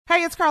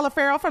Hey, it's Carla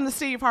Farrell from the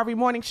Steve Harvey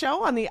Morning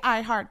Show on the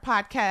iHeart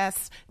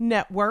Podcast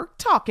Network,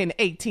 talking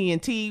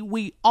AT&T.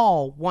 We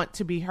all want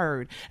to be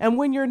heard. And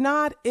when you're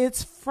not,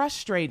 it's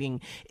frustrating.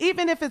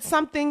 Even if it's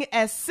something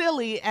as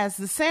silly as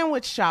the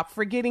sandwich shop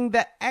forgetting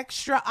the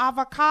extra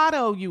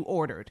avocado you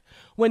ordered.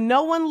 When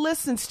no one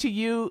listens to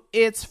you,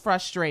 it's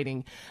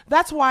frustrating.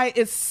 That's why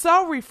it's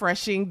so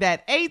refreshing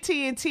that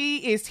AT&T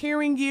is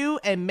hearing you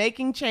and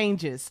making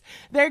changes.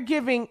 They're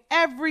giving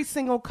every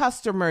single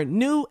customer,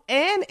 new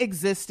and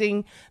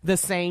existing, the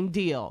same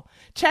deal.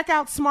 Check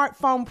out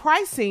smartphone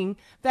pricing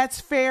that's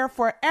fair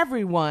for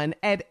everyone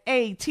at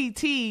att.com/best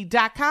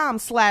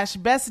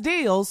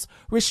deals.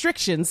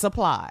 Restrictions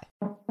apply.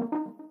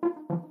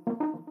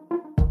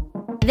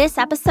 This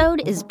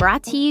episode is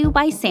brought to you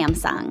by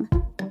Samsung.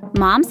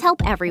 Moms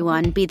help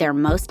everyone be their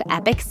most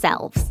epic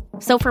selves.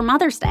 So for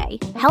Mother's Day,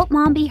 help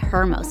mom be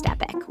her most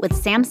epic with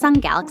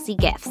Samsung Galaxy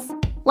gifts.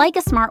 Like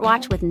a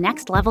smartwatch with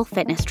next-level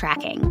fitness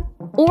tracking.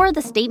 Or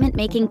the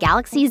statement-making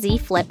Galaxy Z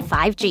Flip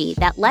 5G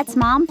that lets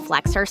mom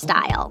flex her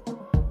style.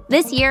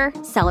 This year,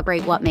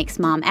 celebrate what makes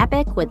mom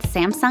epic with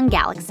Samsung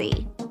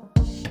Galaxy.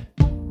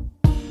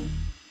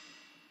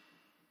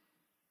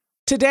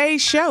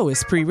 Today's show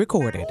is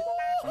pre-recorded.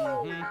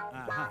 Y'all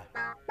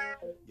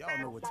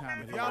know what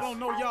time it is. Y'all don't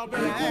know, y'all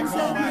better ask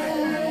somebody.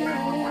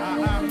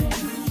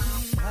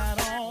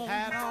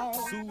 Hat on,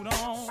 suit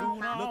on,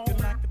 looking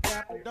like the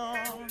Dapper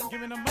Dawn,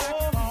 giving a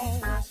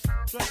microphone,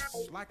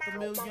 dressed like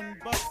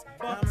 $1,000,000,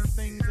 diamond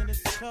things in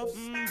its cuffs.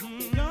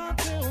 Y'all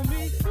tell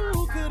me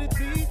who could it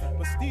be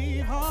but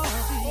Steve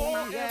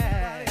Harvey?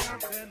 Yeah, everybody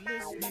out there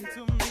listening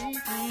to me.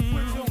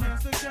 Put your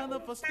hands together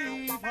for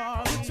Steve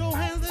Harvey. Put your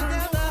hands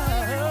together.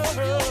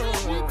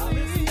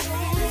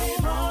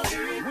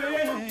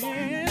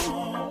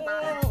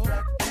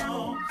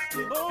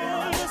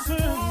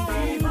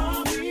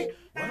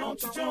 Why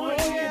don't you join me?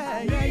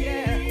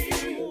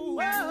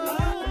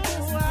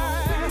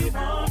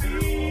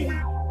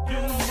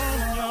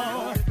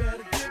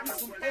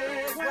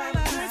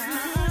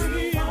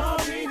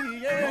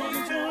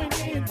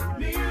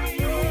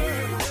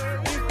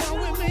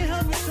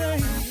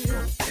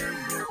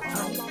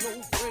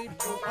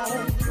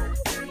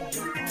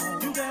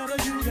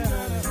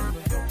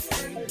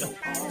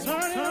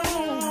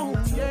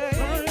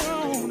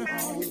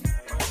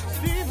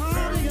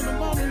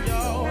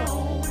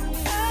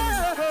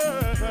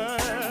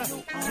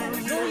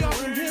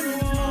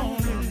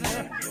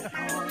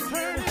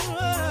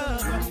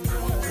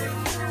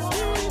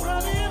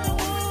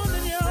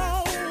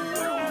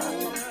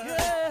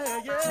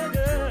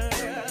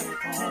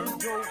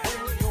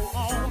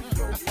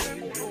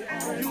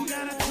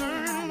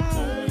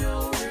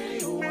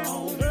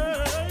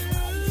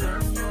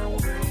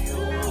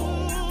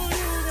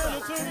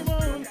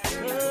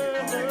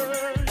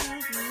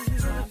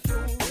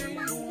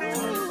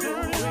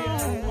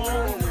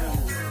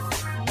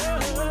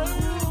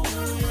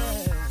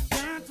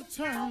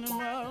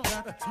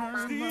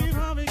 Steve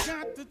Harvey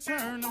got to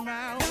turn them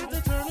out. Got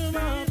to turn them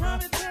out.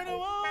 Harvey turn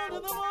them on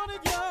in the morning,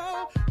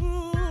 y'all.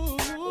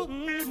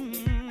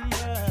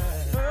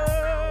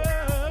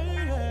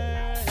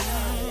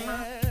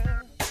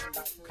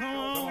 Come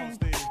on,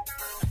 Steve.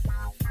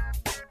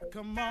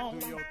 Come on.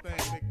 Do your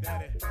thing, Big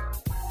Daddy.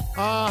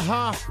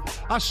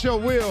 I sure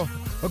will.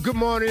 Good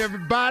morning,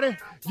 everybody.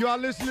 You are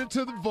listening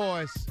to The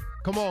Voice.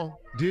 Come on,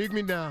 dig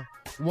me now.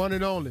 One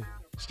and only,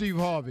 Steve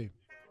Harvey.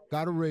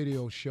 Got a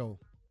radio show.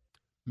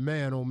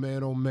 Man, oh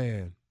man, oh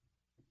man.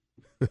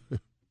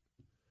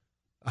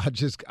 I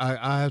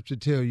have to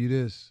tell you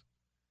this.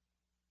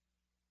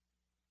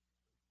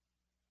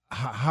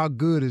 How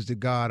good is the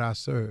God I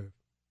serve?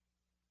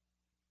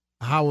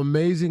 How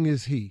amazing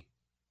is he?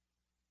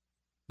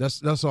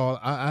 That's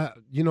all.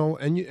 You know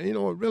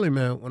what, really,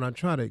 man, when I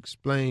try to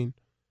explain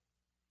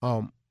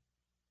how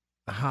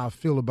I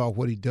feel about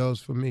what he does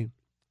for me,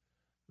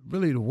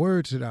 really the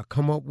words that I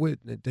come up with,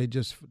 they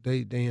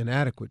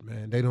inadequate,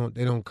 man. They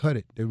don't cut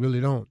it. They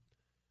really don't.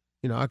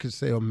 You know, I could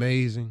say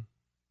amazing.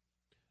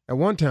 At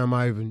one time,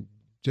 I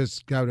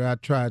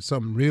tried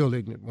something real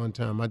ignorant one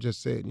time. I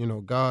just said,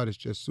 God is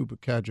just super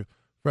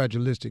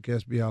fragilistic,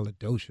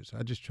 espialidocious.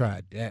 I just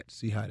tried that,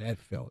 see how that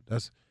felt.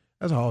 That's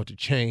how off the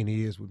chain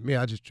he is with me.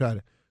 I just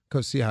tried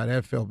to see how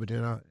that felt, but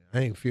then I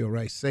ain't feel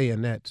right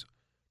saying that.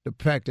 The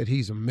fact that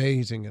he's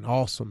amazing and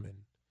awesome,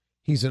 and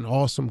he's an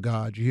awesome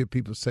God. You hear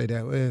people say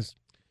that. Well, it's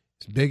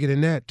bigger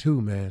than that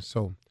too, man.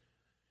 So,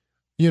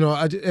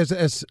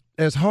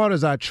 as hard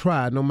as I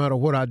try, no matter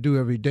what I do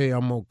every day,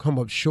 I'm going to come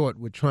up short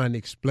with trying to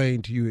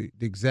explain to you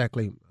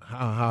exactly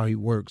how he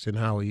works and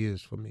how he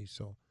is for me.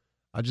 So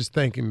I just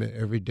thank him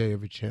every day,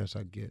 every chance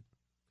I get.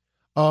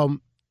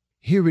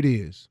 Here it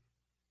is.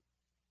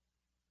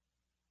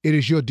 It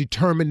is your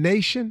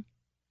determination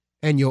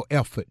and your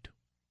effort.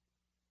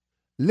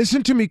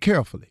 Listen to me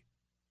carefully.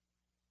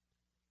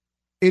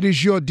 It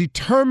is your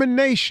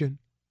determination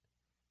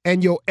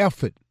and your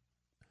effort.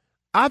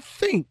 I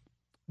think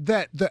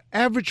that the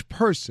average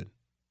person,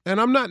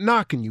 and I'm not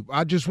knocking you,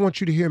 I just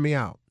want you to hear me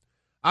out.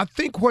 I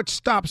think what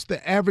stops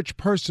the average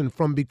person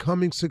from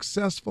becoming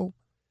successful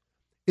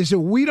is that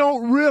we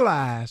don't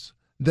realize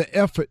the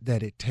effort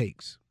that it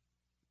takes.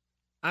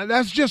 And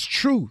that's just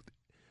truth.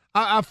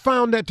 I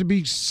found that to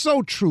be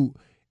so true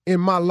in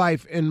my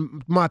life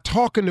and my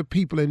talking to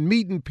people and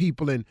meeting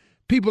people and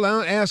people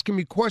asking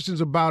me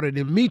questions about it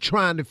and me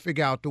trying to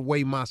figure out the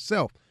way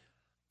myself.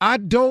 I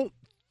don't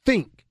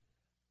think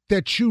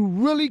that you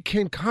really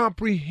can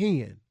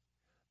comprehend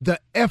the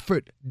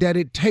effort that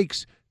it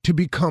takes to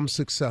become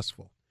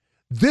successful.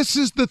 This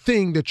is the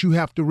thing that you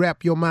have to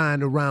wrap your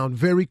mind around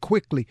very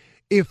quickly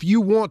if you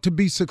want to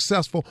be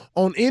successful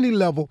on any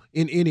level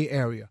in any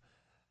area.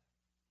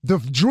 The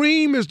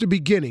dream is the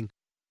beginning.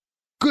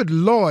 Good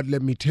Lord,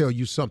 let me tell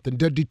you something.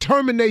 The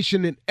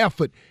determination and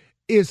effort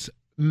is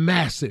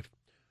massive.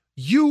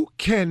 You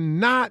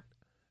cannot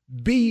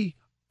be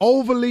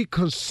overly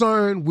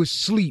concerned with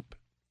sleep.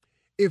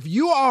 If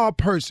you are a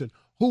person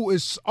who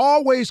is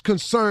always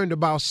concerned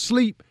about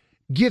sleep,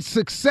 get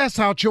success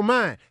out your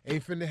mind.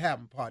 Ain't finna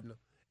happen, partner.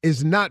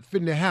 It's not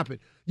finna happen.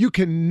 You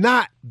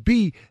cannot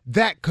be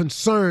that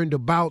concerned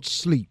about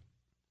sleep.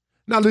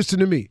 Now listen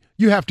to me.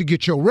 You have to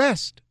get your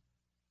rest.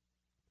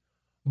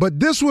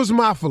 But this was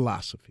my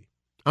philosophy.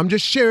 I'm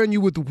just sharing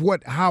you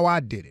with how I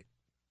did it.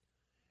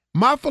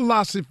 My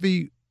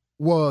philosophy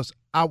was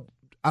I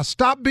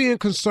stopped being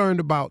concerned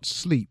about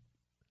sleep.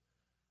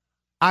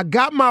 I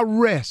got my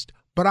rest,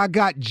 but I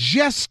got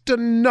just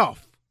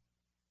enough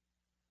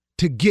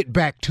to get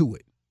back to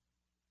it.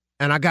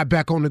 And I got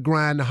back on the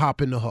grind to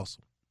hop in the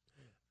hustle.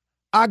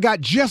 I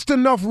got just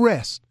enough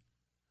rest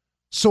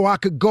so I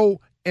could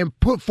go and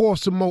put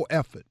forth some more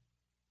effort.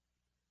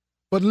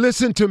 But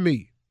listen to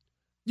me.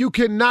 You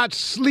cannot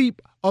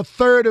sleep a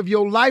third of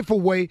your life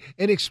away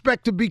and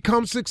expect to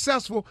become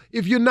successful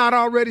if you're not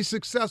already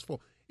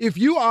successful. If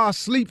you are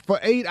asleep for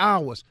 8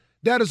 hours,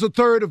 that is a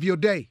third of your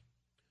day.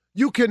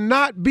 You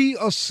cannot be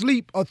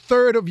asleep a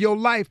third of your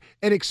life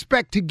and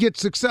expect to get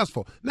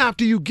successful. Now,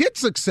 after you get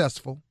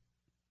successful,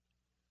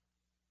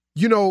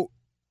 you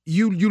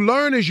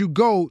learn as you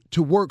go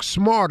to work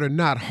smarter,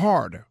 not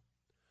harder.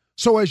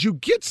 So as you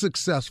get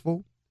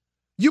successful,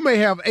 you may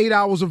have 8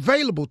 hours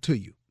available to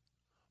you.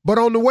 But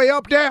on the way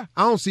up there,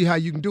 I don't see how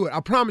you can do it.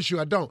 I promise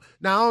you I don't.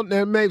 Now,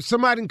 maybe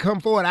somebody can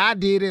come forward. I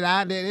did it.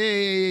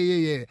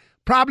 Yeah.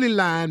 Probably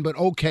lying, but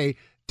okay,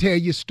 tell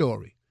your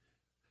story.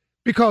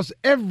 Because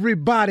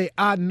everybody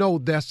I know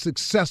that's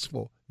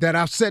successful, that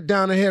I've sat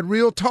down and had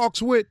real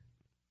talks with,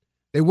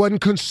 they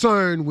wasn't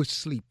concerned with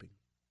sleeping.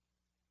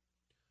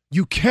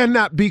 You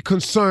cannot be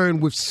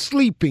concerned with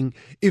sleeping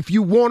if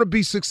you want to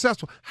be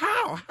successful.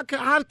 How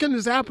can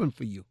this happen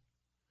for you?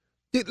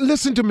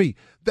 Listen to me.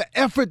 The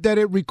effort that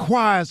it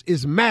requires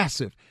is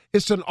massive.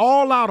 It's an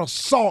all-out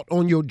assault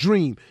on your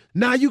dream.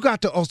 Now you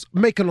got to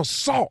make an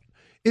assault.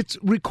 It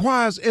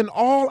requires an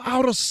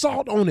all-out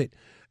assault on it.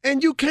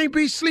 And you can't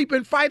be sleep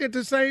and fight at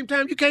the same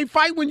time. You can't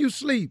fight when you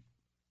sleep.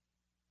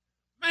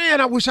 Man,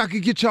 I wish I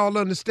could get y'all to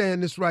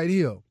understand this right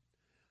here.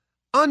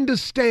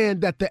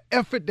 Understand that the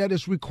effort that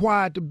is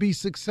required to be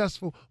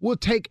successful will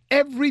take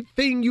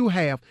everything you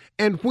have.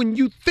 And when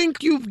you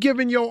think you've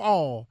given your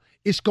all,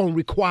 it's going to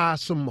require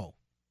some more.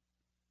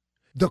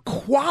 The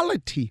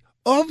quality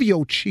of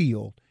your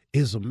chill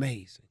is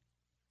amazing.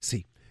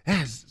 See,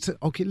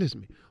 okay,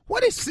 listen to me.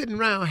 What is sitting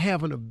around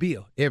having a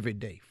beer every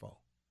day for?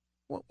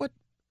 What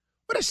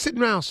is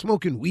sitting around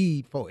smoking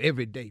weed for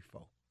every day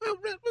for? Well,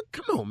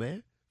 come on,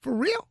 man. For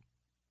real?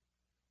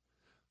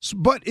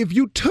 But if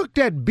you took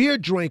that beer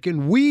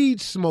drinking, weed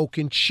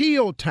smoking,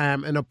 chill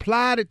time and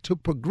applied it to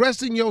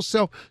progressing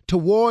yourself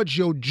towards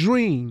your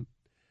dream,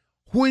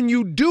 when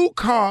you do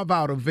carve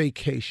out a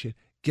vacation,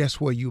 guess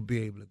where you'll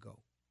be able to go?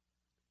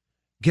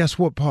 Guess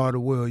what part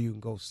of the world you can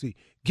go see?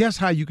 Guess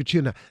how you can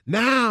chill now?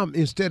 Now,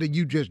 instead of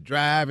you just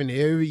driving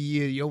every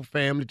year, your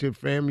family to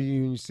family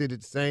reunion, sit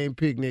at the same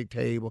picnic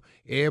table,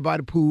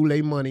 everybody pool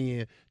their money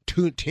in.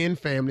 10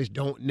 families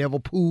don't never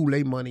pool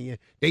their money in.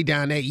 They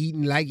down there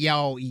eating like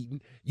y'all eating.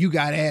 You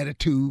got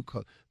attitude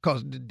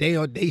because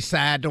they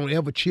side don't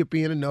ever chip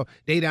in enough.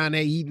 They down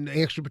there eating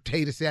extra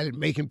potato salad,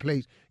 making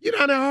plates. You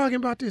down there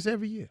arguing about this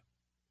every year.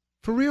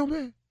 For real,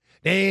 man?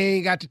 They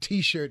ain't got the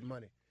T-shirt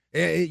money.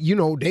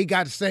 They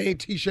got the same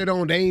T-shirt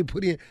on. They ain't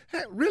put in.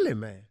 Hey, really,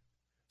 man?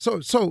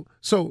 So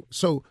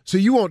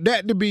you want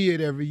that to be it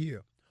every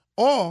year,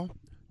 or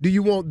do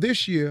you want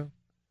this year?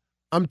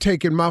 I'm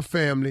taking my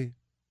family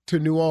to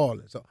New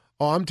Orleans,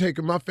 or I'm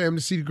taking my family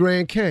to see the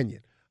Grand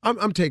Canyon.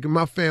 I'm taking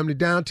my family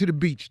down to the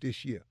beach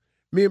this year.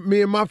 Me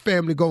and my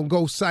family gonna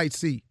go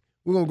sightsee.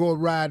 We're gonna go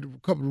ride a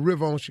couple of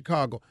river on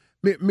Chicago.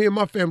 Me and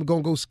my family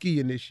gonna go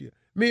skiing this year.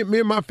 Me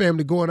and my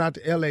family going out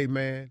to L.A.,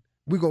 man.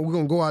 We're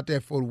gonna go out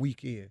there for the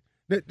weekend.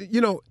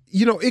 You know,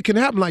 it can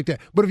happen like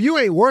that. But if you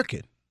ain't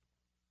working,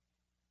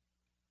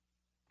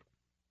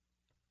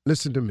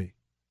 listen to me.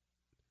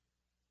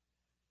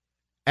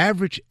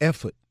 Average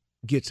effort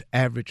gets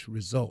average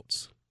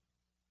results.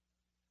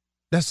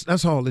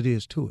 That's all it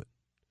is to it.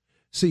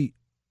 See,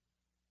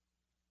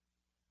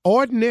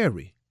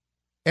 ordinary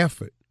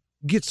effort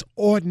gets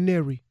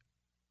ordinary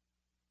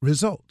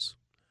results.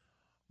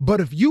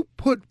 But if you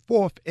put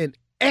forth an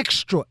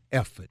extra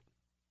effort,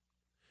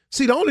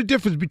 See, the only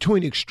difference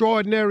between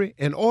extraordinary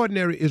and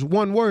ordinary is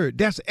one word.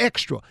 That's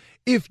extra.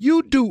 If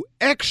you do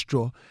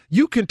extra,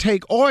 you can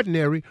take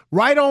ordinary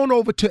right on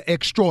over to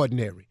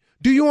extraordinary.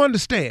 Do you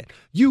understand?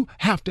 You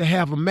have to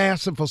have a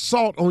massive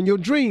assault on your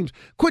dreams.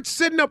 Quit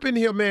sitting up in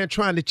here, man,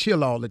 trying to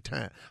chill all the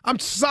time. I'm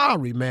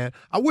sorry, man.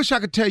 I wish I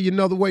could tell you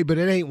another way, but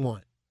it ain't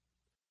one.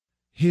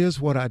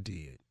 Here's what I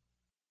did.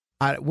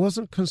 I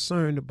wasn't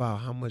concerned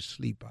about how much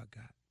sleep I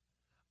got.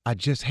 I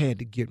just had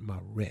to get my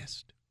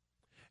rest.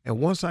 And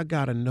once I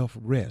got enough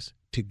rest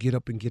to get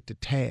up and get the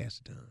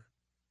task done,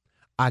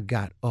 I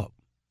got up.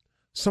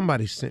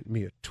 Somebody sent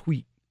me a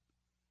tweet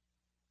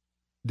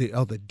the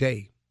other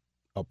day,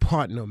 a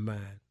partner of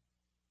mine.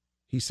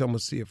 He said, I'm going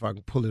to see if I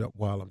can pull it up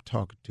while I'm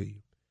talking to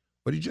you.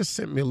 But he just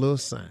sent me a little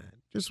sign.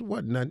 Just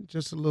wasn't nothing,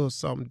 just a little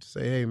something to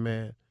say, hey,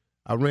 man,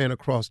 I ran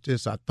across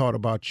this. I thought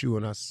about you,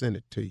 and I sent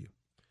it to you.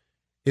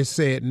 It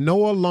said,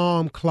 no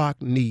alarm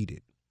clock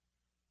needed.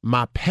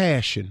 My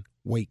passion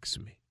wakes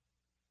me.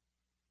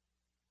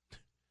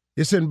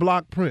 It's in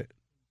block print.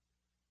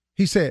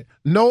 He said,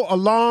 no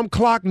alarm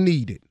clock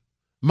needed.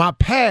 My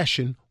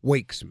passion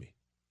wakes me.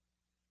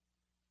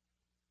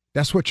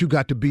 That's what you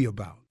got to be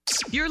about.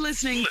 You're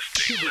listening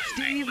to the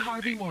Steve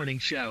Harvey Morning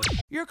Show.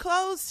 Your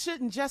clothes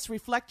shouldn't just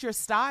reflect your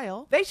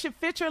style. They should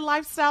fit your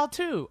lifestyle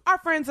too. Our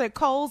friends at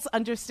Kohl's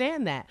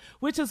understand that,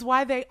 which is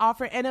why they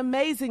offer an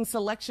amazing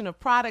selection of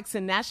products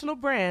and national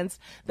brands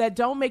that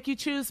don't make you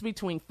choose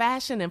between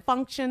fashion and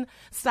function,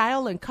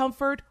 style and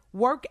comfort,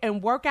 work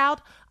and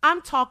workout.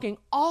 I'm talking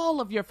all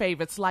of your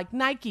favorites like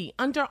Nike,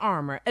 Under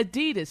Armour,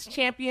 Adidas,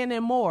 Champion,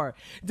 and more.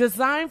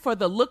 Designed for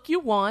the look you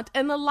want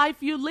and the life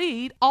you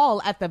lead,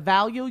 all at the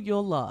value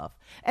you'll love.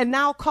 And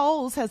now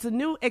Kohl's has a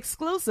new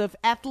exclusive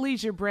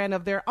athleisure brand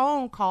of their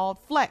own called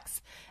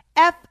Flex.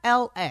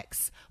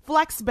 FLX.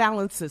 Flex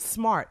balances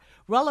smart,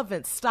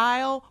 relevant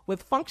style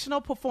with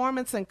functional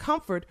performance and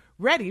comfort,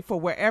 ready for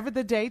wherever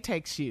the day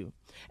takes you.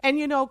 And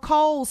you know,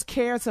 Kohl's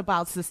cares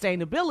about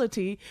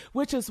sustainability,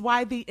 which is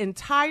why the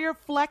entire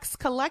Flex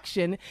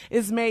collection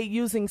is made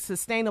using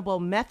sustainable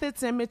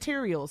methods and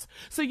materials,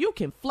 so you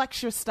can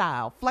flex your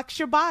style, flex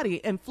your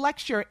body, and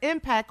flex your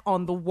impact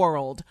on the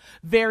world.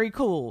 Very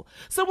cool.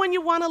 So when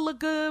you want to look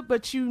good,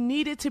 but you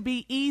need it to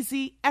be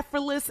easy,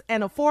 effortless,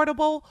 and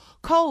affordable,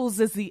 Kohl's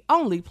is the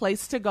only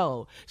place to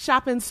go.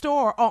 Shop in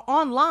store or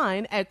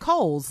online at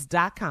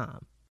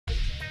Kohls.com.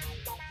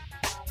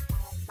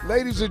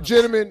 Ladies and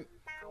gentlemen,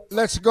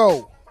 let's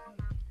go.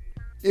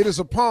 It is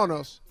upon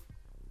us.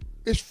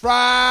 It's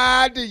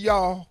Friday,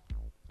 y'all.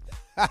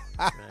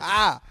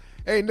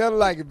 Ain't nothing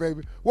like it,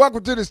 baby.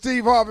 Welcome to the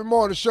Steve Harvey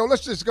Morning Show.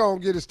 Let's just go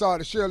and get it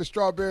started. Shirley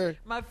Strawberry.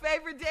 My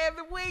favorite day of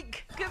the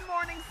week. Good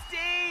morning,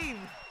 Steve.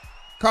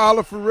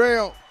 Carla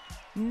Farrell.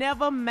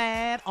 Never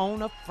mad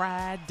on a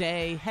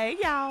Friday. Hey,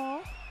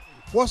 y'all.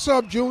 What's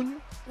up, Junior?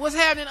 What's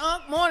happening,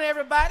 Unc? Morning,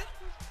 everybody.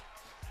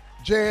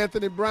 J.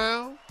 Anthony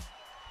Brown.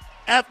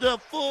 After a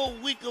full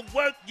week of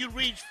work, you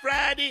reach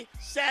Friday,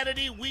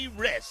 Saturday, we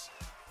rest.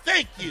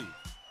 Thank you.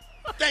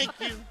 Thank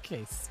you.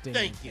 Okay, Steve.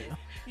 Thank you.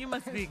 You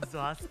must be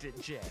exhausted,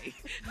 Jay.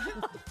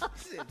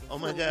 Oh,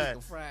 my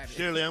God.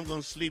 Shirley, I'm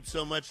going to sleep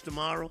so much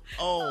tomorrow.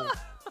 Oh,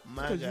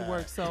 my God. Because you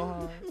work so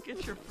hard.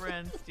 Get your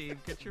friend, Steve.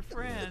 Get your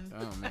friend.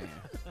 Oh, man.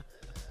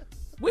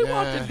 We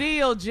want the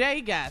deal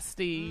Jay got,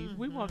 Steve.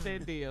 We want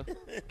that deal.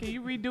 Can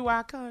you redo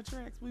our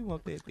contracts? We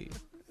want that deal.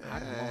 I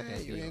don't want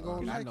that. You ain't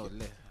gonna like I know it.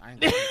 less. I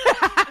ain't gonna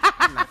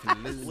I'm not gonna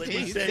lose. What did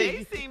he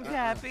Jay say? seems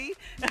happy.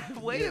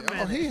 Wait a Oh,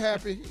 minute. he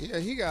happy. Yeah,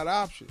 he got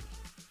options.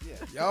 Yeah.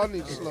 Y'all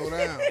need to slow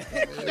down.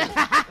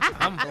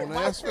 Don't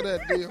ask for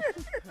that deal.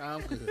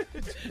 I'm good.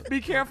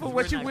 Be careful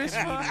what you wish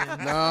for.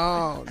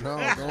 No,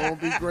 don't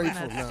be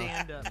grateful Not now.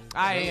 stand up.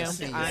 I am.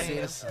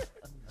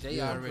 Jay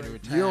already You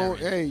retired.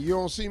 don't, you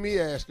don't see me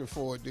asking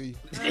for it, do you?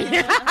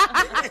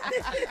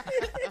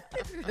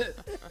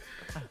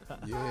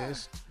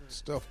 Yes,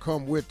 stuff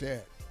come with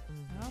that.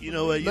 You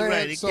know what? You're Man,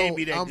 right. It so can't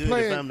be that I'm good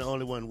playing- if I'm the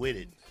only one with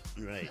it.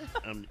 Right.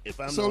 If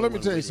I'm So the let only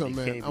me tell you one with it, something,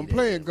 it man. can't I'm be that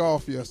playing good.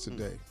 golf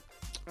yesterday.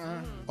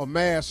 A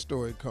mass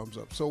story comes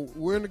up. So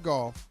we're in the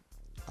golf.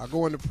 I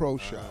go in the pro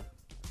shop.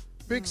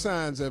 Big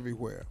signs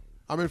everywhere.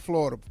 I'm in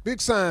Florida. Big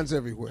signs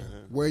everywhere.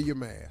 Wear your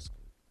mask.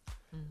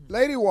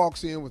 Lady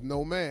walks in with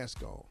no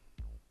mask on.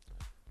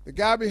 The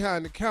guy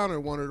behind the counter,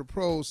 one of the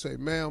pros, say,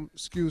 ma'am,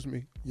 excuse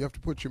me, you have to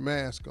put your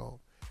mask on.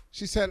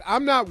 She said,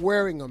 I'm not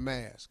wearing a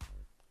mask.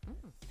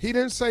 He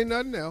didn't say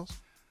nothing else.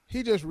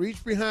 He just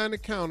reached behind the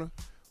counter.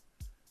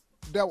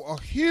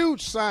 A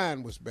huge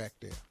sign was back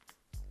there.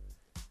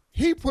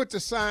 He put the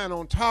sign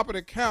on top of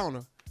the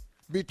counter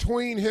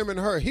between him and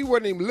her. He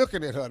wasn't even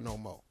looking at her no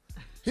more.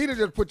 He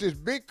just put this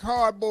big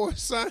cardboard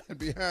sign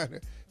behind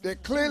her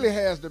that clearly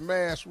has the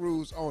mask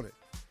rules on it.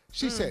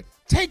 She said,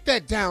 take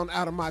that down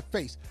out of my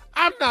face.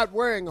 I'm not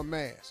wearing a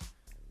mask.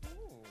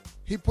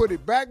 He put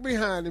it back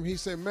behind him. He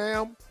said,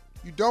 ma'am,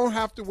 you don't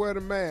have to wear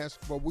the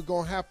mask, but we're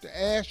going to have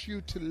to ask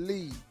you to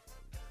leave.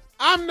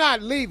 I'm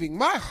not leaving.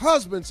 My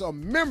husband's a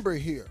member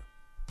here.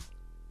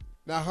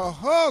 Now, her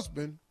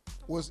husband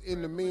was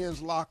in the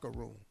men's locker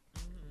room.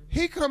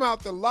 He come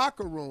out the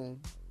locker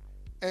room,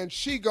 and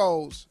she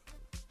goes,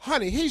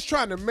 honey, he's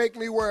trying to make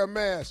me wear a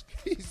mask.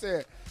 He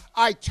said,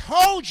 I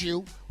told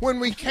you when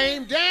we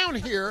came down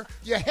here,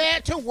 you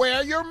had to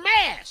wear your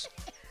mask.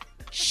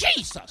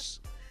 Jesus.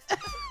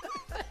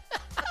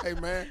 Hey,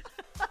 man.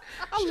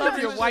 I love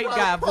your white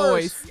guy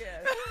voice.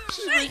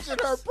 She reached in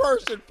her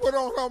purse and put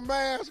on her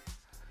mask.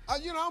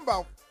 I'm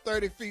about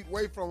 30 feet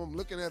away from him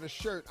looking at his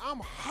shirt. I'm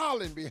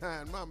hollering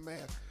behind my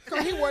mask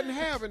because he wasn't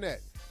having that.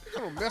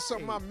 You're going to mess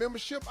up my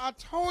membership. I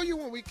told you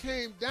when we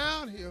came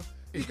down here,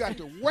 you got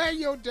to wear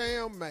your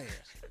damn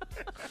mask.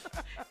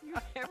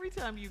 Every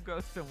time you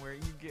go somewhere,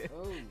 you get.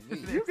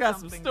 You got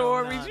some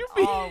stories. You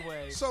be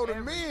always. So the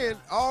men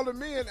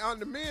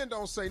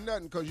don't say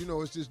nothing because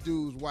it's this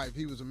dude's wife.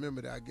 He was a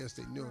member there. I guess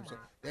they knew him, so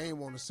they ain't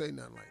want to say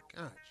nothing. Like,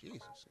 God,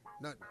 Jesus,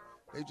 nothing.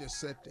 They just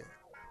sat there.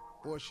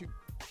 Boy, she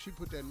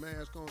put that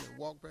mask on and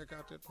walked back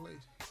out that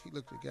place. He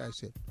looked at the guy and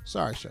said,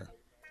 "Sorry, sir."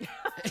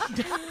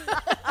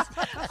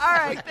 All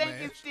right,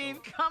 thank you,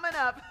 Steve. Coming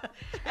up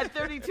at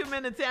 32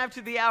 minutes after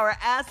the hour,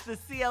 Ask the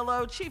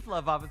CLO Chief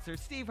Love Officer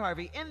Steve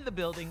Harvey in the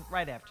building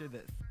right after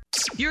this.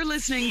 You're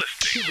listening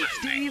to the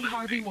Steve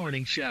Harvey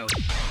Morning Show.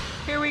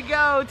 Here we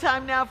go.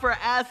 Time now for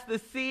Ask the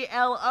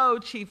CLO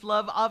Chief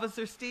Love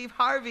Officer Steve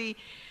Harvey.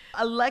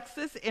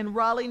 Alexis in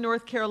Raleigh,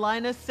 North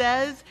Carolina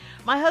says,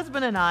 my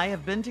husband and I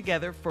have been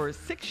together for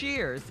 6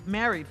 years,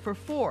 married for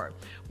 4.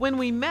 When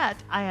we met,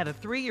 I had a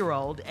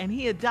 3-year-old, and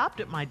he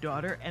adopted my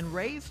daughter and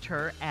raised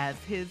her as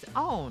his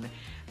own.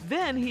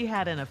 Then he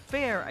had an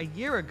affair a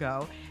year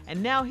ago,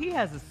 and now he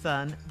has a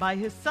son by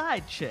his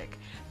side chick.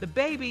 The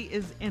baby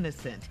is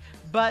innocent,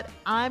 but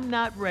I'm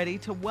not ready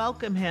to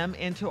welcome him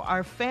into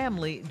our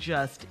family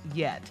just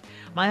yet.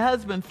 My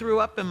husband threw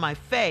up in my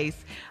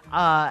face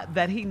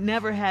that he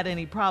never had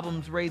any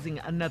problems raising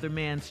another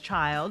man's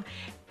child.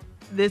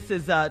 This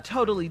is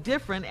totally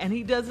different, and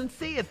he doesn't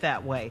see it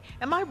that way.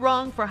 Am I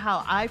wrong for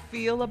how I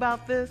feel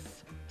about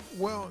this?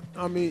 Well,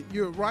 I mean,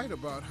 you're right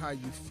about how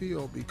you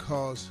feel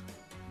because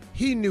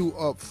he knew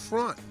up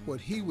front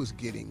what he was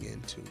getting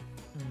into.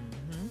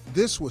 Mm-hmm.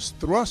 This was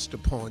thrust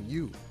upon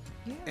you.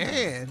 Yeah,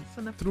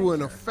 and through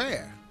an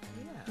affair.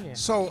 Yeah.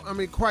 So, I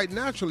mean, quite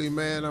naturally,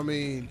 man, I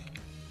mean,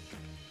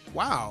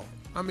 wow.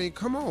 I mean,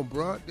 come on,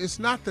 bro. It's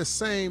not the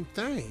same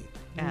thing.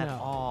 At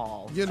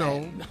all. You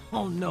know.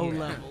 on no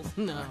levels.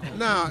 No.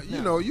 Now,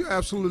 you're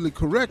absolutely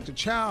correct. The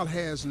child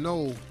has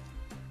no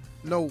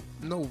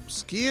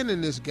skin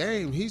in this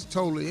game. He's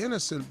totally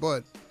innocent,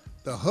 but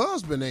the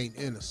husband ain't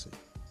innocent.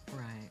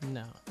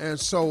 No. And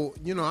so,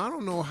 I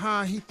don't know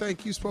how he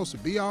think you're supposed to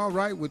be all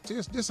right with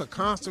this. This is a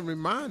constant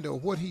reminder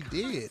of what he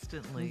did.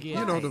 Constantly.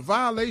 Yeah. The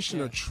violation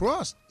of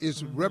trust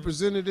is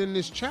represented in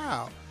this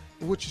child,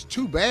 which is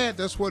too bad.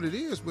 That's what it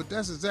is, but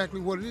that's exactly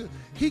what it is.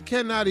 He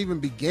cannot even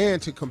begin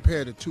to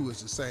compare the two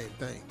as the same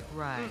thing, though.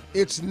 Right.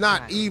 It's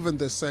not even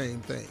the same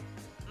thing.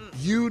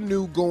 You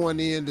knew going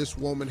in this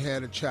woman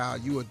had a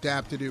child. You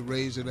adapted it,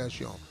 raised it as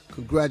your own.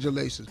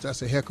 Congratulations.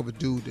 That's a heck of a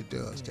dude that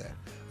does that.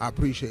 I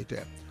appreciate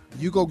that.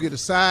 You go get a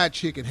side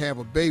chick and have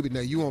a baby. Now,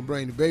 you won't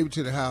bring the baby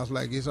to the house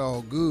like it's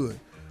all good.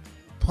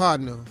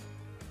 Partner.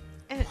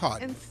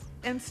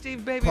 And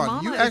Steve, baby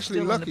mama you is actually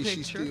still lucky in the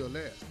she's picture. still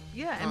there.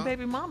 Yeah, and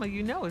baby mama,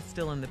 is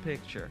still in the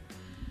picture.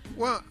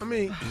 Well, I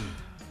mean,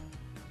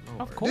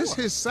 Of course. this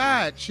his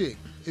side chick.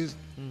 Is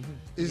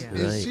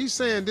Right. she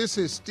saying this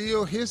is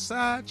still his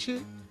side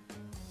chick?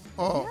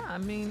 Oh, Yeah, I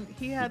mean,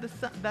 he had a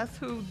son. That's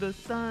who the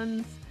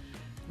son's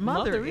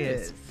mother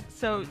is.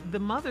 So the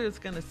mother is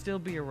going to still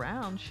be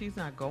around. She's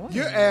not going.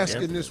 you're anywhere.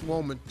 asking this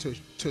woman to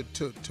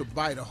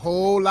bite a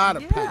whole lot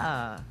of pie.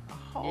 Yeah, a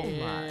whole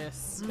lot.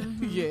 Yes.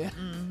 Yeah.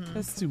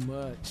 That's too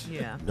much.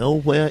 Yeah.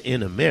 Nowhere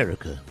in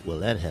America will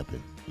that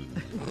happen.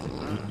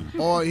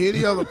 Or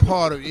any other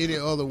part of any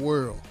other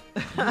world.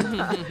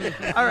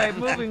 All right,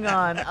 moving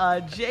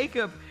on.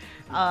 Jacob,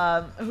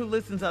 who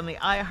listens on the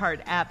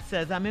iHeart app,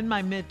 says, I'm in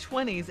my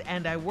mid-20s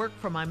and I work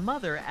for my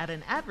mother at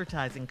an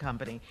advertising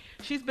company.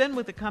 She's been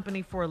with the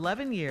company for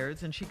 11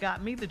 years and she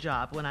got me the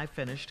job when I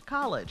finished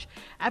college.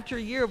 After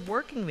a year of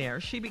working there,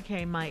 she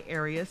became my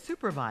area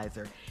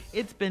supervisor.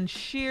 It's been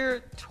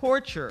sheer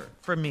torture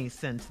for me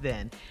since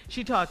then.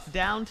 She talks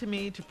down to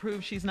me to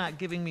prove she's not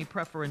giving me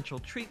preferential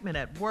treatment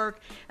at work,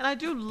 and I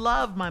do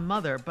love my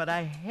mother, but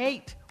I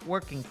hate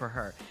working for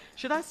her.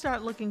 Should I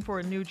start looking for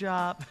a new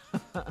job?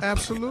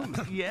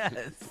 Absolutely.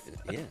 Yes.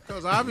 Yeah.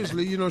 Because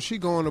obviously, she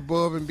going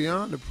above and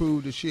beyond to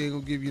prove that she ain't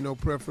going to give you no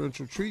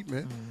preferential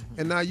treatment. Mm-hmm.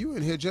 And now you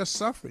in here just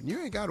suffering. You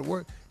ain't got to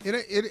work.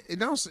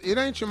 It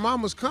ain't your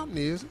mama's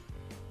company, is it?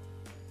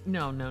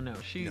 No.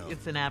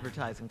 It's an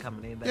advertising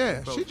company. That Yeah,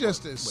 we both she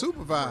just work a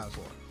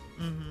supervisor.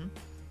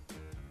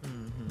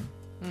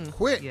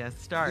 Quit. Yeah,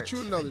 start. Get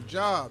you another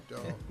job,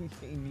 dog.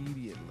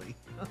 Immediately.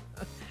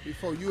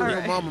 Before you and All your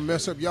right. mama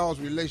mess up y'all's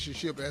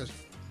relationship as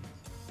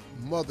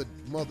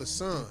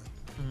mother-son.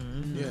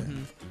 Yeah.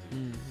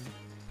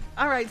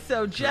 All right,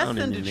 so Jess in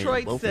Drowning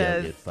Detroit both of y'all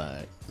says, get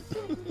fired.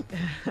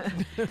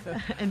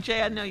 and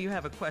Jay, I know you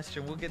have a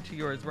question. We'll get to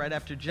yours right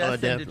after Jess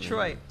in definitely.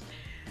 Detroit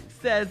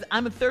says,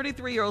 I'm a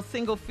 33-year-old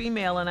single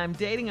female, and I'm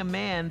dating a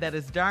man that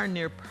is darn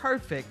near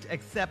perfect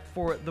except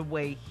for the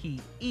way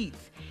he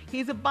eats.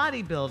 He's a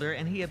bodybuilder,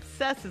 and he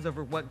obsesses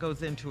over what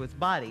goes into his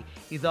body.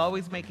 He's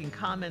always making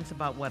comments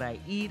about what I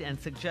eat and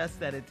suggests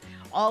that it's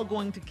all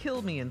going to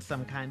kill me in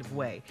some kind of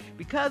way.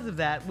 Because of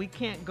that, we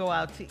can't go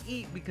out to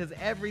eat because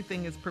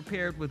everything is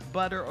prepared with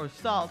butter or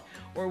salt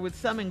or with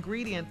some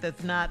ingredient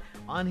that's not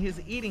on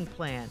his eating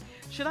plan.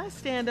 Should I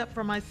stand up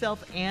for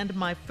myself and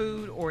my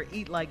food or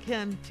eat like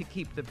him to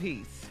keep the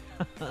peace?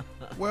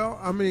 Well,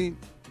 I mean,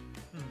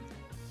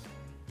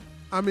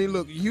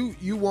 look,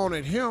 you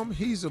wanted him.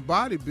 He's a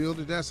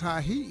bodybuilder. That's how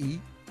he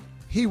eat.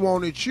 He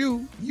wanted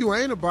you. You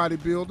ain't a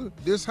bodybuilder.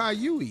 This how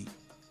you eat.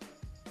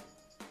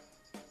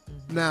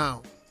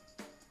 Now,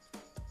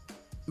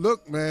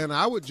 look, man,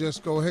 I would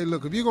just go, hey,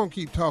 look, if you're going to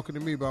keep talking to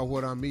me about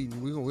what I'm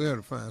eating, we have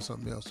to find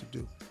something else to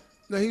do.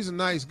 Now, he's a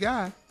nice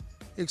guy,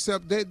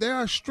 except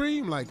they're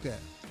extreme like that.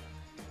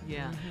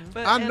 Yeah.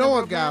 But I know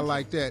a guy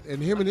like that,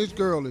 and him and his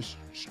girl is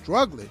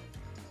struggling.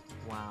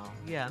 Wow.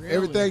 Yeah.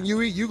 Everything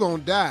you eat, you're going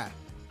to die.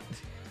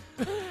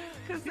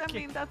 Because, I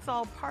mean, that's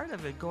all part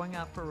of it, going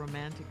out for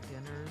romantic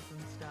dinners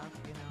and stuff,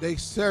 you know. They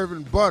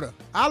serving butter.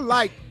 I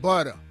like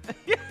butter.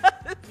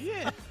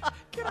 Yeah.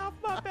 Get off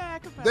my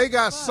back. About They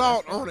got butter.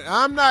 salt on it.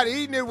 I'm not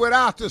eating it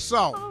without the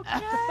salt.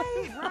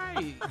 Okay,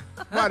 right.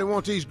 Somebody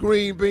want these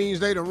green beans,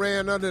 they done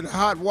ran under the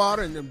hot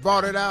water and then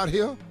brought it out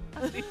here.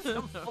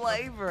 Some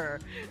flavor.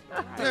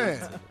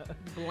 Yeah.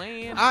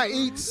 Bland. I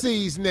eat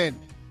seasoning.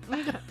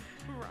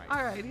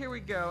 All right, here we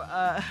go.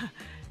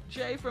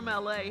 Jay from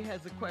LA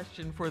has a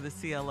question for the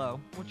CLO.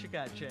 What you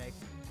got, Jay?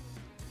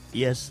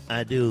 Yes,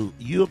 I do.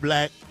 You're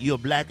black. You're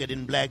blacker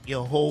than black.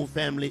 Your whole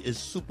family is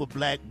super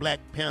black. Black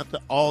Panther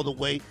all the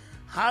way.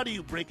 How do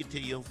you break it to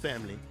your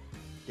family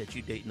that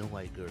you're dating a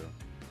white girl?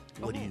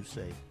 What do you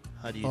say?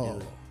 How do you do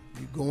it?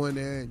 You go in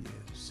there and you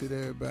sit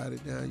everybody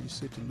down. You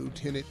sit the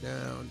lieutenant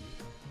down.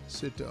 You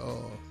sit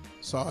the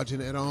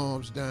sergeant at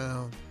arms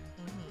down.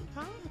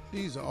 Huh?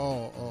 These are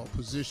all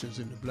positions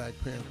in the Black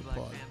Panther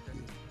Party.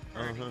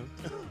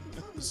 Uh-huh.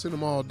 Sit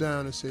them all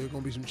down and say, there's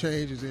going to be some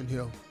changes in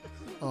here.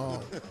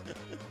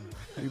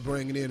 We're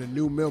bringing in a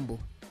new member.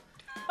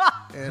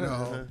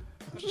 And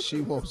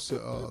she wants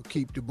to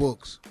keep the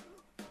books.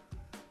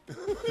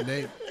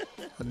 Her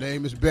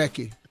name is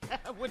Becky.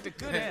 With the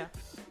good hair.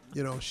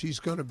 You know,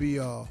 she's going to be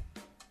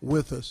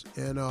with us.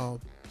 And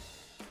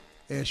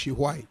she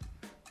white.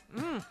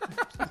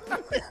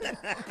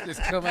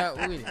 Just come out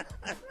with it.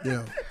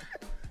 Yeah.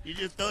 You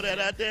just throw that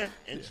out there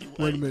and she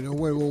Wait a minute.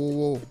 Wait,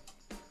 whoa.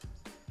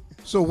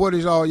 So what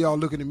is all y'all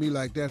looking at me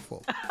like that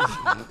for?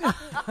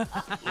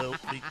 Well,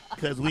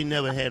 because we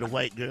never had a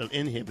white girl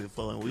in here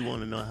before, and we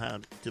want to know how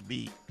to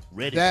be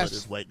ready for That's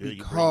this white girl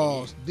you bring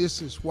because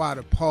this is why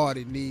the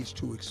party needs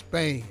to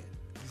expand.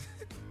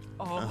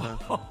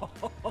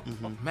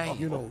 Man.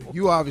 You know,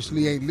 you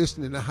obviously ain't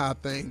listening to how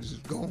things is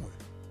going.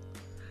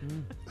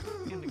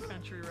 In the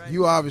country, right?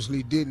 You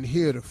obviously didn't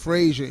hear the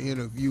Frazier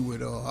interview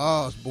with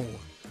Osborne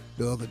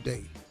the other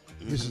day.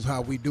 This is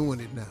how we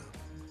doing it now.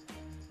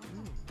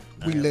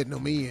 We letting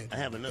them in. I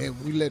have another.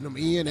 And we letting them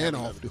in and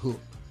another. off the hook.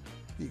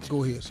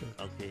 Go ahead, sir.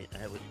 Okay, I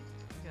have a.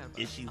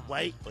 Is she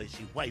white or is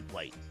she white?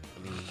 I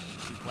mean,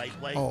 is she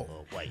white or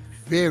white?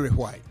 Very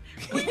white.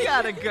 We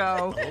gotta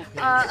go.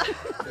 Okay.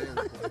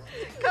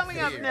 Coming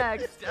up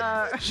next.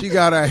 She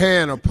got her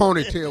hair in a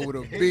ponytail with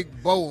a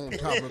big bow on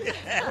top of it.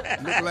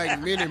 Look like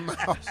Minnie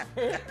Mouse.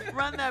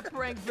 Run that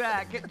prank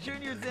back.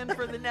 Junior's in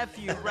for the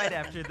nephew right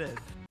after this.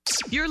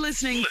 You're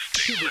listening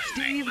to the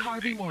Steve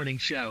Harvey Morning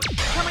Show.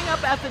 Coming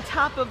up at the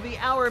top of the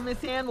hour,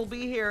 Miss Ann will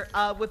be here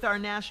with our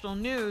national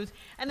news.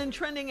 And in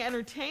trending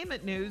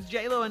entertainment news,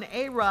 J-Lo and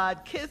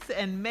A-Rod kiss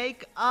and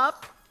make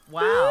up.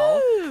 Wow.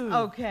 Ooh.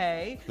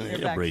 Okay. They're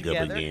back break up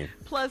together. again.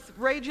 Plus,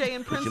 Ray J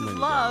and Put your Princess money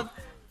Love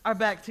down. are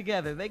back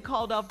together. They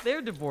called off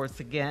their divorce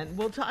again.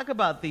 We'll talk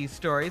about these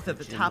stories at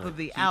the top of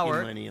the Keep hour.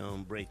 your money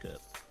on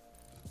breakup.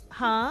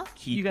 Huh?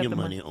 Keep You got your the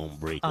money on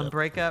breakup. On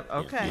breakup? Yeah,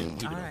 Okay. yeah,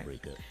 keep All it on right.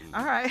 breakup.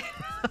 All right.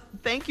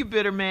 Thank you,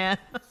 bitter man.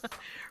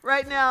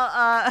 Right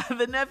now,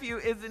 the nephew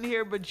isn't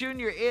here, but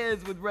Junior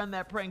is with Run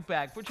That Prank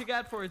Back. What you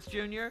got for us,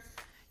 Junior?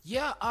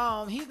 Yeah,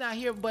 he's not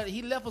here, but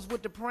he left us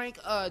with the prank,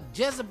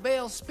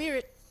 Jezebel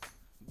Spirit.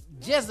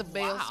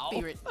 Jezebel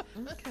Spirit.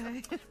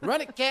 Okay.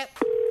 Run it, cat.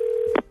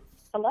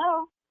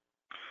 Hello.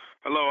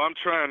 Hello, I'm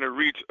trying to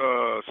reach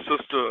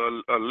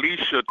Sister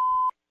Alicia.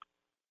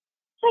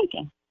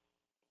 Speaking.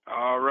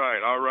 All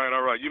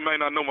right. You may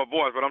not know my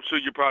voice, but I'm sure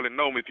you probably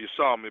know me if you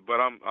saw me. But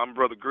I'm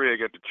Brother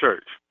Greg at the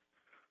church.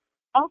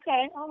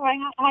 Okay. All right.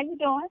 How you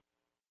doing?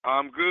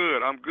 I'm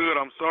good.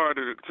 I'm sorry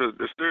to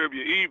disturb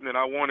your evening.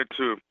 I wanted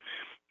to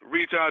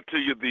reach out to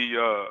you.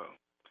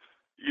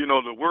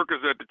 The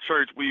workers at the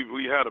church.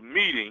 We had a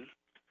meeting.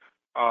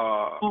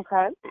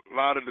 Okay. A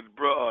lot of the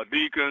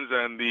deacons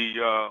and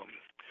the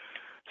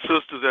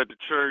sisters at the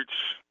church,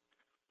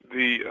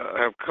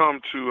 have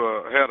come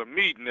to had a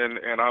meeting,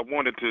 and I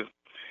wanted to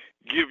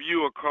give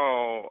you a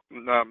call.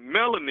 Now,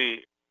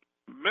 Melanie,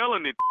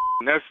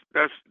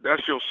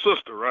 that's your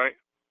sister, right?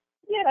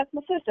 Yeah, that's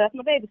my sister. That's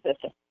my baby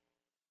sister.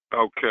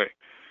 Okay.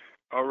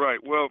 All right.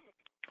 Well,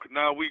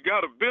 now we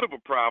got a bit of a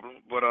problem,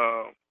 but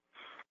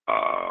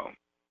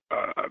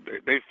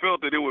they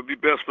felt that it would be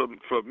best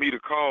for me to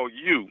call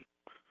you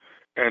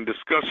and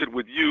discuss it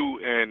with you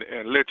and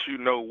let you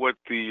know what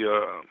the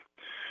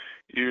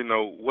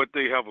what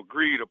they have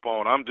agreed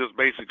upon. I'm just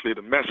basically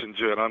the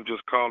messenger, and I'm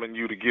just calling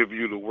you to give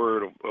you the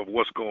word of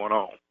what's going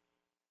on.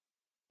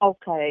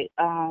 Okay.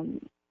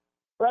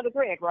 Brother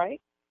Greg,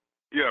 right?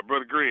 Yeah,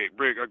 Brother Greg.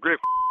 Greg. Okay.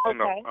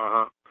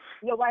 No.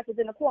 Your wife is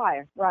in the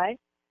choir, right?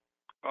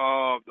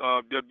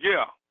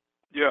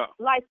 Yeah.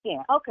 Light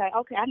skin. Okay.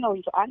 I know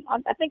you.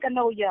 I think I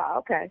know you.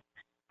 Okay.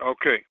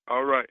 Okay.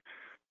 All right.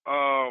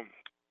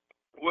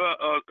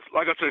 Well,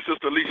 like I said,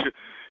 Sister Alicia,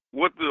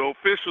 what the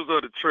officials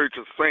of the church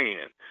are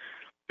saying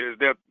is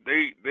that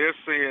they're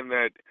saying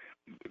that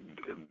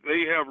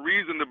they have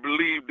reason to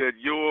believe that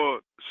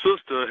your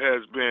sister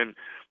has been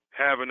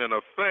having an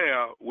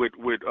affair with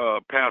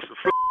Pastor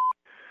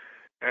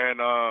and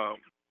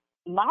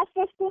my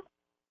sister.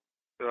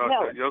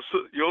 No.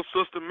 Your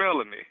sister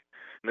Melanie.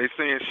 And they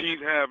saying she's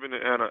had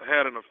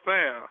an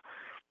affair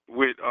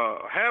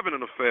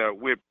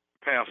with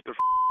Pastor.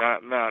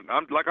 Now,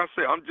 I'm like I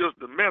said, I'm just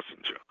the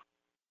messenger.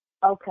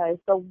 Okay,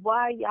 so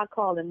why y'all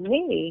calling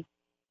me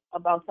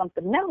about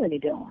something Melanie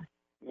doing?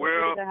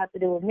 Well, what does that have to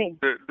do with me?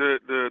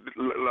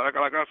 Like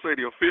I say,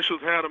 the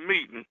officials had a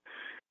meeting,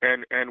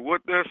 and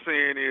what they're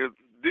saying is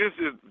this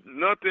is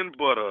nothing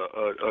but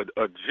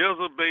a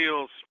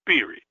Jezebel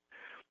spirit.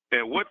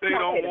 And what they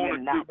don't want to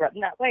do.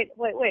 No, wait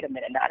a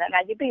minute.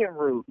 Now you're being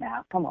rude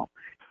now. Come on.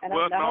 And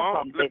well,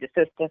 no, the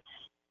sister.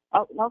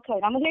 Oh, okay.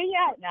 I'm going to hear you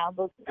out now.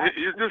 But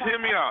just hear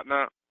me out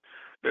now.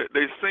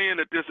 They're saying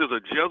that this is a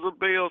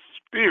Jezebel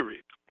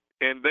spirit,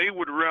 and they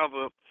would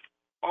rather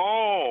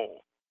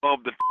all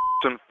of the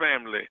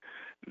family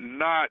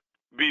not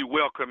be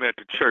welcome at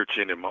the church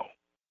anymore.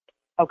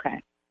 Okay.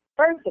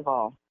 First of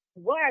all,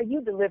 why are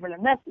you delivering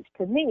a message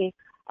to me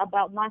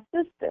about my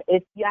sister?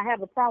 If I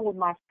have a problem with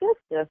my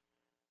sister,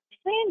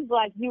 seems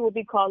like you would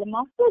be calling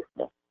my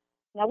sister.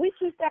 Now, we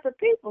two separate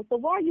people, so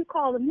why are you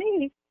calling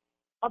me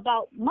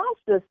about my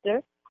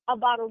sister,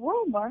 about a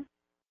rumor,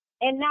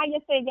 and now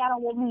you're saying y'all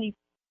don't want me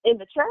in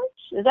the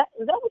church? Is that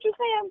what you're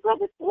saying,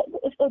 brother?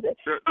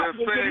 They're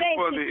saying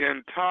for the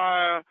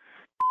entire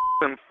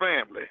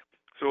family.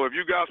 So if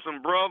you got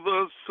some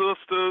brothers,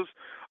 sisters,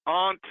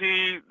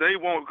 aunties, they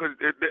won't, because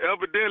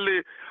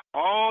evidently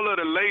all of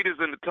the ladies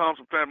in the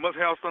Thompson family must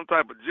have some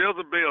type of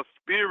Jezebel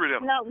spirit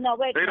in them. No,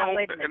 wait. They don't,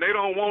 wait a minute. and they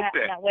don't want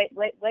that. Now, wait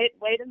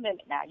a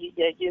minute. Now you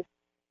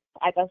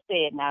like I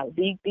said. Now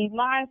be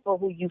mindful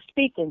who you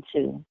speaking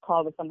to,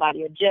 calling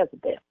somebody a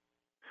Jezebel,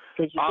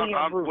 because you're being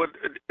rude.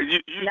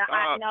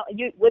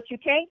 What you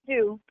can't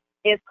do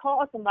is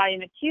call somebody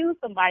and accuse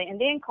somebody and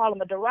then call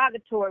them a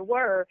derogatory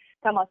word,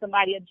 talking about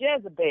somebody a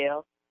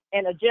Jezebel.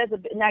 And a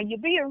Jezebel. Now you're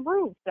being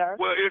rude, sir.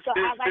 Well, it's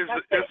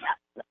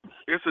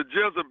a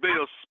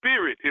Jezebel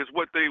spirit, is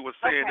what they were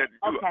saying.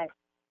 Okay.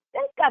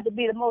 That's got to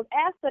be the most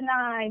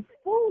asinine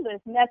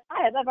foolishness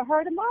I have ever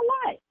heard in my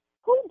life.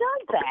 Who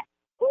does that?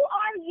 Who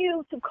are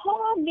you to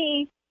call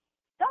me?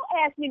 Don't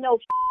ask me no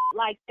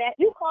like that.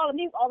 You calling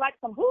me like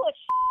some hood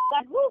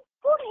like who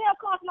the hell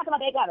calls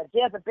somebody they got a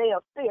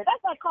Jezebel spirit?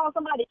 That's like calling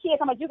somebody a kid,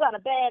 talking about you got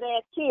a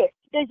badass kid.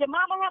 Does your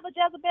mama have a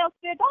Jezebel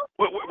spirit?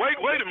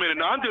 Wait a minute.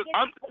 Now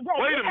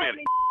wait a minute.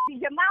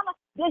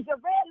 Does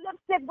your red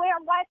lipstick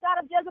wearing white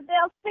got a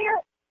Jezebel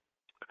spirit?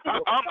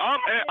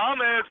 I'm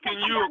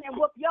asking you. And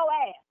whoop your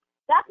ass.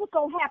 That's what's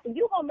gonna happen.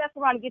 You gonna mess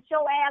around and get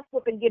your ass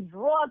whooped and get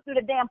drugged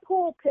through the damn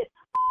pool pit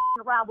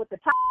around with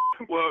the top.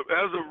 Well,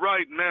 as of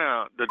right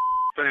now, the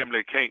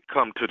family can't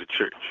come to the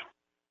church.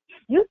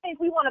 You think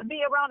we want to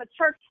be around a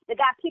church that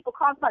got people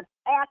constantly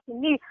asking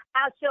me,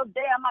 out your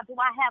damn mouth, do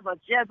I have a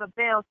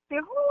Jezebel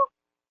spirit?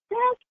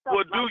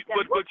 But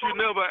you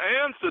never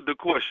answered the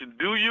question.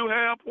 Do you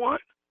have one?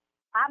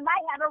 I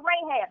might have a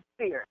Rahab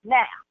spirit.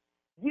 Now,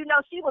 you know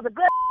she was a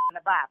good in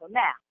the Bible.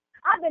 Now,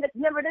 I've been a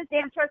member of this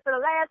damn church for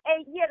the last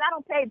 8 years. I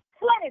don't pay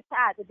plenty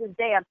tithes at this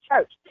damn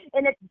church.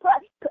 And if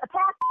Pastor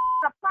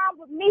has a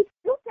problem with me,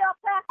 you tell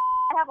Pastor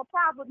I have a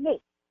problem with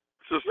me.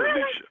 Sister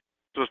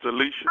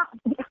Alicia.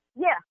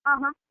 Yeah,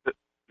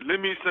 Let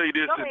me say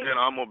this and then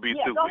I'm going to be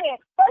through. Go ahead.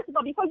 First of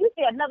all, before you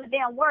say another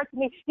damn word to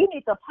me, you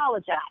need to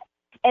apologize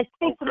and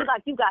speak to me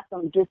like you got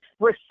some just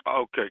respect.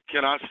 Okay,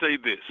 can I say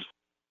this?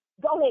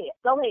 Go ahead.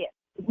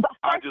 But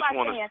I just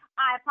want to.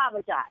 I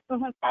apologize.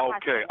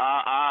 Okay,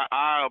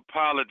 I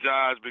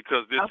apologize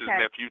because this is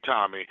Nephew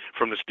Tommy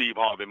from the Steve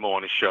Harvey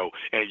Morning Show,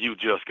 and you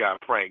just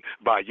got pranked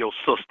by your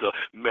sister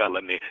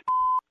Melanie.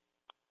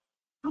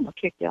 I'm gonna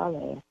kick y'all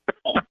ass.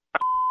 What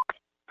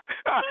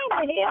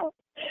the hell?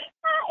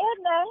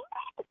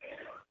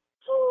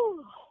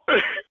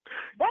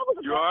 That was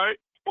a you all right?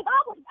 That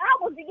was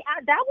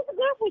a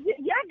good one.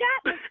 Y'all got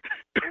me.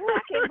 Ooh, I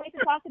can't wait to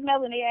talk to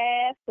Melanie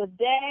ass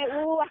today.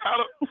 Ooh,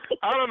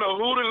 I don't know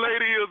who the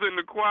lady is in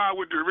the choir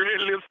with the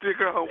red lipstick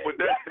on, but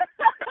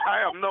I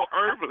have no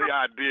earthly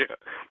idea.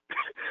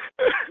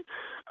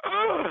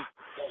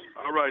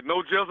 All right,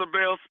 no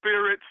Jezebel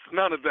spirits,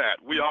 none of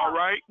that. We all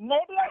right?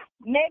 Maybe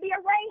maybe a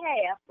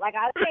Rahab, like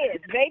I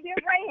said, maybe a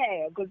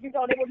Rahab, because, there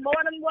was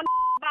more than one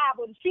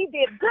Bible, and she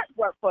did good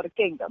work for the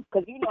kingdom,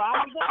 because, I'm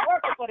a good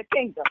worker for the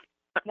kingdom.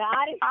 Now,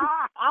 I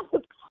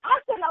said,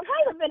 now,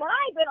 wait a minute, I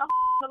ain't been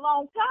a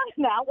long time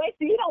now. Wait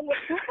till you don't went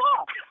too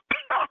far.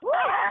 Oh,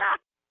 my God.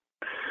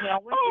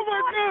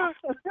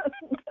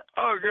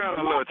 Oh, God,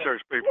 I love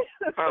church people.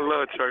 I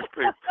love church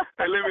people.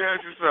 Hey, let me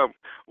ask you something.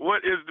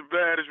 What is the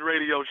baddest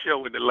radio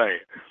show in the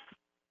land?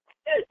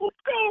 The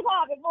Steve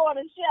Harvey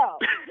Morning Show.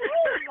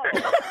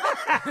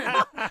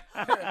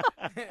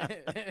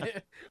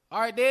 All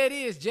right, there it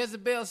is,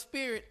 Jezebel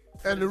Spirit.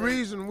 And the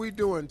reason we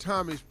doing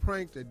Tommy's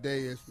prank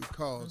today is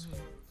because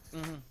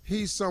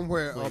he's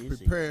somewhere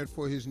preparing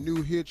for his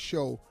new hit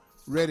show,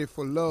 Ready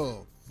for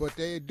Love. But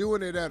they're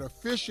doing it at a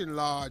fishing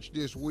lodge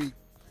this week,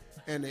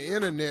 and the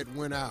internet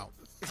went out.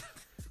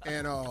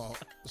 And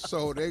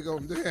so they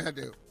had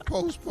to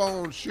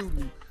postpone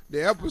shooting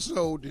the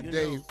episode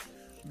today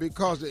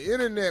because the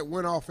internet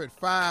went off at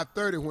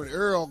 5:30 when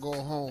Earl go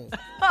home.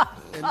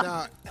 And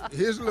now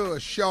his little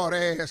short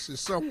ass is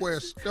somewhere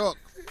stuck.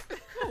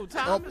 Ooh,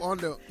 Tommy? Up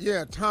under,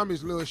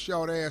 Tommy's little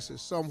short ass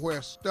is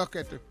somewhere stuck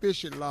at the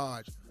fishing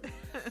lodge.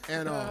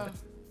 And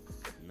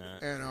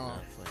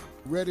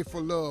Ready for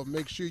Love.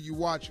 Make sure you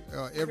watch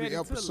every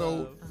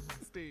episode.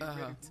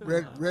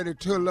 Ready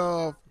to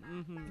Love.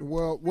 Mm-hmm.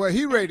 Well,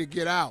 he ready to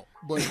get out,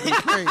 but he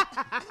can't.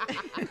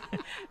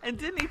 And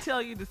didn't he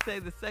tell you to say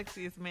the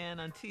sexiest man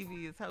on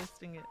TV is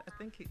hosting it? I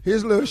think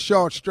his little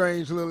short,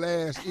 strange little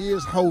ass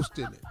is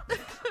hosting it.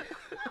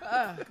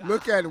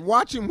 Look at him.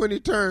 Watch him when he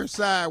turns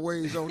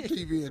sideways on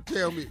TV and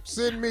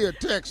send me a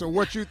text on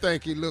what you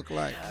think he look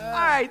like. All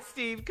right,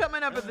 Steve.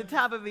 Coming up at the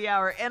top of the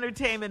hour,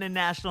 entertainment and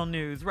national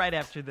news right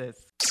after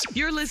this.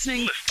 You're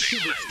listening to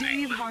the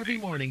Steve Harvey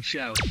Morning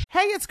Show.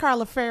 Hey, it's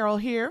Carla Farrell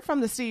here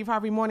from the Steve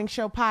Harvey Morning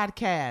Show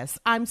podcast.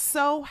 I'm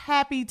so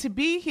happy to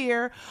be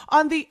here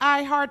on the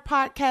iHeart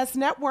Podcast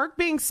Network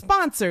being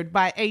sponsored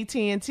by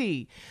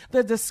AT&T.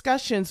 The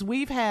discussions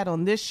we've had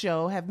on this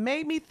show have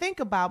made me think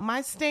about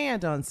my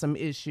stand on some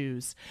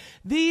issues.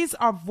 These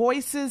are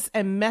voices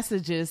and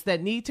messages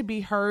that need to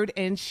be heard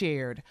and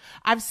shared.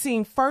 I've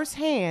seen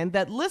firsthand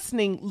that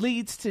listening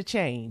leads to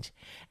change.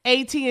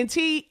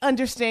 AT&T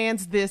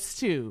understands this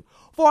too.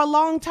 For a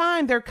long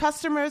time, their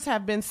customers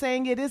have been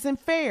saying it isn't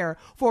fair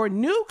for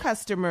new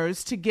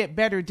customers to get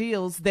better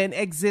deals than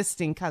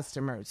existing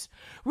customers.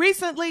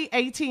 Recently,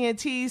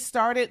 AT&T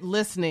started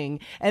listening,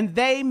 and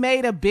they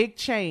made a big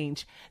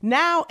change.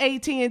 Now,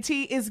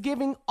 AT&T is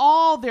giving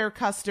all their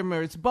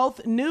customers,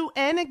 both new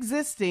and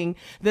existing,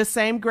 the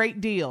same great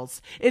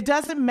deals. It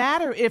doesn't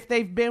matter if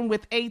they've been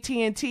with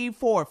AT&T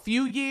for a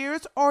few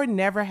years or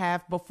never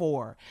have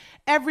before.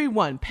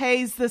 Everyone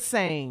pays the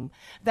same.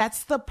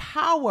 That's the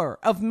power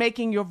of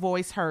making your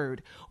voice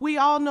heard. We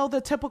all know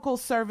the typical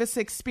service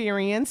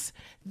experience.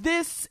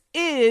 This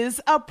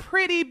is a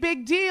pretty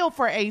big deal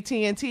for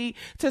AT&T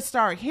to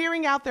start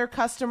hearing out their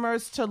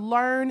customers to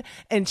learn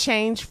and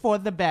change for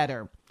the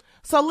better.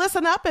 So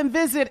listen up and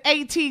visit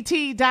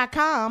att.com/best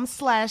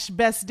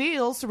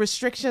deals.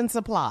 Restrictions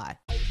apply.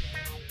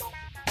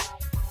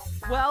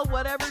 Well,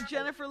 whatever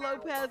Jennifer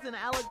Lopez and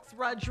Alex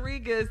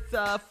Rodriguez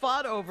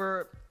fought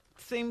over,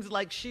 seems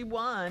like she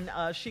won.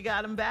 She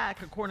got him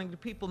back. According to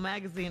People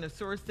magazine, a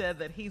source said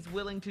that he's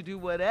willing to do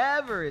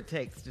whatever it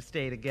takes to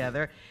stay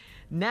together.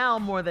 Now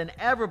more than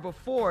ever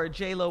before,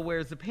 J-Lo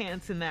wears the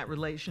pants in that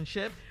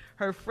relationship.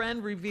 Her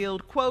friend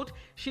revealed, quote,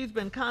 she's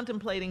been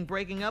contemplating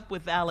breaking up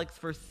with Alex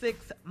for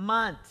 6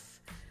 months.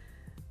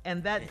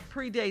 And that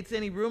predates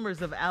any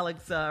rumors of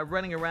Alex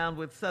running around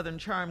with Southern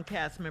Charm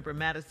cast member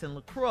Madison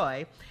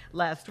LaCroix.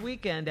 Last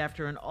weekend,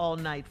 after an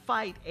all-night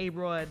fight,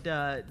 A-Rod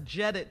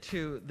jetted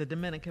to the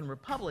Dominican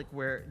Republic,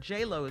 where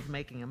J-Lo is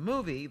making a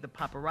movie. The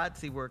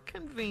paparazzi were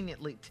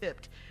conveniently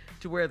tipped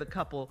to where the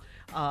couple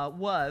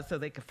was so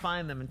they could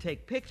find them and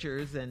take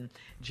pictures. And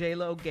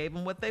J-Lo gave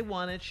them what they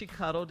wanted. She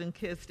cuddled and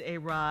kissed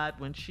A-Rod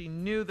when she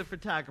knew the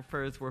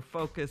photographers were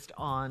focused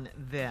on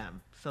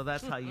them. So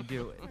that's how you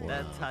do it. Wow.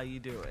 That's how you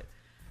do it.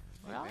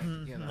 Well,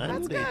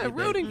 that's good.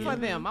 Rooting for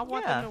them. I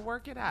want them to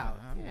work it out.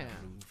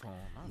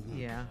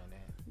 Yeah.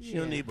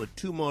 She'll need but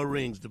 2 more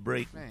rings to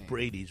break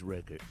Brady's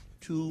record.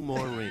 2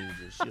 more rings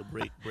and she'll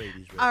break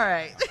Brady's record. All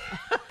right.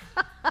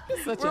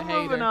 We're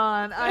moving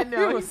on. I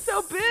know. He's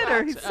so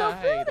bitter. He's so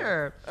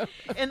bitter.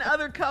 In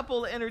other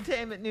couple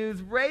entertainment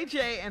news, Ray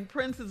J and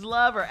Prince's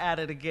love are at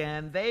it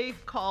again.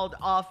 They've called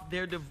off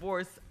their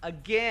divorce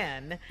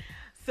again.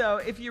 So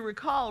if you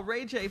recall,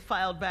 Ray J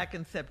filed back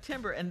in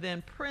September, and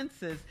then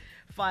Prince's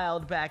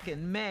filed back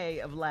in May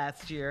of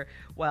last year.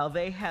 While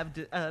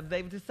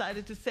they've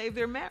decided to save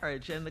their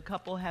marriage, and the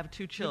couple have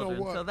 2 children. You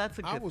know what? So that's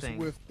a good thing. I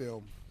was with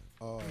them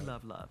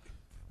love.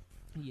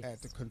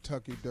 At the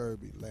Kentucky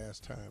Derby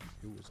last time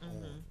it was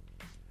on.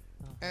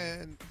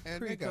 And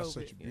they got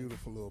such a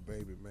beautiful little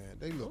baby, man.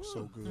 They look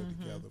so good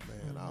together,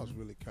 man. I was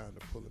really kind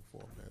of pulling for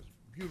them. There's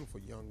a beautiful,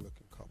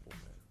 young-looking couple,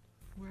 man.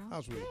 Well, I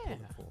was really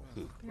pulling for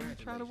them. They're going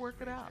to try to work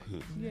it out.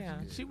 Yeah,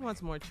 she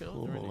wants more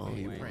children.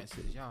 Hey,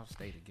 Princess, y'all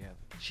stay together.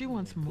 She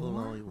wants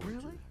more?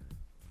 Really?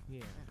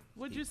 Yeah.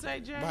 What'd you say,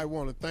 Jay? Might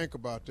want to think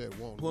about that.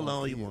 Pull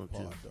on you want to.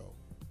 Though.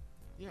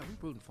 Yeah, we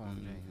rooting for him,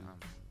 Jay.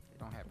 It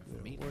don't happen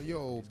for me. Well, your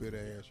old bit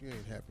ass, you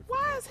ain't happy.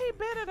 Why is he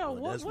bitter though?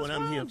 Well, that's what's what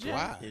I'm wrong, here Jay? for.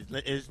 Why?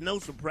 It's no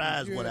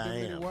surprise You what had I that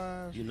many am.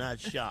 wives? You're not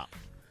shocked.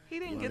 He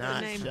didn't You're get the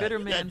not name shocked. Bitter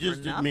You Man got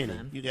just for a minute.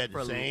 nothing. You got the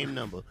For same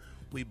number.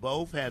 We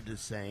both have the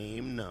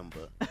same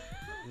number.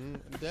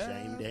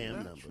 Same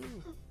damn number.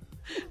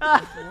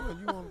 That's the one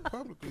you want to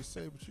publicly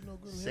say, but you know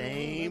good.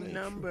 Same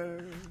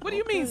number. What do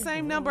you mean?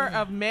 Same number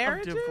of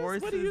marriages?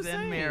 Divorces What are you and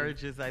saying?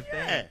 marriages, I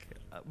think.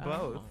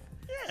 Both.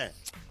 Yeah.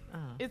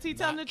 Is he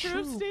telling the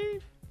truth, true.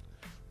 Steve?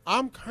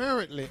 I'm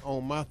currently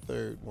on my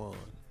third one.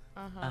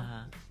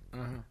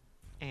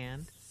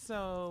 And?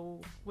 So,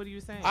 what are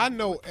you saying? I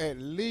know at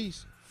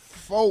least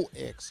 4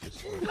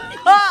 exes. He's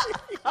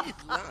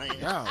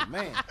lying. Oh,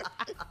 man.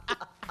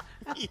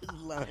 He's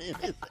lying.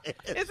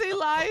 Is he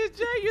lying,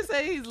 Jay? You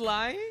say he's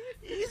lying?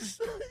 He's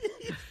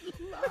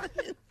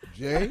lying.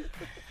 Jay?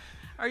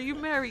 Are you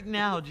married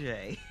now,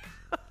 Jay?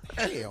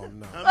 Hell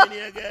no. How many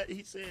I got?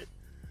 He said.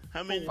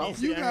 How many? did he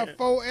say You I got had?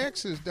 4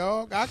 exes,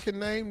 dog. I can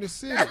name the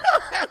city.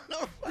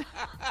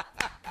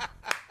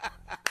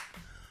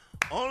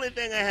 Only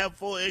thing I have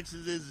 4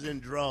 X's is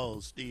in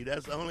draws, Steve.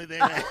 That's the only thing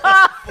I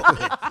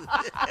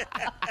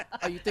have.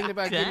 Are you thinking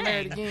about getting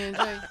married again,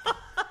 Jay?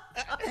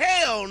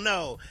 Hell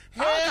no.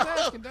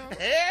 Hell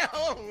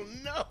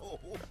no.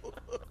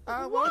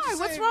 Why?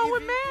 What's wrong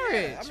with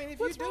marriage? I mean, if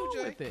What's you do, wrong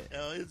Jay. with it?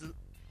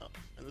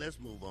 Let's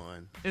move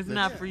on. It's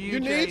not for you, You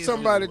Jay. need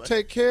somebody to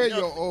take care of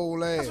your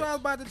old ass. That's what I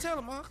was about to tell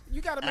him, Unc. You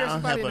got to marry I'll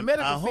somebody have in the a-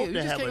 medical I hope field. You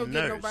to just have can't a go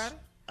get nurse. nobody.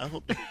 I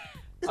hope to.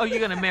 Oh, you're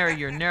going to marry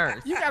your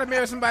nurse. You got to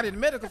marry somebody in the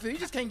medical field. You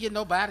just can't get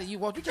nobody you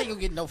want. You can't go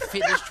get no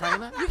fitness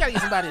trainer. You got to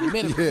get somebody in the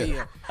medical field. You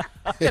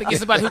got to get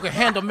somebody who can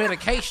handle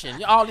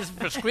medication. All these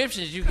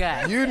prescriptions you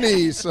got. You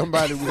need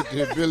somebody with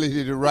the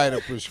ability to write a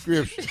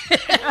prescription.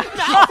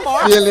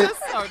 Fill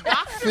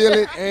Fill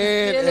it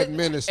and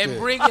administer And it.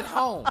 bring it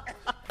home.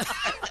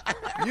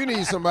 You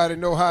need somebody to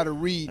know how to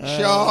read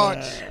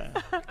charts.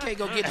 Can't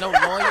go get no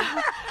lawyer.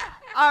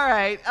 All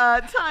right,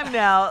 time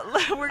now.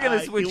 We're going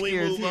to switch Can we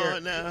gears move here.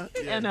 on now?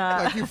 And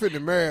Like you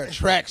finna marry a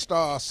track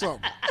star or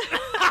something.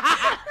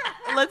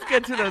 let's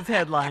get to those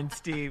headlines,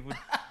 Steve.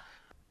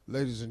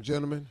 Ladies and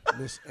gentlemen,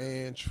 Miss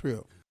Ann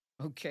Tripp.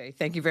 Okay,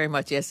 thank you very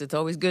much. Yes, it's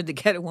always good to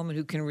get a woman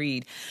who can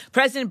read.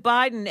 President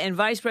Biden and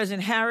Vice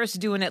President Harris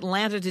due in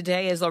Atlanta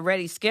today as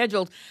already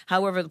scheduled.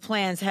 However, the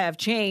plans have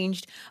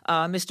changed.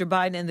 Mr.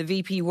 Biden and the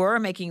VP were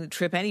making the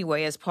trip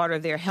anyway as part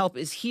of their Help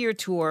Is Here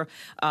tour.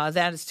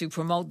 That is to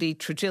promote the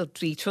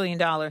 $1 trillion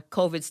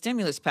COVID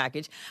stimulus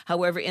package.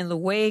 However, in the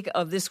wake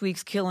of this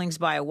week's killings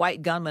by a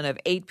white gunman of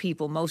 8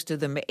 people, most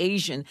of them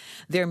Asian,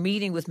 they're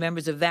meeting with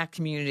members of that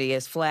community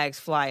as flags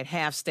fly at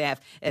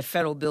half-staff at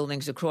federal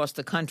buildings across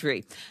the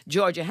country.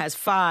 Georgia has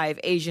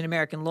 5 Asian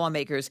American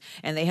lawmakers,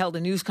 and they held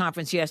a news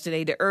conference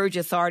yesterday to urge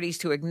authorities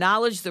to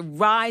acknowledge the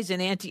rise in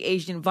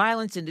anti-Asian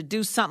violence and to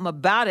do something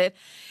about it.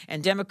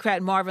 And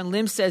Democrat Marvin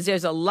Lim says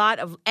there's a lot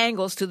of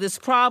angles to this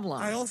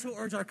problem. I also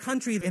urge our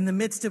country in the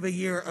midst of a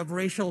year of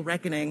racial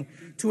reckoning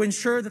to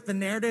ensure that the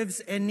narratives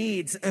and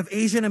needs of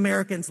Asian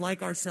Americans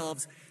like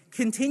ourselves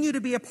continue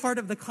to be a part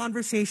of the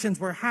conversations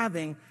we're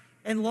having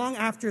and long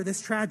after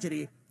this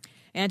tragedy.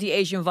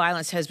 Anti-Asian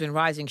violence has been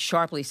rising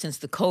sharply since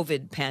the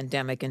COVID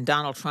pandemic, and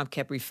Donald Trump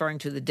kept referring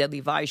to the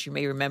deadly virus you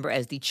may remember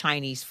as the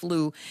Chinese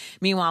flu.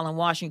 Meanwhile, in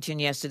Washington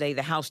yesterday,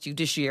 the House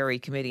Judiciary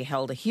Committee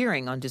held a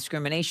hearing on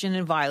discrimination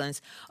and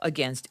violence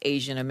against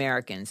Asian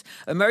Americans.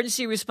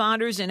 Emergency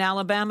responders in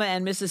Alabama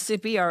and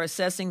Mississippi are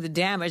assessing the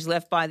damage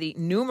left by the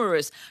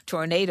numerous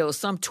tornadoes,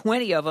 some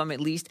 20 of them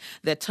at least,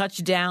 that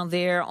touched down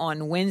there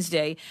on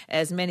Wednesday.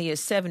 As many as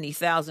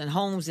 70,000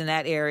 homes in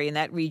that area, in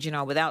that region,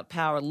 are without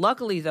power.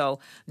 Luckily, though,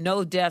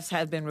 no deaths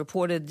have been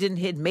reported. It didn't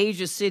hit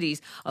major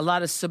cities, a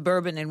lot of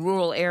suburban and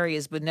rural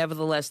areas, but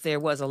nevertheless, there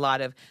was a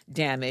lot of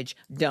damage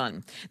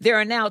done. There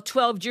are now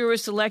 12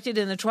 jurors selected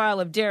in the trial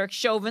of Derek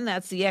Chauvin.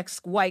 That's the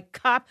ex-white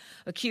cop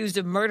accused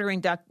of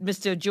murdering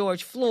Mr.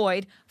 George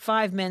Floyd.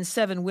 5 men,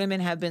 7 women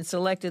have been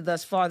selected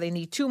thus far. They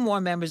need 2 more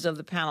members of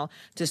the panel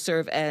to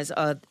serve as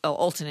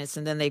alternates,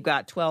 and then they've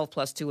got 12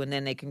 plus 2, and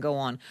then they can go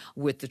on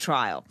with the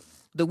trial.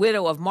 The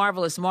widow of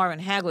Marvelous Marvin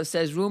Hagler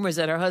says rumors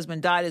that her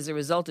husband died as a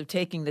result of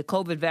taking the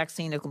COVID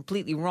vaccine are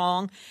completely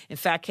wrong. In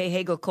fact, Kay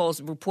Hagler calls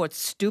the report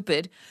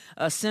stupid.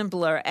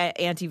 Simpler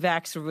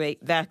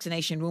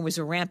anti-vaccination rumors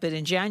are rampant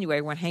in January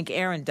when Hank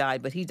Aaron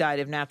died, but he died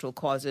of natural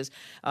causes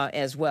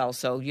as well.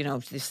 So,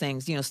 these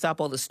things,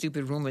 stop all the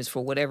stupid rumors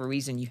for whatever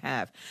reason you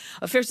have.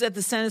 Officials at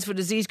the Centers for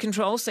Disease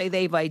Control say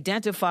they've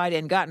identified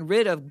and gotten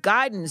rid of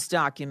guidance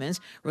documents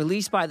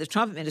released by the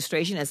Trump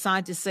administration, as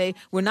scientists say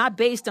were not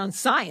based on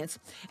science.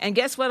 And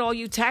guess what, all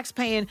you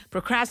tax-paying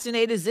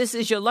procrastinators? This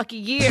is your lucky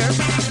year.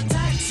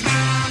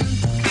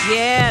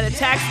 Yeah, the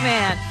tax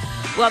man.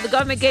 Well, the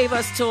government gave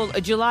us till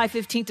July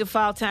 15th to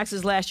file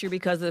taxes last year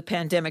because of the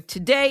pandemic.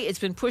 Today,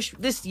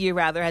 this year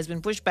has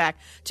been pushed back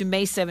to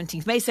May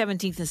 17th. May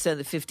 17th instead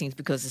of the 15th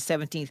because the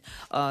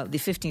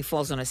 15th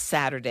falls on a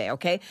Saturday,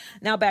 okay?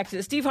 Now back to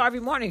the Steve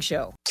Harvey Morning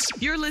Show.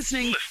 You're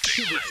listening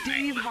to the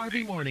Steve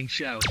Harvey Morning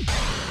Show.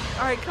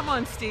 All right, come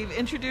on, Steve.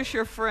 Introduce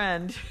your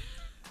friend.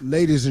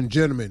 Ladies and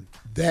gentlemen,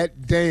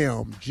 that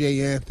damn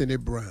J. Anthony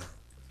Brown.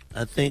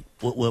 I think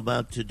what we're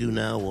about to do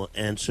now will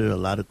answer a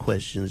lot of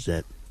questions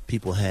that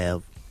people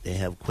have. They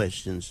have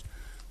questions.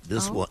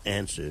 This will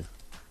answer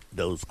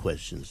those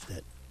questions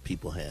that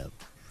people have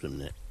from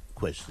the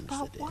questions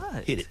that they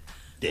have. Hit it,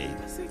 Dave.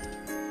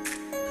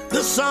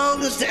 The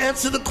song is to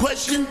answer the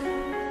question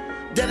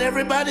that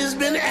everybody's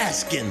been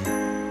asking.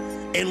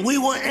 And we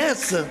will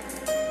answer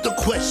the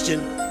question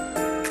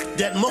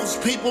that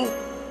most people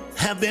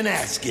have been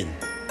asking.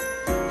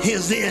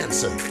 Here's the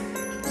answer.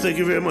 Thank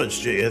you very much,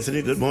 J.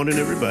 Anthony. Good morning,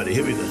 everybody.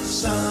 Here we go.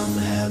 Some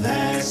have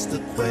asked the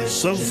question.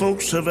 Some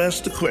folks have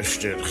asked the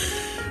question.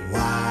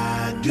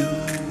 Why do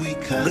we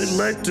cuss? They'd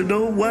like to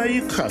know why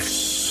you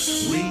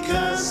cuss. We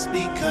cuss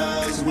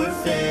because we're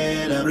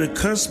fed up. We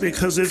cuss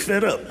because they're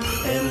fed up.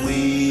 And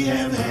we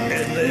have had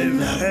enough. And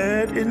they've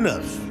had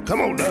enough. Come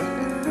on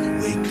now.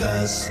 We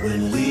cuss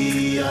when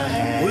we are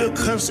happy. We'll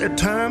cuss at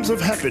times of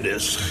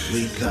happiness.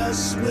 We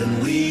cuss when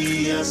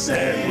we are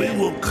sad. And we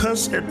will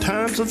cuss at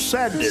times of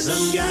sadness.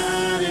 Some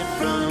got it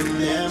from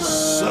their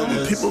mothers.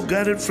 Some people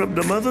got it from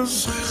the mothers.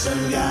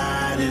 Some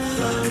got it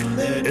from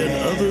their dads.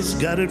 And others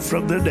got it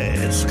from their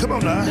dads. Come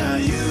on now. Now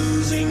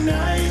using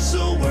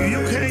nicer words.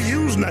 You can't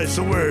use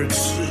nicer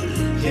words.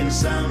 Can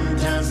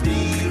sometimes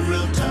be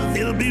real tough.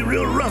 It'll be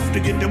real rough to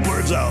get them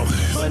words out.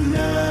 But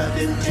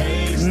nothing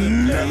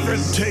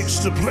takes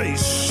the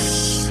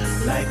place.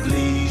 Like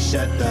please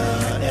shut the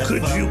F up.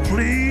 Could you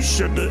please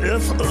shut the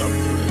F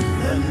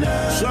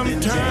up?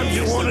 Sometimes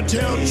you want to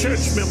tell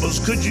church members,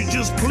 could you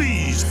just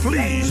please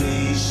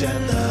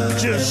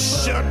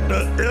just shut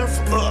the F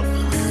up?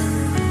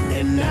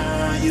 And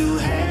now you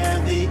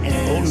have the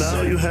answer. Oh,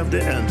 now you have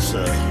the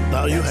answer.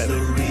 Now you have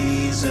it.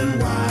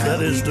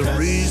 That is the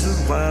reason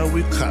why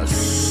we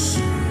cuss.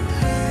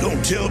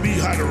 Don't tell me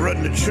how to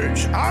run the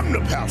church. I'm the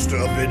pastor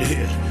up in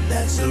here.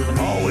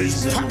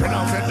 Always popping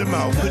off at the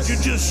mouth. Could you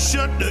just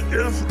shut the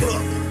F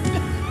up?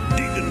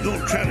 Deacon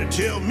gonna try to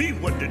tell me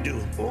what to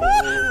do.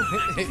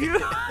 Oh. You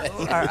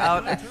are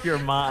out of your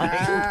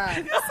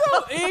mind. You're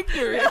so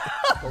ignorant.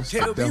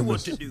 Tell me what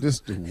to do. This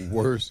is the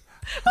worst.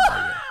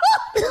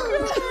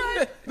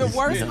 The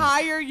worst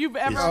hire you've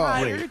ever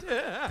hired.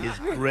 It's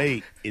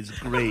great. It's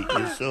great.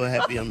 You're so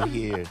happy I'm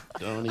here.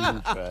 Don't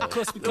even try.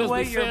 Because the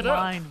way your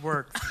mind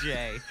works,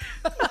 Jay.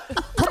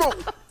 Come on.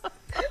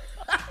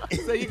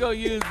 So you're going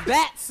to use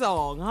that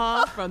song,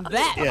 huh? From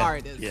that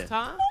artist,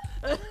 huh?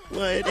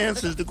 Well, it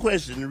answers the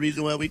question, the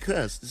reason why we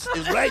cuss.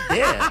 It's right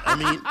there. I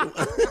mean,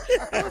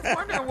 I was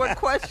wondering what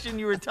question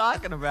you were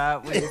talking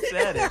about when you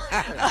said it.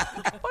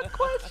 What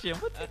question?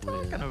 What are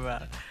you talking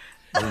about?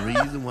 The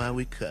reason why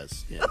we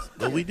cuss, yes.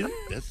 But we do.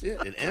 That's it.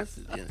 It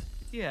answers, yes.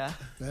 Yeah.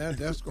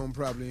 That's going to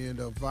probably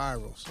end up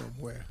viral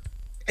somewhere.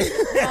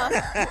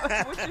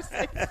 What'd you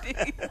say,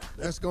 Steve?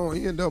 That's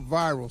going to end up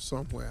viral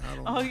somewhere. I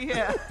don't know. Oh,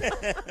 yeah.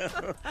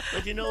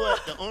 But you know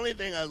what? The only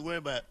thing I was worried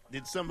about,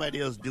 did somebody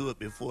else do it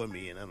before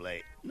me? And I'm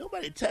like,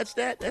 nobody touched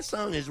that. That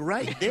song is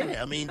right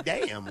there. I mean,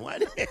 damn.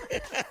 What?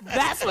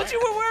 That's what you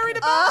were worried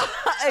about?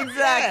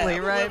 Exactly,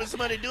 right. There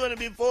somebody doing it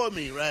before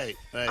me, right.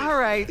 All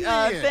right.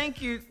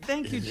 Thank you,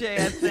 Jay,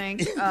 I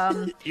think.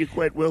 You're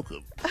quite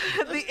welcome.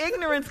 The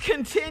ignorance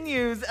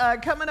continues.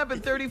 Coming up in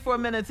 34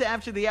 minutes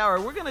after the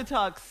hour, we're going to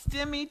talk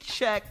stimmy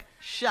check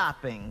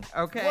shopping,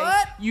 okay?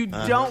 What? You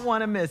don't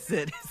want to miss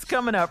it. It's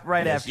coming up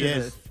right after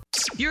this.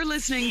 You're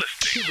listening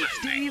to the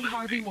Steve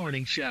Harvey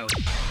Morning Show.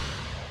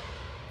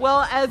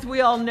 Well, as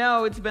we all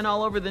know, it's been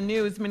all over the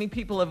news. Many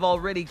people have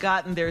already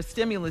gotten their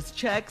stimulus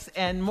checks,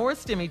 and more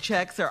stimmy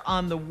checks are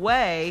on the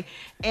way.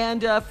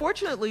 And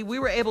fortunately, we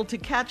were able to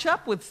catch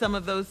up with some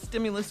of those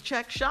stimulus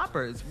check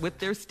shoppers with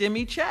their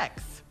stimmy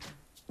checks.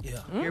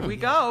 Yeah. Here we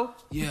go.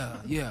 Yeah.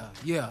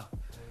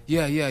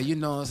 You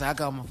know, I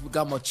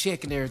got my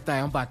check and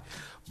everything. I'm about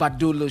to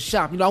do a little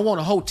shopping. You know, I want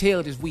a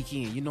hotel this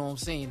weekend. You know what I'm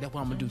saying? That's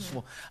what I'm going to do this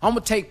for. I'm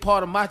going to take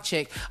part of my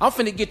check. I'm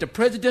finna get the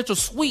presidential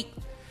suite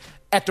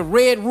at the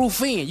Red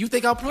Roof Inn. You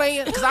think I'm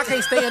playing? Because I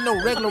can't stay in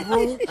no regular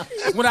room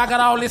when I got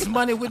all this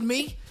money with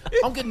me.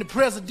 I'm getting the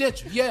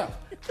presidential. Yeah.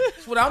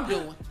 That's what I'm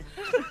doing.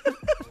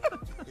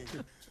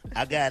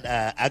 I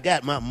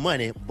got my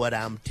money, but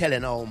I'm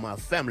telling all my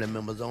family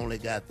members I only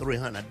got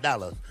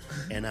 $300,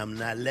 and I'm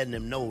not letting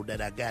them know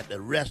that I got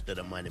the rest of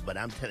the money. But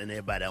I'm telling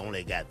everybody I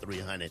only got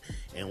 $300,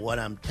 and what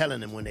I'm telling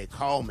them when they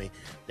call me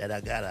that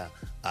I got a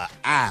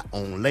eye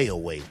on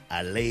layaway.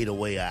 I laid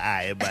away an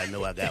eye. Everybody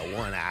know I got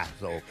one eye,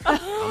 so I'm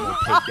gonna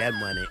take that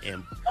money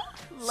and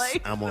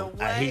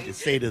I hate to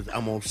say this,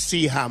 I'm gonna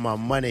see how my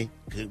money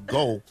could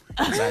go,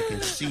 so I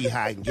can see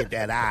how I can get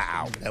that eye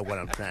out. That's what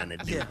I'm trying to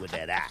do with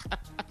that eye.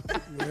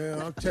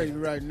 Well, I'll tell you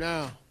right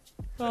now,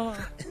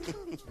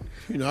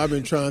 You know, I've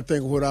been trying to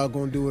think of what I was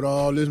gonna do with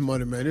all this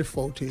money, man. It's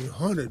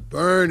 $1,400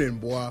 burning,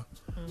 boy.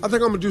 I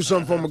think I'm gonna do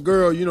something for my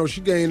girl. You know,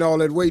 she gained all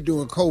that weight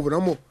during COVID.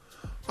 I'm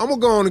gonna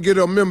go on and get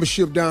her a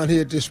membership down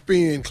here at this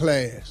spin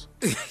class.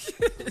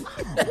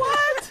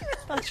 What?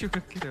 I thought you were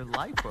going to get her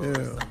lipo or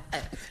something.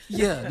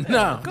 Yeah,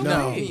 no,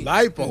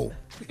 lipo.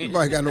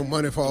 Nobody got no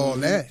money for all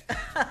that.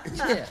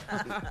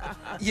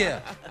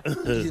 Yeah.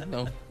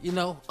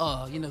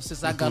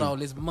 Since I got all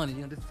this money,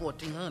 this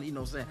 $1,400, you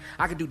know what I'm saying?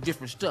 I can do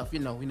different stuff, you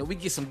know, we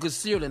get some good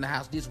cereal in the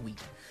house this week.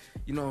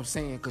 You know what I'm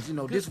saying? Because,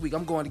 this week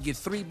I'm going to get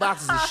 3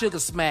 boxes of Sugar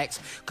Smacks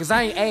because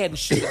I ain't adding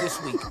sugar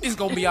this week. It's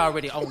going to be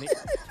already on it.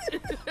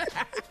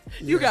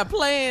 You got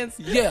plans?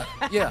 Yeah.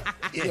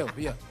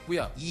 We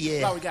are.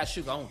 Yeah. Already got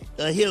sugar on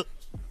it.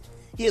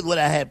 Here's what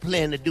I had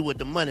planned to do with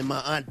the money. My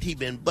auntie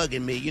been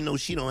bugging me. You know,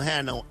 she don't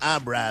have no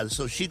eyebrows,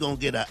 so she gonna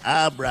get an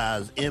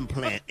eyebrows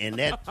implant, and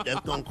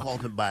that's gonna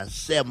cost about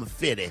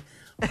 $750.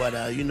 But,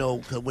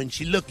 cause when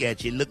she look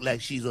at you, it look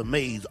like she's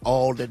amazed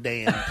all the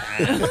damn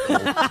time.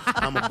 So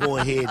I'm gonna go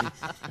ahead and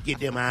get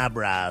them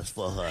eyebrows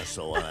for her.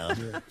 So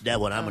that's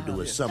what I'm gonna do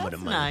with some of the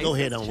money. Nice. Go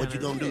ahead on. What you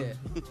gonna do?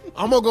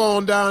 I'm gonna go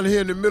on down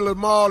here in the middle of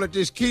the mall at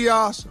this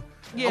kiosk.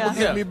 Yeah. I'm gonna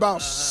get me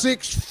about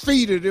 6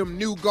 feet of them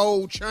new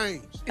gold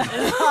chains.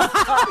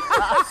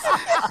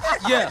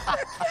 Yeah.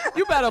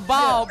 You better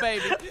ball,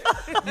 baby.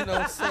 You know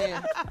what I'm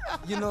saying?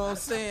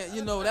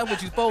 That's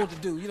what you're supposed to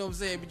do. You know what I'm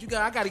saying? But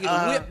I got to get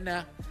a whip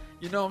now.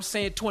 You know what I'm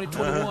saying?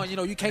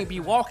 2021, you can't be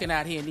walking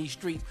out here in these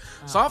streets.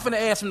 So I'm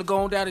finna ask him to go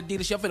on down to the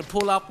dealership. I'm finna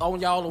pull up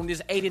on y'all on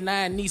this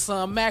 89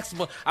 Nissan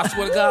Maxima. I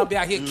swear to God, I'll be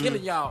out here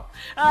killing y'all.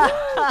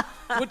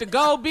 With the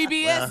gold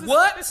BBS.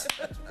 What?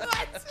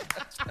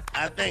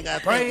 I think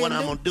what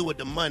I'm gonna do with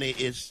the money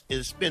is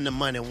spend the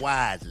money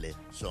wisely.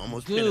 So I'm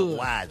gonna spend it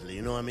wisely.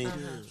 You know what I mean?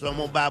 So I'm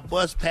gonna buy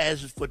bus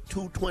passes for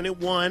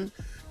 221,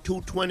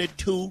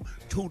 222,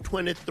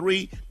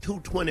 223,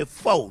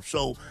 224.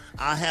 So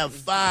I have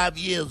 5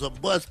 years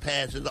of bus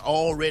passes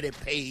already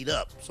paid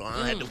up. So I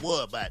don't have to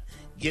worry about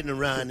getting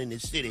around in the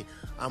city.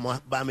 I'm going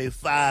to buy me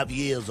 5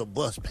 years of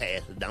bus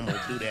passes. I'm going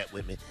to do that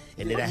with me.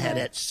 And then I have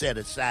that set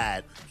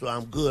aside. So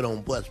I'm good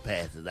on bus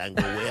passes. I can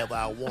go wherever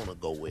I want to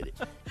go with it.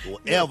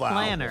 Wherever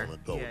I want to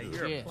go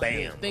with it.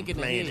 Bam. Thinking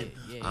I'm planning.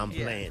 ahead. I'm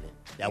planning.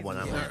 That's what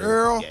I'm going to do.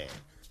 Earl,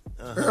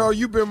 Earl,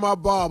 you've been my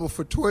barber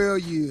for 12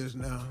 years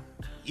now.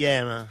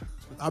 Yeah, man.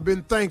 I've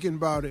been thinking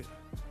about it.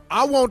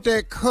 I want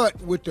that cut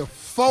with the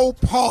 4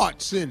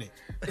 parts in it.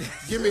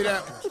 Give me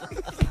that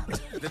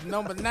one. The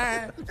number 9.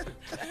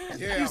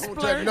 Yeah, I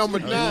want that number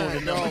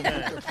 9, dog,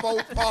 with the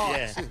 4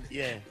 parts in it.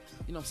 Yeah.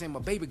 You know what I'm saying? My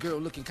baby girl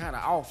looking kind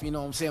of off, you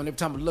know what I'm saying? Every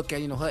time I look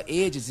at her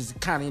edges is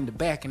kind of in the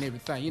back and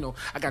everything.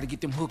 I got to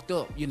get them hooked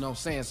up, you know what I'm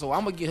saying? So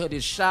I'm going to get her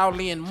this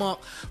Shaolin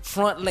monk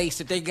front lace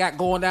that they got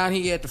going down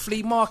here at the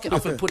flea market. I'm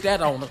going to put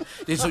that on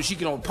her so she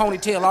get a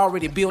ponytail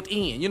already built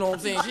in. You know what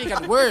I'm saying? She ain't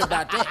got to worry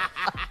about that.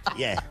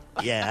 Yeah,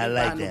 I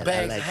like that.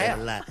 I like that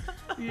a lot.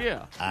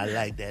 Yeah. I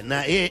like that.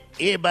 Now,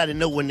 everybody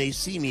know when they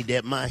see me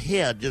that my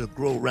hair just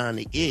grow around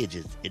the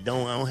edges. I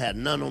don't have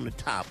none on the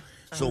top.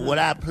 So what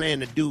I plan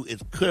to do is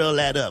curl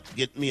that up.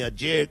 Get me a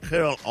Jerry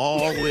curl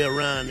all the way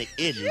around the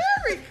edges.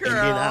 Jerry curl. And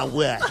then I'll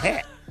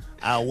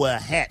wear a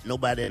hat.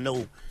 Nobody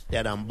know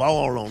that I'm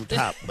bald on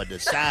top, but the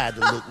sides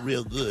will look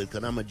real good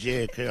because I'm a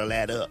Jerry curl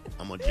that up.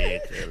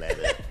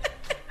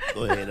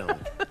 Go ahead on.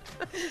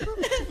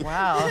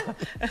 Wow.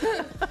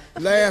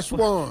 Last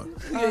one.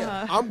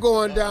 I'm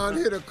going down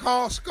here to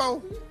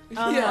Costco.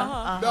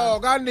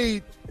 Dog, I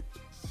need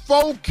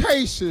 4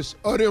 cases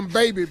of them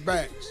baby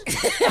backs. You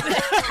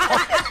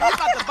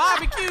about to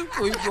barbecue?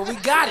 We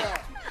got it.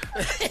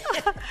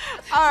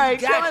 All right,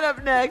 coming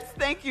up next,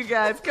 thank you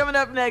guys. Coming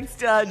up next,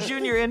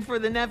 Junior in for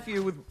the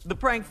nephew with the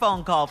prank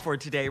phone call for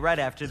today, right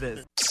after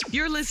this.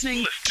 You're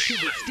listening to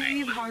the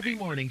Steve Harvey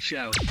Morning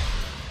Show.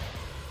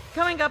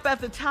 Coming up at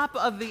the top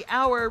of the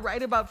hour,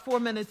 right about 4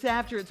 minutes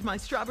after, it's my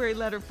strawberry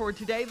letter for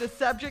today. The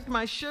subject,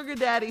 my sugar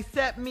daddy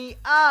set me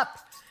up.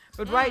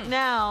 But right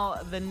now,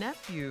 the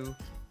nephew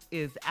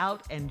is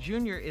out and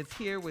Junior is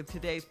here with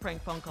today's prank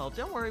phone call.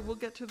 Don't worry, we'll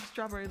get to the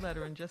strawberry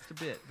letter in just a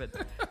bit. But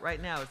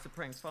right now, it's the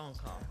prank phone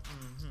call.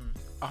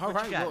 All What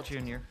right, you got, well,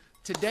 Junior?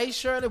 Today,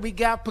 Shirley, we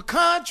got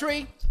pecan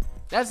tree.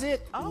 That's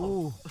it.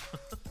 Oh.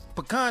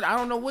 Pecan, I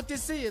don't know what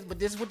this is, but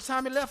this is what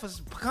Tommy left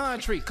us. Pecan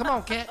tree. Come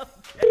on, cat.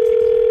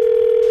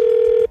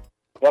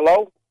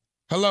 Hello?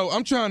 Hello,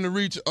 I'm trying to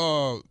reach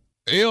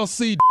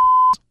LC.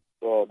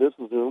 This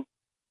is him.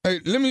 Hey,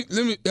 let me.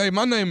 Hey,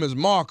 my name is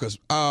Marcus.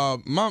 My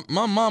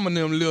mom and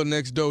them live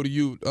next door to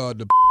you.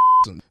 The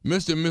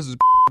Mr. and Mrs.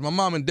 My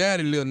mom and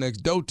daddy live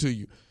next door to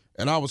you,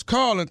 and I was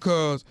calling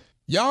cause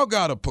y'all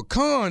got a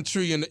pecan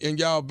tree in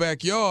y'all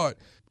backyard.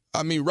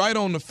 I mean, right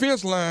on the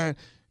fence line,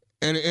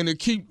 and it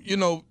keep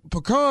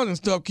pecans and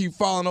stuff keep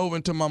falling over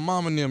into my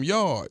mom and them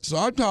yard. So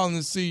I'm calling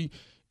to see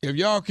if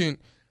y'all can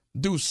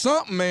do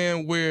something,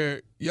 man,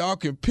 where y'all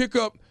can pick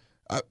up.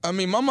 I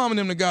mean, my mom and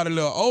them that got a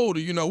little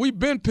older, we've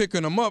been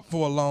picking them up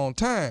for a long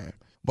time.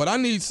 But I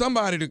need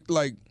somebody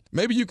to,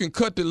 maybe you can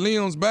cut the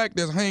limbs back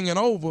that's hanging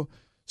over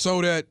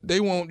so that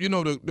they won't,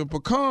 the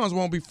pecans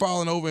won't be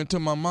falling over into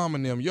my mom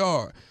and them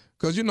yard.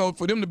 Because,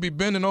 for them to be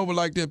bending over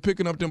like they're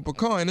picking up them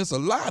pecans, it's a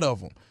lot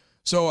of them.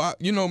 So,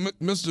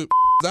 Mr.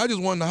 I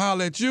just wanted to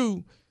holler at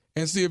you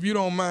and see if you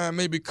don't mind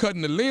maybe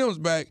cutting the limbs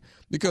back,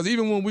 because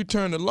even when we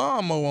turn the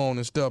lawnmower on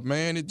and stuff,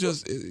 man, it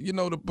just,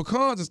 the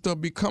pecans and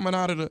stuff be coming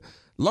out of the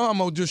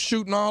lawnmower just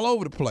shooting all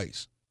over the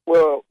place.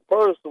 Well,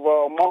 first of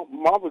all,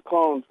 my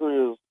pecan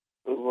tree is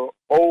an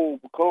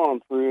old pecan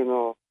tree,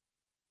 and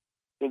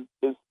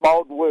it's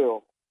sprouted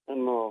well,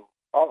 and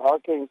I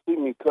can't see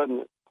me cutting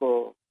it.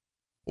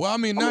 Well,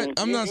 I'm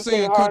not you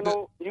saying cut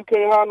the... You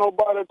can't hire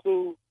nobody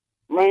to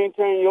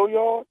maintain your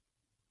yard,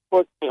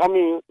 but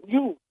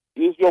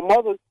it's your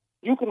mother.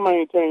 You can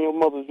maintain your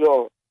mother's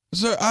yard.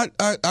 Sir,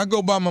 I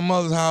go by my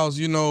mother's house,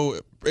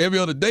 every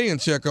other day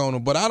and check on her,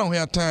 but I don't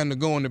have time to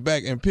go in the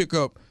back and pick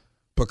up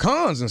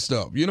pecans and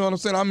stuff. You know what I'm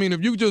saying? I mean,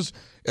 if you just,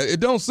 it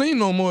don't seem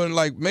no more than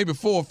like maybe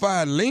 4 or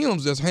 5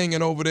 limbs that's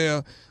hanging over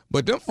there,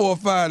 but them 4 or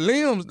 5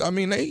 limbs, I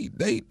mean,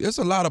 it's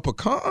a lot of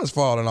pecans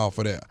falling off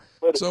of there.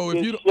 But so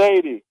it's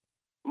shady.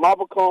 My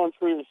pecan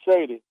tree is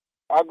shady.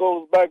 I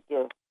goes back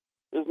there.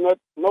 There's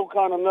no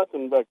kind of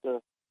nothing back there.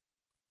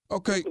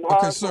 Okay, you can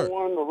hire sir.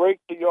 Someone to rake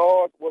the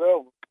yard,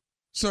 whatever.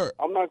 Sir,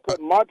 I'm not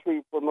cutting my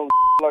tree for no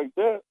like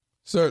that.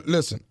 Sir,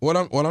 listen. What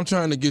I'm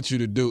trying to get you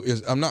to do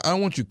is I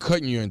don't want you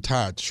cutting your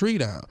entire tree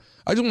down.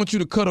 I just want you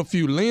to cut a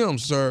few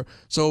limbs, sir.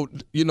 So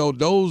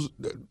those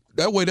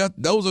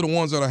those are the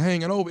ones that are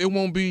hanging over. It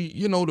won't be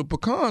the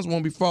pecans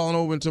won't be falling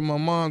over into my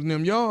mom's and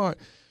them yard.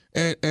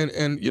 And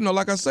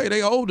like I say,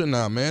 they older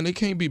now, man. They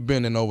can't be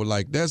bending over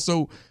like that.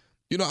 So,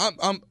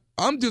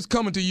 I'm just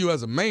coming to you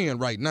as a man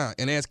right now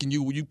and asking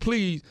you, will you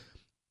please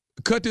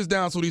cut this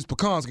down so these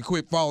pecans can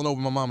quit falling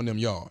over my mom and them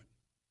yard?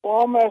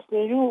 Well, I'm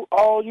asking you.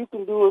 All you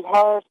can do is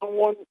hire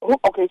someone.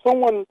 Okay,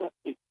 someone.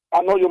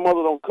 I know your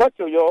mother don't cut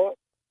your yard.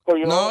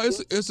 No,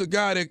 it's a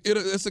guy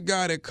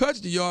that cuts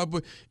the yard.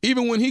 But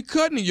even when he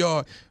cutting the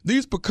yard,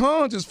 these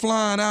pecans is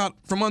flying out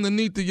from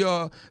underneath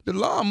the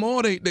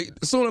lawnmower. They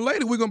sooner or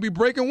later we're gonna be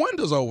breaking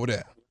windows over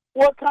there.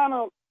 What kind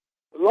of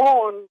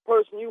lawn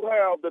person you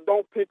have that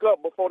don't pick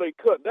up before they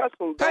cut? That's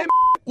some. Hey,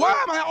 why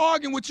am I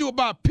arguing with you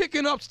about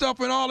picking up stuff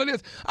and all of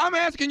this? I'm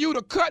asking you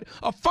to cut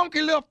a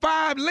funky little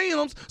 5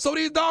 limbs so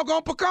these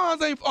doggone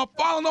pecans ain't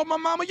falling off my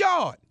mama's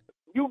yard.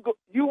 You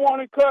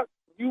want it cut?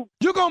 You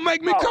gonna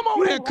make me come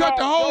over here and cut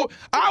the whole?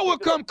 I will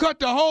come cut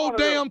the whole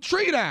damn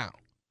tree down.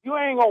 You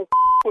ain't gonna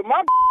with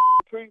my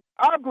tree.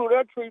 I grew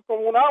that tree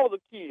from when I was a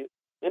kid,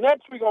 and that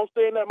tree gonna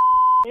stay in that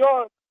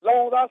yard as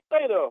long as I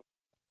stay there.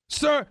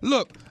 Sir,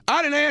 look,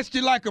 I didn't ask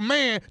you like a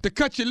man to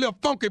cut your little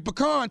funky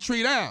pecan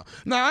tree down.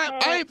 Now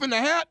I ain't finna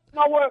have. You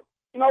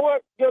know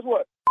what? Guess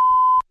what?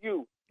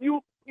 You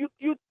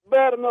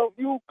bad enough.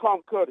 You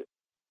come cut it.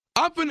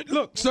 I'm finna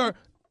look, sir.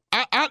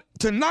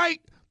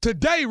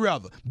 Today,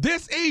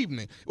 this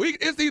evening,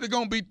 it's either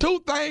going to be 2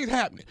 things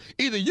happening.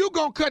 Either you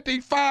going to cut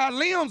these 5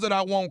 limbs that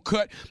I won't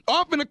cut, or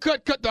I'm going to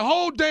cut the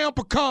whole damn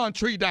pecan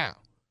tree down.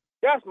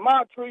 That's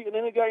my tree, and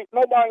then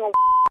nobody going to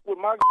with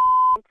my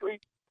tree.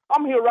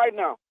 I'm here right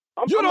now.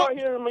 I'm right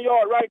here in my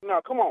yard right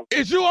now. Come on.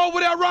 Is you over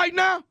there right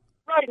now?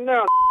 Right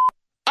now.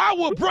 I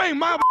will bring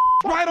my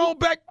right on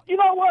back. You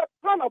know what?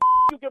 How the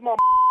you get my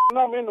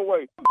number in the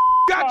way?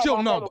 Got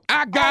your number.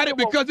 I got it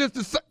because it's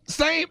the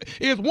same.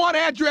 It's one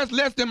address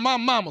less than my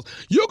mama's.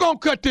 You gonna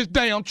cut this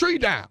damn tree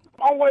down?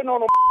 I'm waiting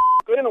on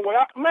anyway.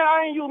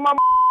 I ain't used my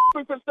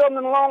tree for something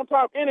in a long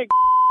time any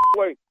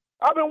way.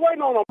 I've been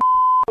waiting on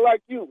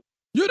like you.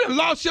 You done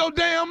lost your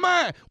damn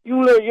mind.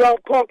 You little young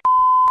punk.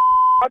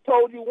 I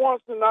told you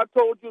once and I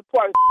told you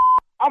twice.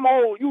 I'm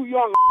old. You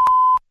young.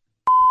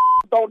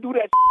 Don't do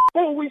that.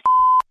 Fool, we.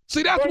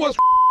 See, that's what's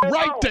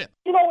right there.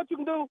 You know what you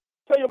can do?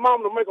 Tell your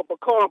mama to make a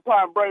pecan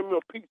pie and bring me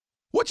a piece.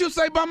 What you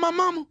say about my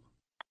mama?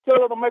 Tell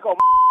her to make a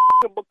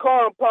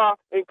pecan pie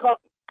and come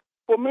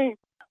for me.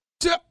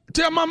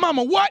 Tell my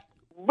mama what?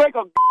 Make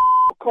a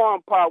pecan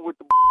pie with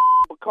the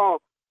pecan.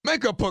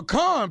 Make a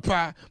pecan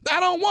pie? I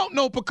don't want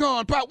no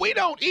pecan pie. We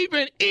don't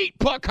even eat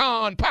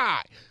pecan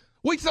pie.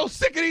 We so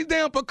sick of these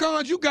damn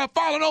pecans you got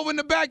falling over in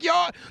the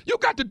backyard. You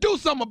got to do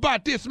something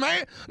about this,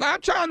 man. Now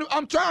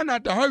I'm trying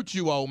not to hurt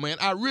you, old man.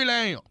 I really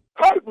am.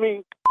 Hurt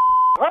me?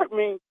 Hurt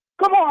me?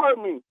 Come on, hurt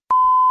me.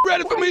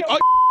 Ready for me?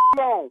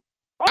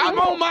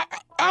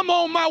 I'm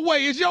on my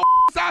way. Is your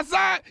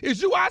outside? Is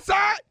you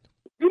outside?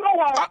 You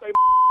know how I stay.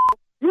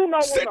 You know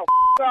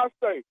where I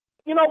stay.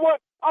 You know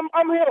what? I'm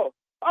here.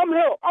 I'm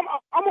here. I'm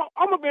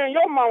gonna be in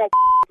your mama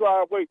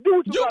driveway.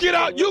 You get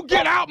out. You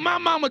get out my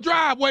mama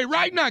driveway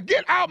right now.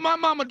 Get out my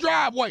mama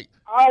driveway.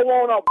 I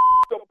want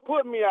to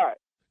put me out.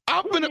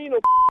 I'm finna.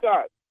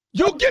 Out.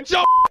 You get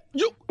your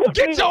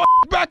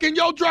back in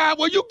your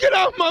driveway. You get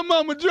out my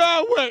mama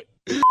driveway.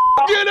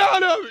 Get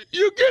out of it.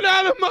 You get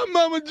out of my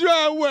mama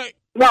driveway.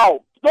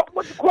 No.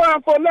 What you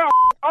crying for now?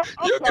 I'm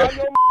sorry,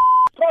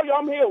 told you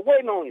I'm here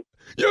waiting on you.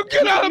 You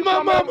get out of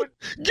my mama.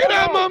 Get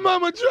out my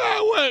mama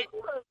driveway.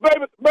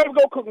 Baby,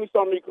 go cook me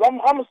something, because I'm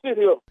going to sit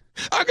here.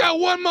 I got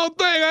one more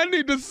thing I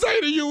need to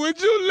say to you.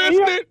 Is you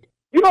listening?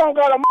 You don't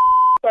got a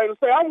thing to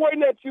say. I'm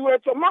waiting at you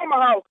at your mama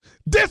house.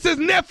 This is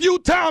Nephew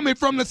Tommy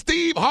from the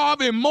Steve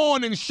Harvey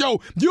Morning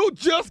Show. You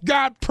just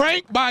got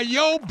pranked by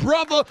your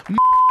brother.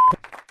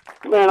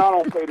 Man, I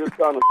don't say this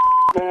kind of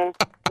man.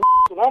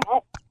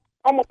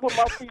 I'm gonna put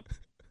my feet.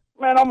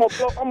 Man, I'm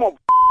gonna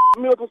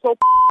milk it so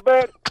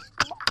bad.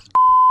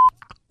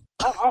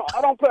 I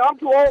don't play. I'm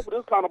too old for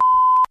this kind of.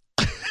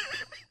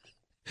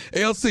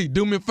 LC,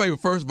 do me a favor.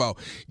 First of all,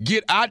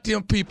 get out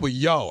them people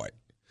yard.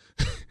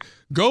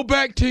 Go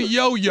back to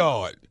your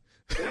yard.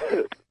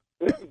 Man,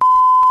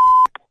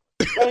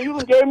 you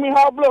done gave me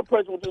high blood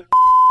pressure with this.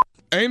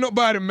 Ain't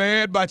nobody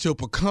mad about your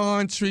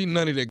pecan tree,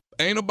 none of that.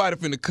 Ain't nobody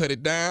finna cut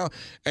it down.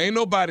 Ain't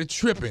nobody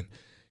tripping.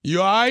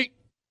 You all right?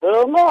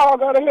 Hell no, I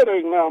got a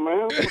headache now,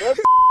 man.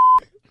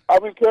 I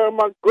be carrying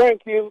my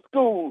grandkids to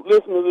school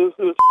listening to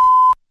this.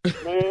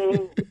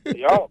 Man,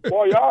 y'all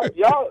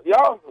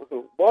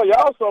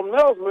something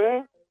else,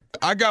 man.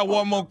 I got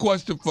one more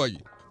question for you.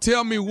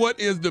 Tell me, what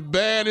is the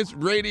baddest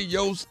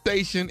radio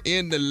station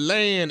in the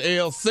land,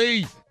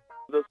 LC?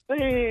 The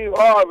Steve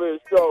Harvey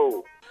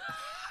Show.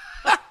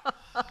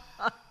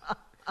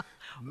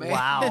 Man.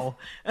 Wow.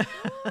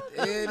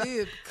 It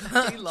is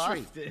He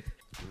lost it.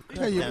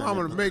 Tell your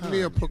mama to make me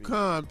a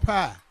pecan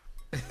pie.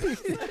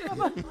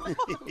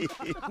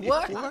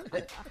 What?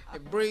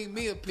 And bring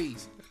me a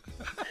piece.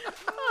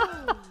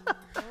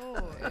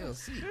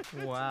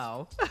 LC.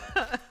 Wow.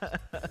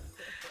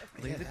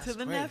 Leave it to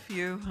the great.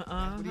 nephew.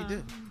 What do you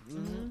do?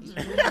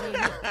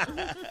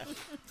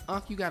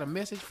 Unc, you got a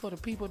message for the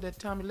people that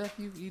Tommy left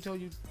you? He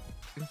told you.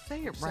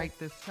 Say it right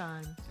this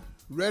time.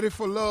 Ready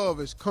for Love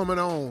is coming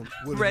on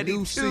with Ready a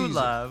new to season.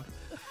 love.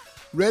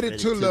 Ready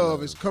to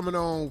Love is coming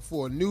on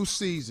for a new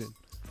season.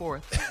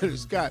 Fourth.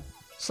 It's got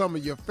some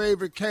of your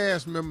favorite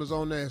cast members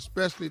on there,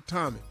 especially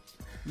Tommy.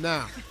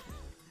 Now,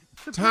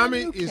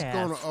 Tommy is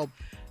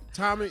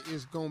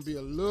gonna be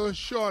a little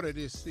shorter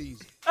this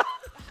season.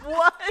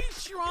 What?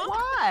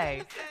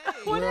 Why?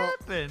 What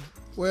happened?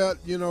 Well,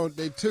 you know,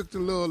 they took the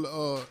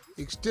little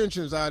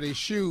extensions out of his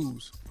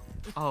shoes.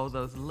 Oh,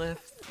 those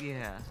lifts,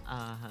 yeah.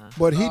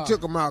 But he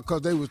took them out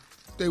because they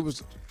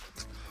was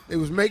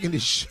making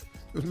his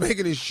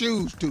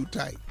shoes too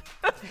tight,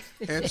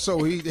 and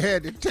so he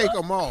had to take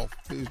them off.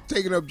 He was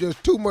taking up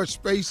just too much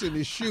space in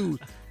his shoes,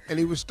 and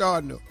he was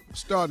starting to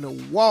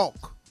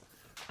walk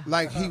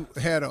like he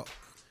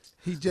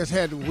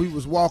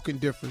was walking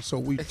different. So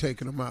we've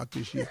taken him out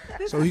this year.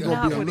 So he's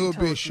gonna be a little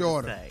bit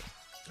shorter.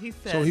 He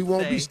said, so he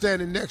won't be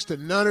standing next to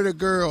none of the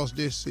girls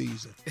this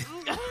season.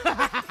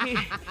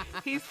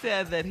 He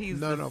said that he's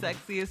the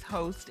sexiest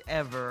host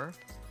ever.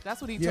 That's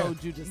what he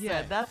told you to say.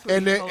 Yeah, that's what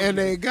And he told you.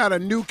 they got a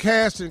new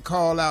casting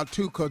call out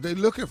too, because they're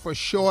looking for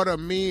shorter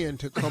men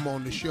to come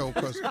on the show.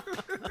 Because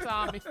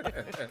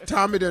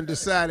Tommy done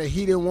decided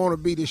he didn't want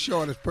to be the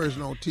shortest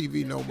person on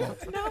TV no more.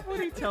 That's not what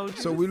he told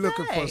you. So we're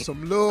looking for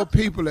some little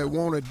people that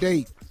want to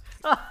date.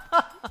 All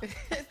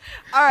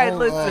right,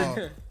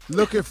 listen.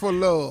 Looking for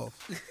love.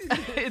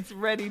 It's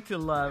Ready to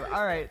Love.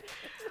 All right.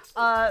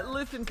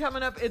 Listen,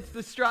 coming up, it's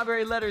the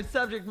Strawberry Letter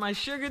subject. My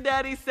sugar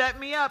daddy set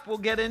me up. We'll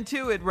get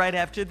into it right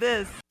after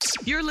this.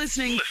 You're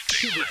listening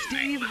to the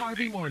Steve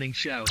Harvey Morning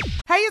Show.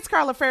 Hey, it's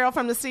Carla Farrell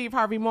from the Steve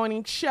Harvey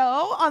Morning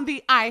Show on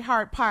the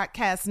iHeart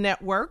Podcast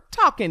Network,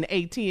 talking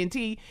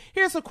AT&T.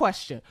 Here's a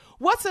question.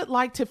 What's it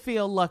like to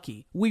feel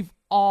lucky? We've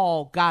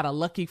all got a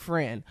lucky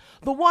friend.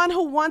 The one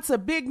who wants a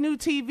big new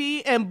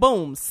TV and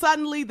boom,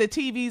 suddenly the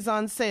TV's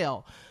on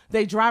sale.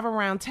 They drive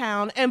around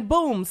town and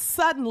boom,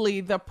 suddenly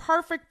the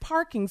perfect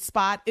parking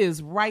spot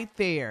is right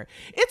there.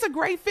 It's a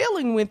great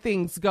feeling when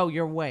things go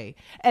your way.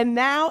 And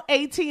now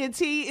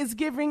AT&T is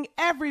giving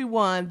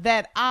everyone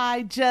that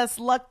I just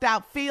lucked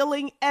out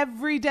feeling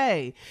every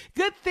day.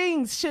 Good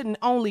things shouldn't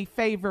only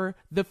favor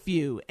the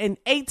few, and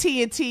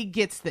AT&T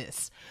gets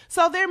this.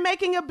 So they're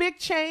making a big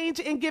change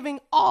in giving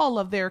all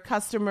of their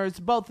customers,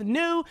 both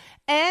new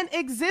and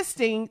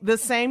existing, the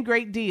same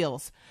great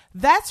deals.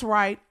 That's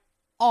right,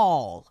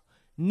 all.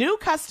 New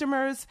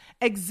customers,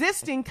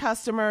 existing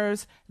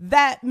customers,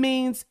 that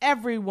means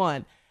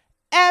everyone,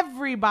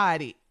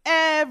 everybody.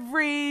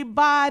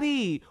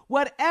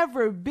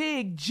 Whatever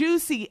big,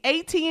 juicy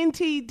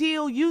AT&T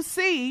deal you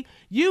see,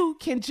 you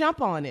can jump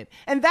on it.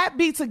 And that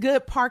beats a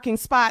good parking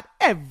spot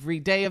every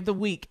day of the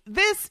week.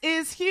 This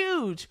is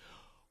huge.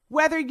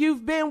 Whether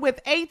you've been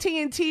with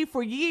AT&T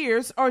for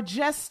years or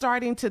just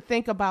starting to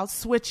think about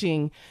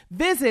switching,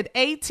 visit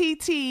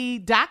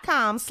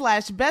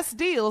att.com/best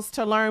deals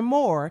to learn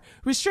more.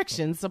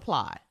 Restrictions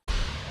apply.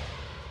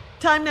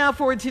 Time now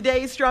for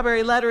today's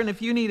Strawberry Letter. And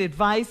if you need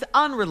advice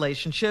on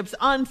relationships,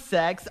 on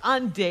sex,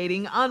 on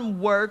dating, on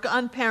work,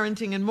 on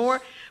parenting, and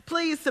more,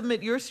 please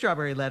submit your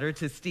Strawberry Letter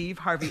to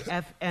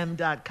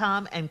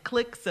steveharveyfm.com and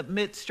click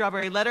Submit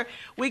Strawberry Letter.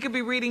 We could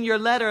be reading your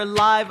letter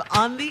live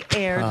on the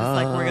air, just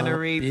like we're going to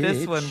read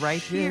this one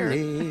right here,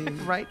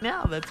 right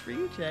now. That's for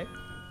you, Jay.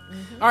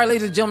 All right,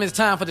 ladies and gentlemen, it's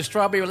time for the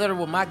Strawberry Letter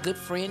with my good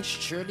friend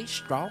Shirley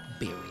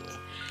Strawberry.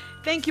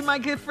 Thank you, my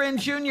good friend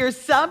Junior.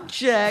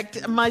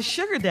 Subject, my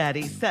sugar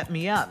daddy set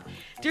me up.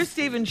 Dear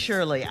Stephen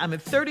Shirley, I'm a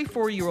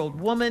 34-year-old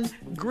woman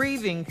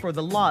grieving for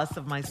the loss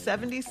of my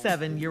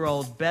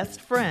 77-year-old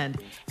best friend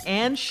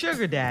and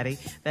sugar daddy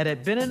that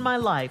had been in my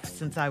life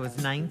since I was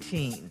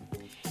 19.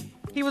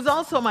 He was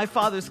also my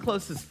father's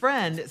closest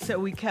friend, so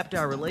we kept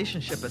our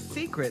relationship a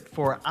secret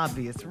for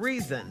obvious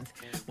reasons.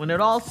 When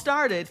it all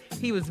started,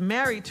 he was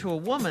married to a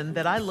woman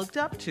that I looked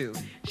up to.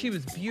 She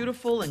was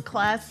beautiful and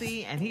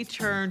classy, and he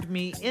turned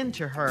me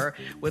into her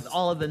with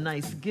all of the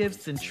nice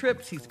gifts and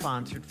trips he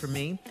sponsored for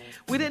me.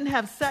 We didn't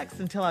have sex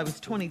until I was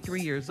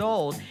 23 years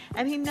old,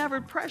 and he never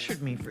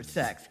pressured me for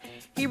sex.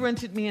 He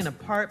rented me an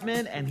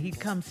apartment, and he'd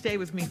come stay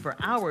with me for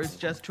hours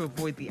just to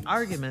avoid the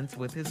arguments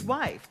with his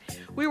wife.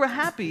 We were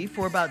happy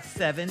for about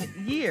 7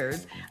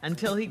 years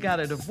until he got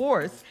a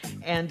divorce,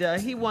 and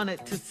he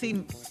wanted to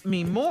see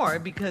me more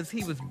because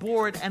he was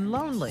bored and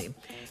lonely.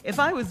 If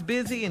I was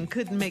busy and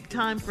couldn't make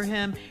time for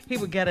him, he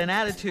would get an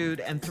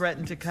attitude and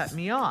threaten to cut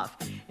me off.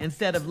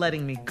 Instead of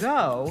letting me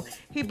go,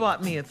 he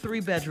bought me a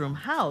 3-bedroom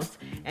house,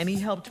 and he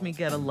helped me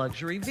get a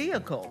luxury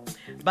vehicle.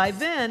 By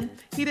then,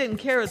 he didn't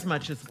care as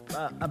much as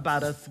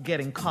about us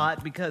getting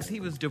caught because he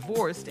was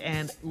divorced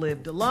and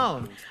lived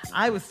alone.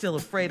 I was still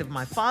afraid of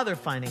my father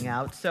finding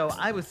out, so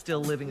I was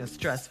still living a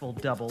stressful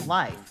double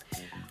life.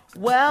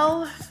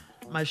 Well,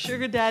 my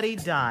sugar daddy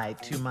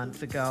died 2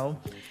 months ago,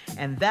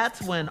 and that's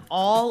when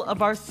all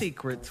of our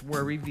secrets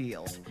were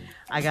revealed.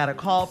 I got a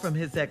call from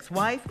his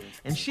ex-wife,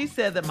 and she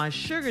said that my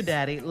sugar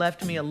daddy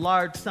left me a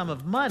large sum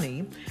of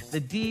money, the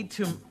deed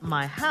to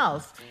my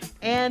house,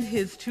 and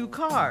his 2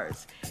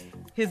 cars.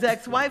 His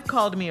ex-wife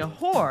called me a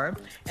whore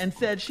and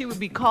said she would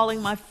be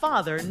calling my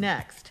father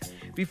next.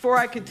 Before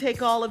I could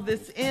take all of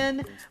this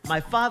in,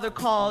 my father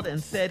called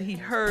and said he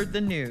heard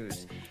the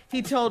news.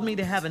 He told me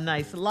to have a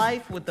nice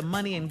life with the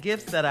money and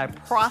gifts that I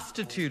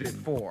prostituted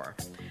for.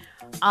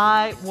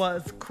 I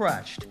was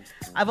crushed.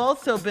 I've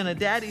also been a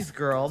daddy's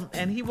girl,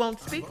 and he won't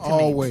speak to me.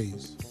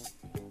 Always.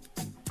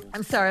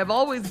 I'm sorry, I've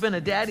always been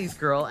a daddy's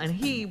girl, and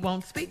he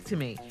won't speak to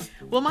me.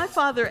 Will my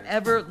father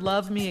ever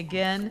love me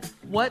again?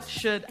 What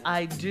should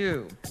I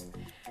do?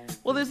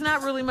 Well, there's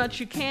not really much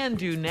you can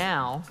do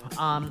now.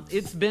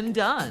 It's been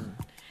done,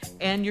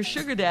 and your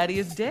sugar daddy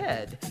is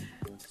dead.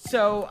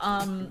 So,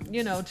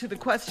 to the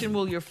question,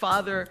 will your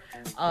father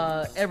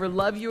ever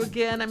love you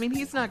again? I mean,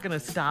 he's not going to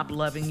stop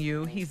loving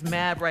you. He's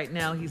mad right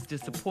now. He's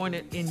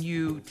disappointed in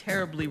you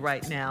terribly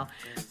right now.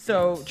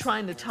 So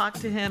trying to talk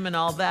to him and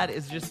all that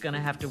is just going to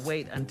have to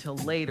wait until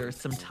later.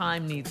 Some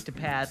time needs to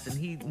pass, and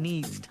he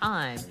needs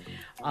time.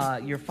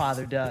 Your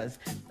father does.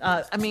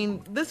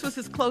 This was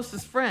his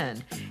closest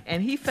friend,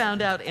 and he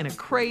found out in a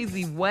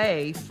crazy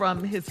way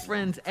from his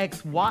friend's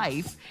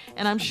ex-wife,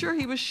 and I'm sure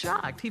he was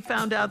shocked. He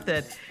found out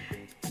that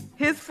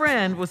his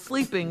friend was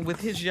sleeping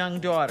with his young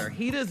daughter.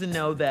 He doesn't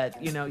know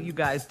that, you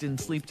guys didn't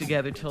sleep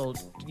together till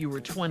you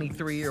were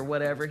 23 or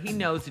whatever. He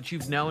knows that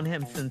you've known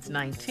him since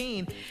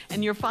 19,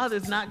 and your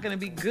father's not going to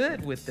be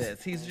good with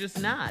this. He's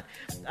just not.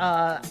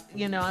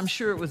 I'm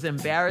sure it was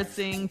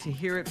embarrassing to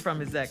hear it from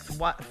his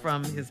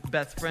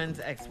best friend's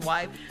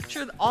ex-wife.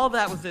 Sure, all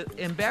that was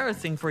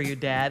embarrassing for your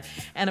dad.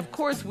 And of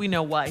course, we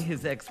know why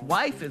his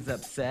ex-wife is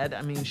upset.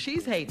 I mean,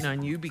 she's hating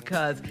on you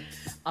because,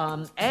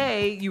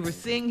 you were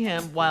seeing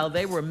him while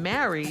they were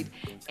married,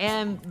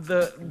 and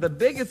the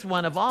biggest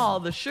one of all,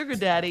 the sugar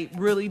daddy,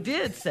 really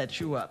did set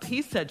you up.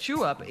 He set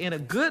you up in a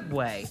good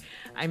way.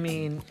 I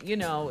mean,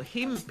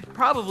 he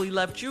probably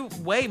left you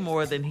way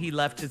more than he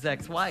left his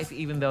ex-wife,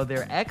 even though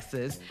they're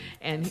exes,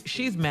 and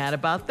she's mad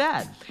about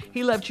that.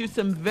 He left you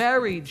some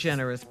very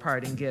generous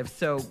parting gifts,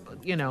 so,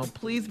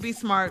 please be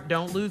smart.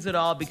 Don't lose it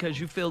all because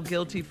you feel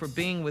guilty for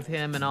being with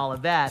him and all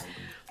of that.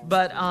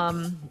 But,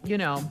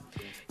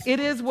 it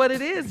is what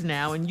it is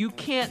now, and you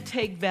can't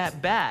take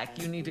that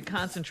back. You need to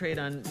concentrate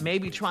on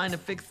maybe trying to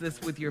fix this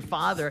with your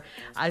father.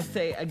 I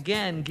say,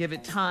 again, give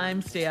it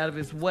time, stay out of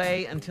his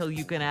way until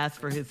you can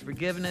ask for his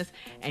forgiveness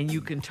and you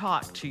can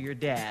talk to your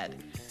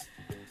dad.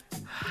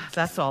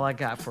 That's all I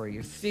got for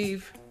you.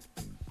 Steve?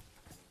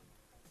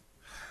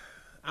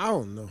 I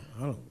don't know.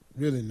 I don't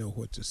really know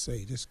what to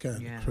say. This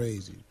kind of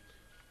crazy.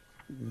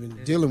 You've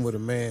been dealing with a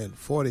man,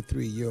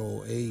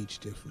 43-year-old age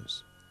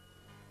difference.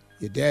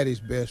 Your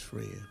daddy's best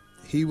friend.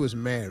 He was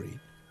married.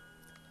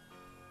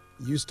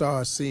 You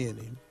start seeing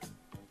him.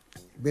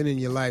 Been in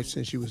your life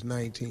since you was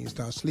 19.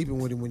 Start sleeping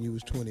with him when you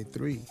was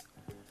 23.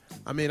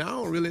 I mean, I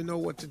don't really know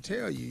what to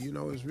tell you.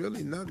 It's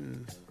really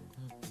nothing.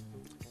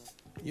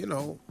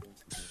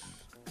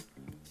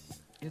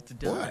 It's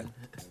done. What?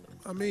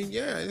 I mean,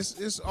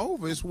 it's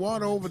over. It's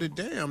water over the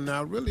dam. Now,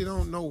 I really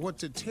don't know what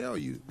to tell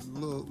you,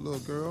 little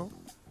girl.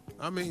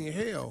 I mean,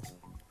 hell.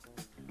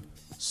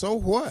 So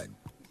what?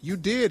 You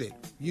did it.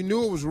 You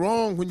knew it was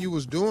wrong when you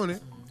was doing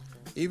it.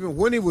 Even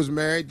when he was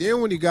married.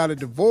 Then when he got a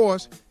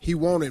divorce, he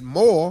wanted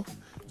more.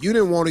 You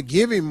didn't want to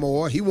give him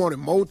more. He wanted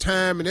more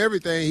time and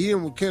everything. He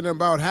didn't care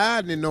about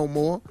hiding it no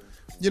more.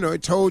 He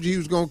told you he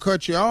was going to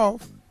cut you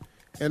off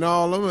and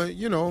all of it,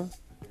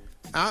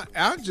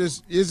 I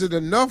just, is it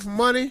enough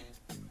money?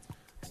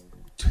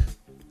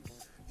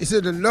 Is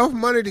it enough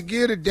money to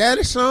give the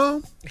daddy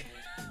some?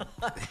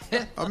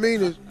 I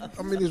mean,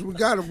 is we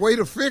got a way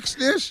to fix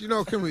this?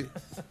 Can we,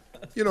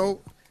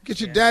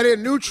 get your daddy a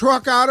new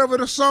truck out of it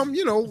or something?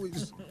 You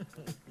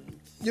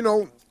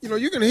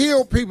can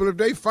heal people if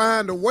they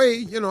find a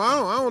way. I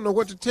don't know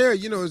what to tell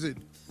you. Is it,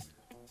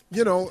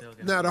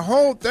 now the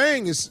whole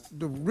thing is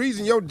the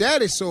reason your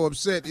daddy's so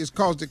upset is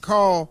because the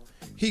call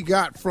he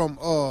got from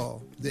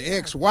the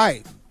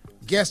ex-wife.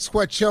 Guess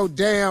what your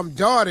damn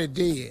daughter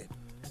did?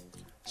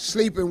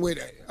 Sleeping with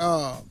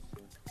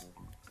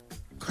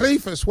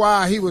Cleophas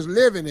while he was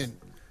living in.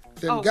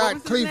 Then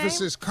got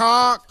Cleophas's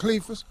car.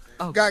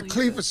 Got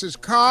Cleophas's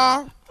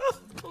car.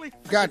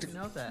 Got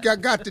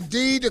the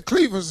deed to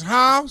Cleophas'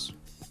 house.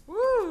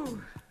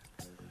 Woo.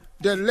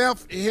 Then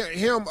left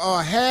him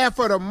half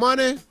of the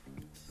money.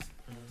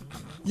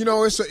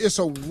 It's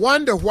a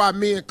wonder why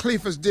me and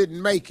Cleophas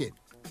didn't make it.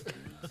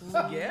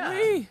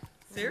 Yeah.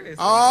 Seriously.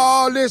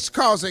 All this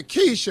cause of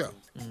Keisha.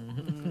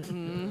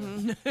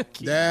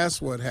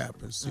 That's what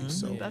happens. See,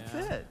 so that's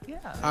it.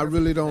 Yeah. I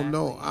really don't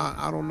know.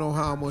 I don't know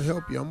how I'm gonna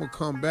help you. I'm gonna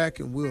come back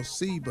and we'll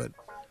see. But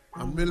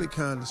I'm really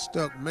kind of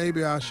stuck.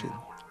 Maybe I should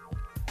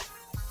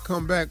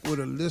come back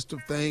with a list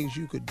of things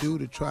you could do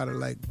to try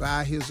to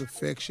buy his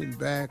affection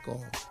back.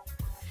 Or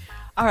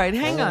all right,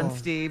 hang on,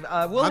 Steve.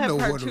 We'll have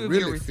part two of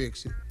your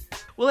fix it.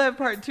 We'll have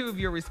part 2 of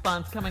your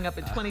response coming up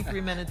at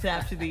 23 minutes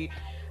after the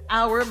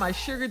hour. My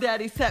sugar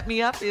daddy set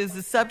me up is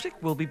the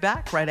subject. We'll be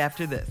back right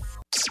after this.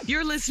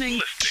 You're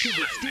listening to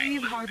the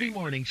Steve Harvey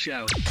Morning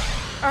Show.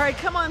 All right,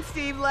 come on,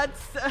 Steve.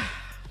 Let's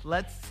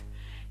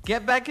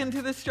get back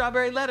into the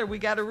strawberry letter. We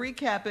got to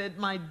recap it.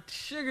 My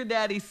sugar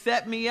daddy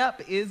set me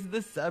up is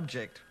the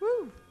subject.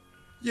 Woo.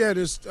 Yeah,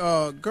 this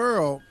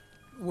girl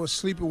was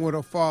sleeping with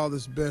her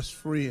father's best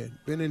friend.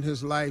 Been in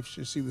his life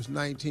since he was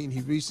 19.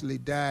 He recently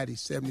died. He's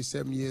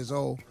 77 years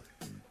old.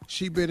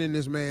 She been in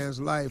this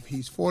man's life.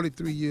 He's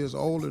 43 years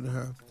older than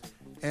her.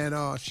 And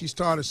she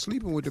started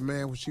sleeping with the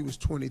man when she was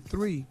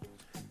 23.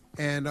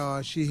 And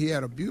he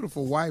had a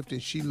beautiful wife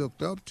that she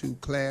looked up to,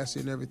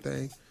 classy and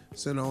everything,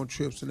 sent her on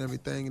trips and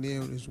everything. And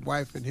then his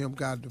wife and him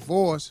got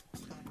divorced,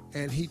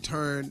 and he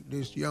turned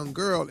this young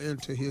girl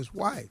into his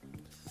wife.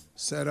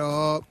 Set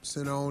her up,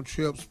 sent her on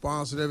trips,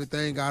 sponsored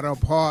everything, got her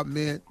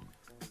apartment.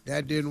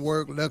 That didn't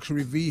work.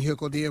 Luxury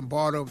vehicle, then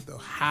bought her the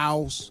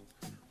house.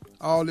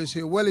 All this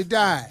here. Well, he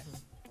died.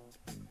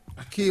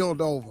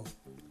 Killed over.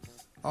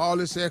 All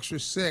this extra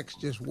sex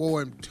just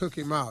wore him, took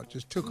him out,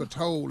 just took a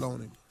toll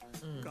on him.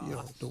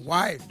 The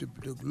wife, the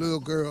little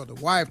girl, the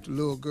wife, the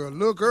little girl.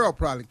 Little girl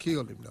probably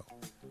killed him, though.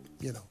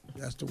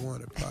 That's the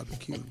one that probably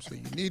killed him. So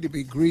you need to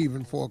be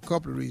grieving for a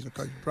couple of reasons,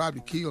 because you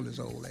probably killed his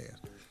old ass.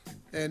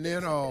 And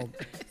then,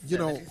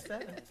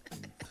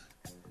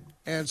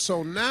 and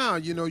so now,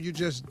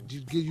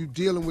 you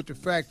dealing with the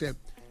fact that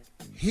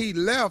he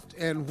left,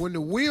 and when the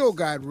will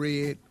got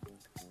read,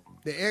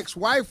 the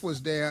ex-wife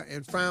was there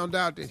and found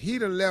out that he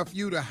done left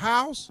you the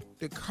house,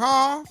 the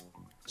car,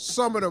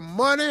 some of the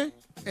money,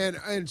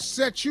 and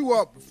set you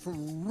up for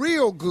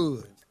real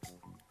good.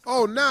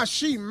 Oh, now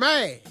she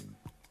mad.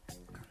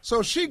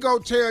 So she go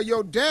tell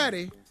your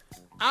daddy,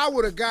 I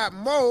would have got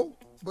more,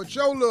 but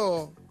your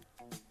little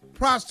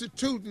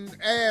prostituting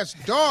ass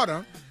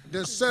daughter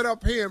that set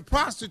up here and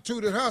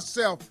prostituted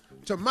herself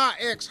to my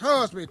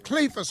ex-husband,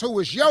 Cleophas, who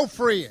was your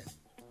friend.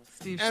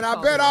 Steve, and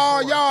I bet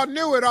all y'all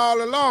knew it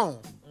all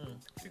along.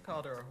 She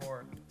called her a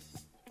whore.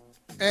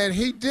 And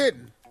he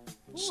didn't.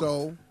 Ooh.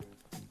 So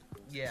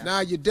now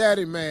your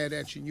daddy mad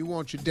at you, and you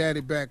want your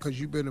daddy back because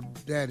you've been a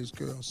daddy's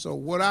girl. So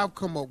what I've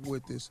come up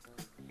with is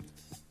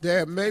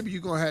that maybe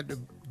you're going to have to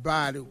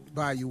buy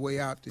your way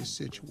out this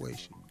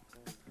situation.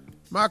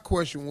 My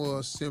question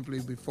was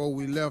simply before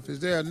we left, is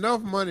there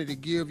enough money to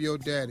give your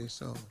daddy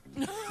some?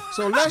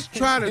 So let's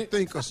try to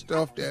think of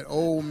stuff that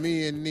old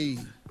men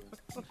need.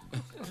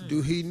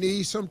 Do he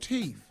need some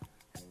teeth?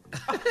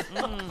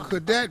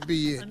 Could that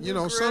be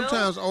it?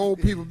 Sometimes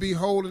old people be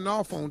holding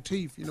off on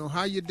teeth.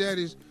 How your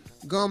daddy's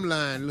gum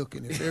line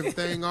looking? If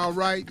everything all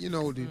right,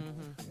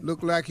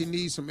 look like he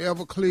needs some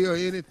Everclear or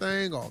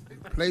anything, or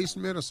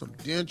replacement or some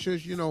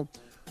dentures,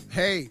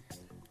 Hey,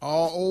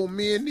 all old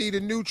men need a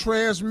new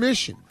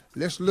transmission.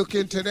 Let's look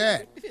into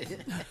that.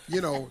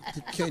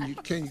 Can you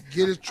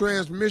get his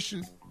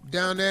transmission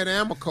down there at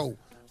Amoco?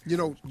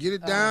 Get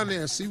it down there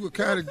and see what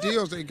kind of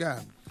deals they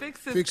got.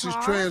 Fix his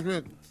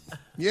transmission.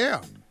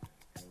 Yeah.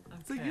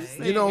 So you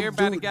say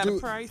everybody got a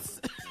price?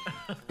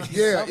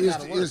 Yeah,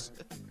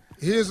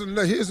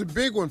 here's a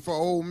big one for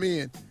old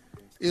men.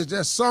 Is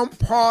there some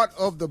part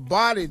of the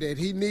body that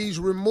he needs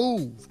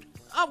removed?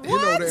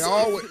 What? They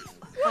always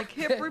like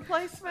hip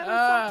replacement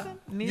or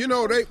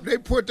something? They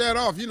put that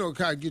off. Kind of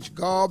get your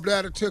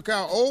gallbladder took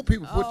out. Old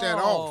people put that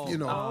off.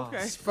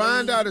 Okay.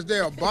 Find out is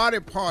there a body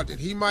part that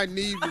he might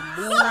need removed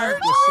or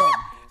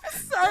something.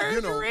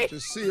 Surgery. To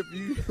see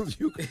if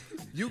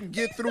you can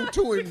get through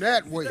to him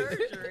that way.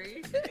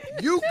 Surgery.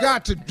 You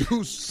got to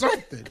do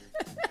something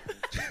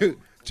to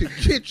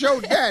get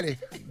your daddy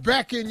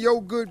back in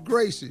your good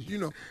graces.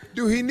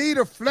 Do he need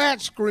a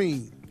flat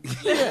screen?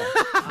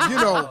 You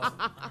know,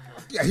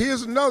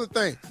 here's another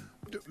thing.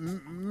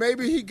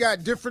 Maybe he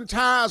got different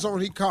tires on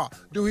his car.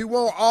 Do he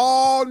want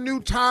all new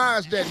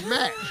tires that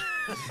match?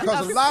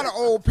 Because a lot of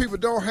old people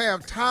don't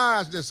have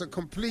tires that's a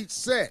complete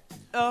set.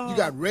 You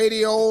got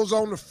radios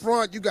on the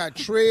front. You got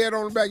tread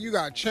on the back. You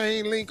got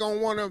chain link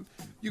on one of them.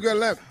 You got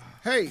left.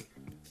 Hey,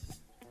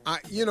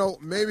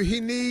 maybe he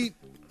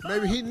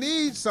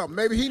needs something.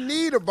 Maybe he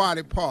need a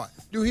body part.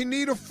 Do he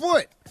need a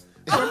foot?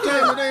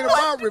 Sometimes it ain't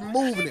about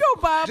removing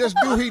it. Just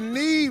do he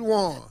need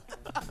one?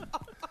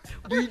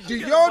 Do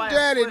your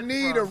daddy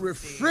need a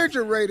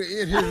refrigerator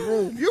in his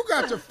room? You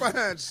got to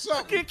find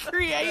something. Get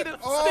creative.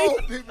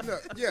 Old people know.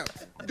 Yeah.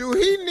 Do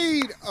he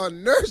need a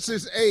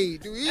nurse's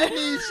aide? Do he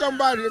need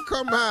somebody to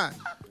come by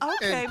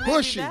and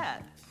push him?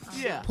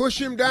 Yeah.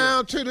 Push him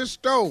down to the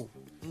stove.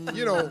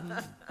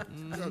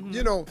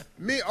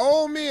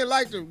 Old men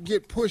like to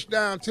get pushed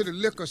down to the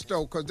liquor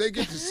store because they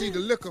get to see the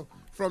liquor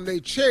from their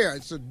chair.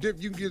 It's a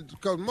dip you get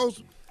because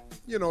most.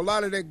 A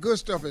lot of that good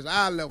stuff is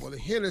eye level. The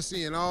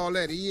Hennessy and all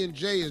that.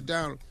 E&J is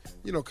down.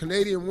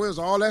 Canadian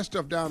Windsor, all that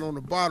stuff down on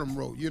the bottom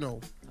row. You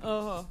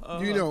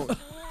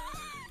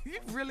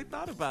really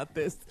thought about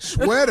this.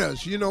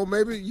 Sweaters.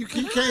 Maybe he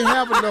can't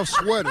have enough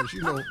sweaters.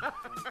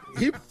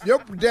 Your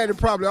daddy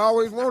probably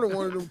always wanted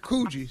one of them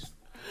Coogis.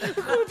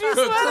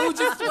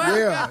 Coogis sweater?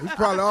 Yeah, he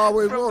probably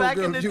always From wanted. back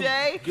in the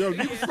day? Girl,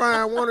 you can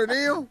find one of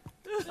them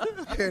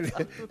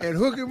and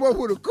hook him up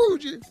with a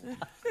Coogee.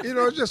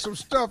 It's just some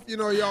stuff,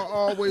 y'all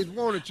always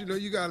wanted.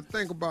 You got to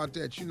think about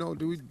that.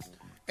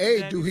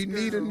 Do he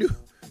need a new...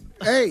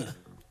 Hey,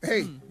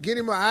 get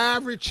him an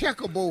ivory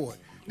checkerboard.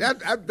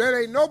 That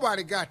ain't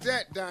nobody got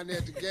that down there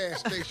at the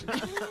gas station.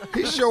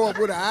 He show up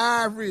with an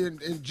ivory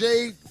and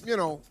jade,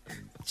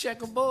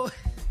 Checkerboard.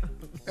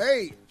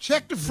 Hey,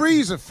 check the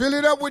freezer. Fill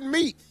it up with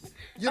meat.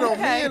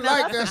 Men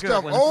like that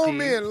stuff. Old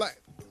men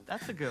like...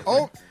 That's a good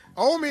one.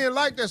 Old men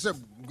like that stuff.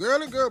 Boy,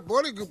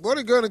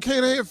 the girl that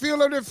can't here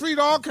fill up their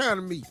freezer all kind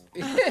of meat.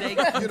 Steak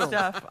and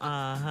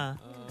stuff.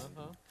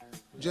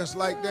 Just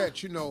like that,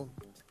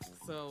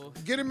 So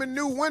get him a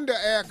new window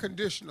air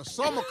conditioner.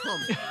 Summer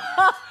coming.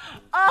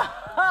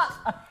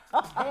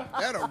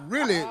 That'll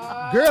really,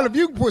 girl, if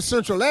you can put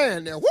central air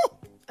in there, whoo!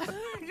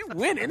 You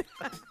winning.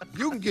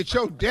 You can get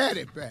your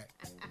daddy back.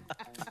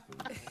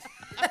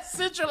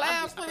 Central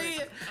air put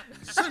in.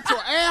 Central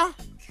air?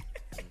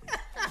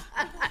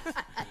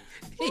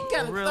 He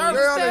got a Girl,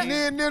 thermostat.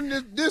 and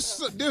then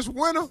this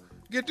winter,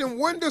 get them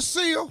window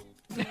seal.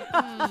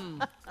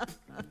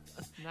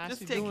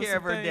 Just take care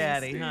of her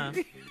daddy, huh?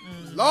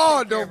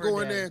 Lord, don't go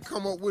in there and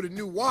come up with a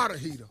new water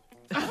heater.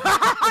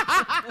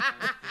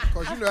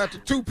 Because, after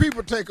two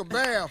people take a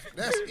bath,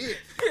 that's it.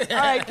 All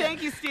right,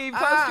 thank you, Steve.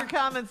 Post your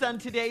comments on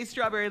today's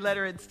Strawberry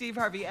Letter at Steve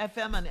Harvey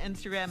FM on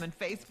Instagram and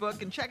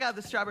Facebook. And check out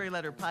the Strawberry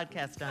Letter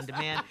podcast on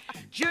demand.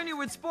 Junior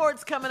with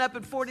sports coming up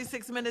at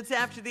 46 minutes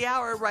after the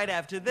hour, right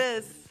after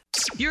this.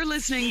 You're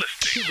listening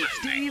to the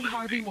Steve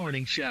Harvey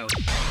Morning Show.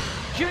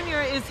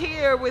 Junior is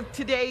here with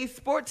today's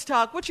sports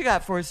talk. What you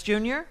got for us,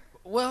 Junior?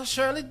 Well,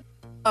 Shirley,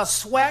 a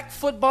SWAC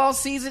football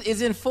season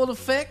is in full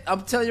effect.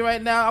 I'm telling you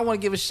right now, I want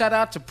to give a shout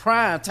out to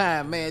Prime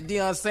Time, man,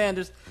 Deion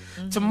Sanders.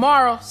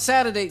 Tomorrow,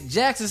 Saturday,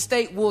 Jackson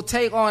State will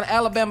take on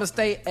Alabama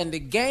State, and the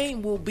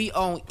game will be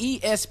on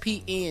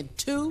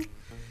ESPN2.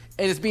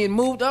 And it's being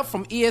moved up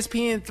from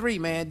ESPN3,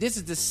 man. This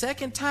is the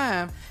second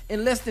time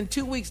in less than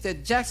 2 weeks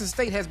that Jackson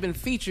State has been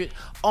featured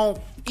on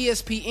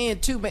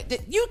ESPN2, man.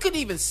 You could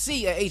even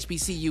see a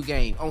HBCU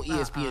game on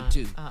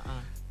ESPN2.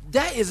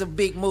 That is a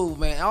big move,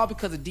 man. All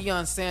because of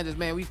Deion Sanders,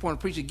 man. We want to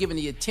appreciate giving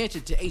the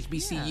attention to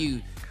HBCU.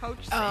 Yeah.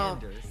 Coach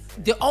Sanders.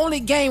 The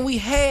only game we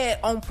had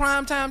on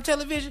primetime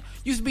television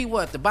used to be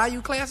what? The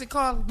Bayou Classic,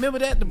 Carl? Remember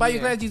that? The Bayou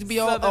Classic used to be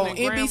on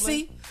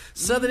NBC?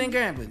 Southern and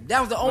Grambling.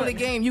 That was the only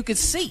game you could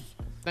see.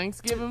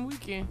 Thanksgiving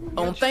weekend.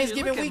 On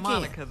Thanksgiving look at weekend.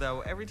 Monica,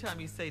 though. Every time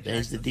you say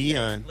Thanks Jackson to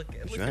Deion. State, look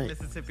That's at right.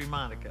 Mississippi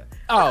Monica.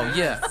 Oh,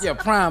 yeah.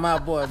 Prime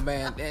out, boy,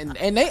 man.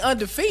 And they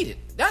undefeated.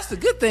 That's the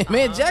good thing,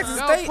 man. Jackson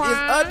Go State Prime.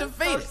 is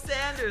undefeated. Coach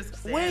Sanders.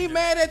 We ain't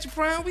mad at you,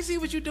 Prime. We see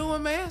what you're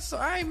doing, man. So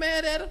I ain't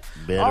mad at him.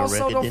 Better Also,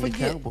 record don't than the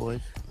forget.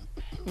 Cowboys.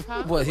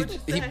 What,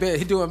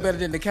 he doing better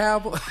than the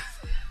Cowboys?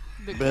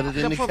 Better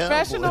than the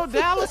professional Cowboys.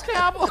 Dallas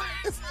Cowboys.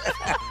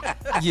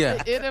 Yeah.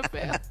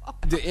 NFL.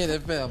 The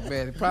NFL,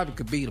 man, it probably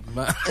could beat them.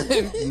 I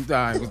ain't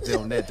gonna tell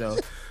them that, though.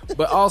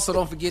 But also,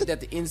 don't forget that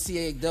the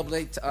NCAA,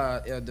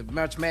 the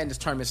March Madness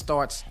tournament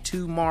starts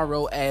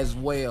tomorrow as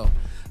well.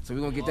 So we're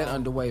going to get that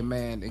underway,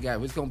 man. It's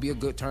going to be a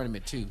good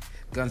tournament, too.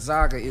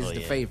 Gonzaga is the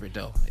favorite,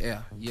 though.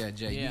 Yeah,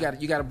 Jay. Yeah.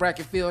 You got a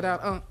bracket filled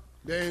out,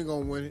 They ain't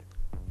going to win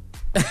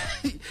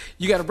it.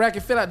 You got a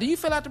bracket filled out. Do you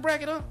fill out the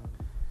bracket,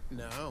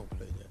 No, I don't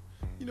play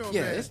that.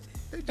 Yeah, man, it's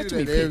they do too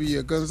that many every picks.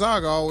 year.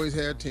 Gonzaga always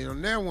had 10.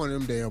 Now one of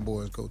them damn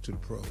boys go to the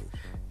pros.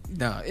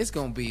 No, it's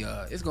gonna be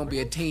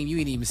a team you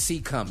ain't even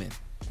see coming.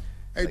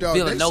 Hey, Like dog,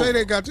 they Villanova. say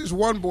they got this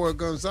one boy at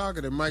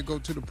Gonzaga that might go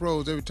to the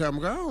pros every time.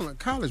 I don't like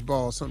college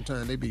ball.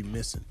 Sometimes they be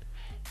missing.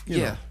 You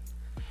know. Well,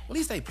 at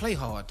least they play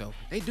hard though.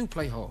 They do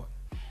play hard.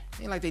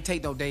 Ain't like they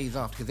take no days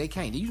off because they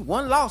can't. You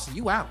one loss and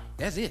you out.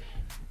 That's it.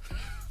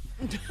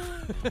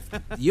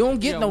 You don't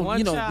get no, one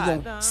you know, shot, we're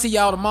gonna see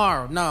y'all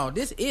tomorrow. No,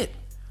 this it.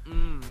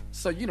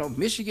 So, you know,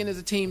 Michigan is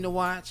a team to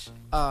watch.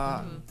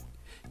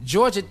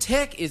 Georgia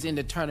Tech is in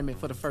the tournament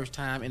for the first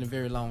time in a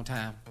very long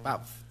time,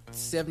 about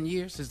 7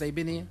 years since they've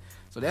been in.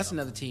 So that's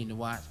another team to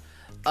watch.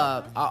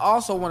 I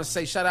also want to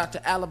say shout out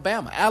to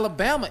Alabama.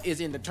 Alabama is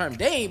in the tournament.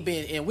 They ain't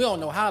been in we don't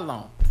know how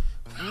long.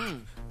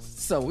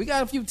 So we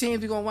got a few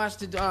teams we're gonna watch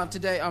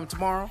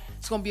tomorrow.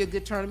 It's gonna be a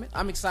good tournament.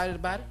 I'm excited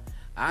about it.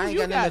 I ain't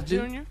got nothing to do.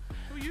 Junior?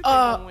 Who you think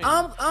gonna win?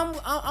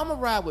 I'm gonna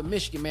ride with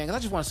Michigan, man, because I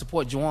just want to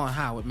support Juwan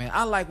Howard, man.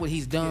 I like what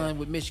he's done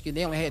with Michigan.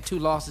 They only had 2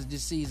 losses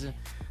this season.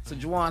 So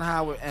Juwan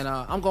Howard, and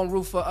I'm gonna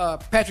root for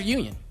Patrick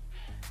Union.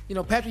 You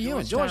know, Patrick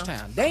Union,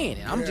 Georgetown. They in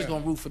it. I'm just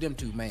gonna root for them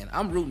too, man.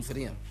 I'm rooting for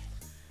them.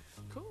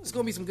 Cool. It's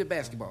gonna be some good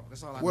basketball.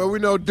 That's all I know. Well, we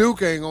know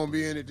Duke ain't gonna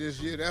be in it this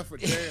year. That's for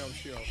damn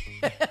sure.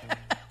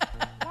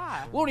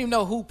 Why? We don't even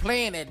know who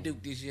playing at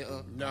Duke this year.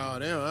 No,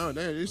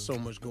 there's so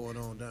much going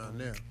on down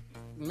there.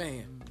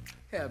 Man,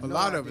 A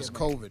lot of it's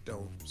COVID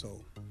though.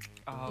 So.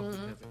 Oh,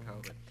 because of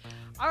COVID.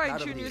 All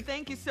right, Junior,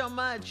 thank you so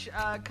much.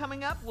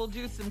 Coming up, we'll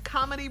do some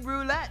comedy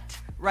roulette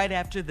right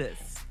after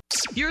this.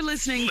 You're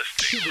listening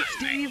to the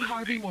Steve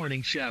Harvey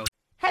Morning Show.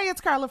 Hey,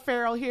 it's Carla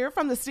Farrell here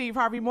from the Steve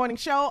Harvey Morning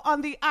Show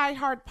on the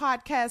iHeart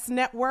Podcast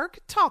Network,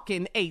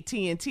 talking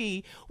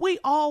AT&T. We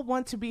all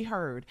want to be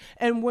heard,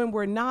 and when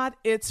we're not,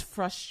 it's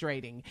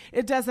frustrating.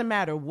 It doesn't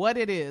matter what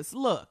it is.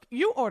 Look,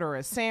 you order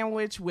a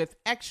sandwich with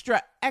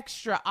extra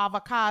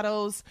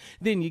avocados,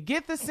 then you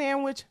get the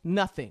sandwich,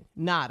 nothing,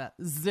 nada,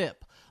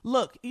 zip.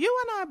 Look, you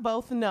and I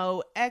both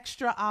know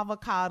extra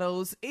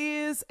avocados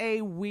is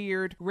a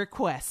weird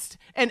request.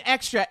 And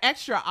extra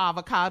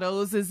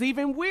avocados is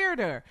even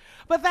weirder.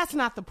 But that's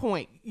not the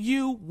point.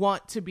 You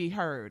want to be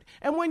heard.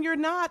 And when you're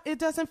not, it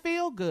doesn't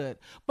feel good.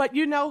 But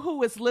you know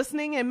who is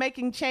listening and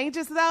making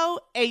changes, though?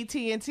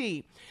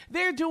 AT&T.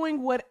 They're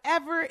doing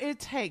whatever it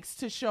takes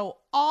to show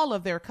all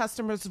of their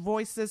customers'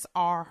 voices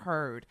are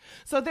heard.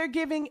 So they're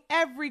giving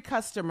every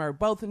customer,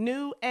 both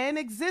new and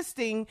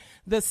existing,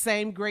 the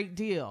same great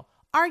deal.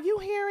 Are you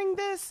hearing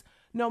this?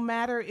 No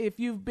matter if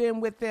you've been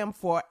with them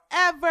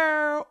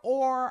forever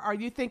or are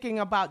you thinking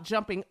about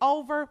jumping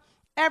over,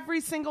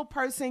 every single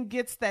person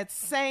gets that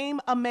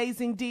same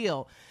amazing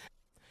deal.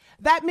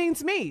 That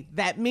means me.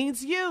 That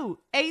means you.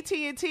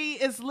 AT&T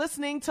is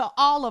listening to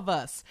all of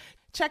us.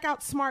 Check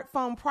out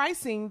smartphone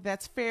pricing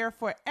that's fair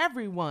for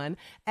everyone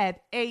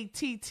at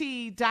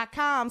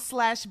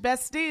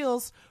att.com/best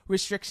deals.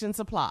 Restrictions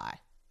apply.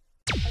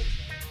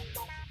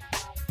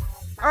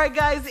 All right,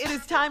 guys, it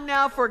is time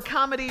now for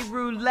Comedy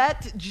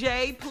Roulette.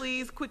 Jay,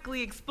 please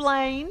quickly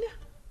explain.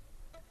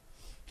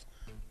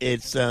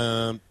 It's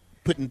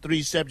putting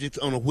 3 subjects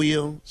on a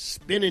wheel,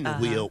 spinning the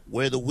wheel.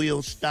 Where the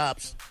wheel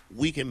stops,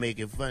 we can make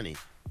it funny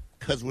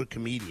because we're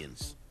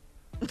comedians.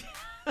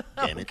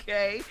 Damn it.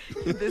 Okay,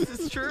 this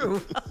is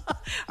true.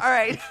 All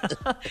right.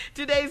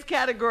 Today's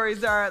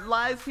categories are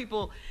lies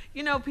people,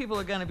 people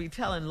are going to be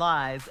telling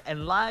lies,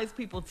 and lies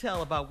people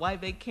tell about why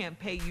they can't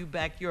pay you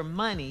back your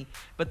money,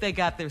 but they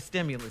got their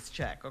stimulus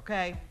check,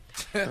 okay?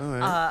 All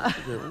right.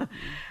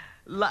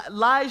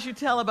 Lies you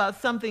tell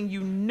about something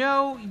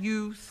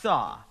you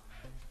saw.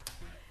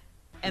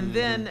 And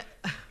then,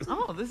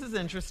 this is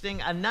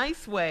interesting, a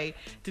nice way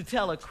to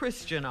tell a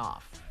Christian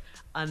off.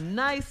 A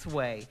nice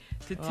way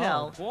to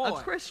tell a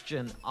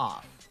Christian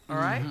off. All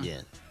right?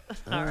 Yeah.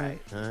 All right.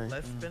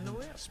 Let's spin the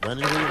wheel. Spin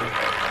the wheel.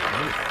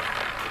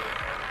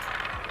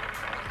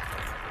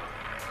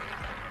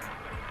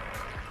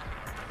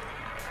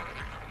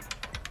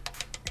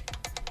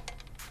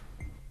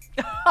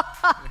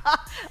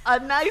 A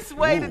nice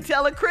way to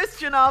tell a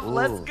Christian off.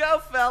 Let's go,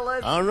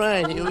 fellas. All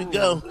right, here we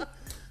go.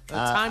 The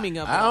timing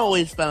of it. I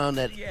always found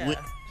that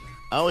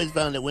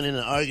when in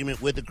an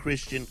argument with a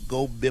Christian,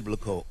 go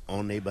biblical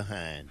on their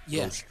behind.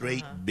 Yeah. Go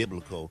straight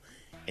biblical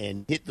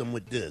and hit them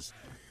with this.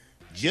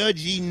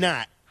 Judge ye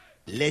not,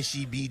 lest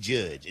ye be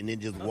judged. And then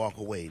just walk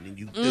away. And then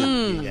you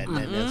got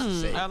nothing else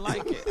to say. I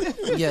like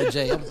it. Yeah,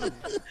 Jay, I'm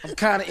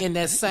kind of in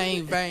that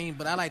same vein,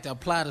 but I like to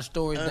apply the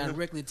stories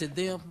directly to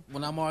them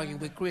when I'm arguing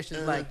with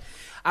Christians. Like,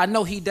 I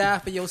know he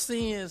died for your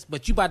sins,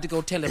 but you about to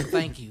go tell him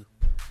thank you.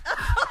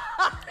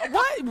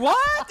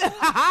 What?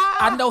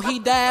 I know he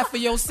died for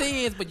your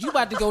sins, but you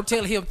about to go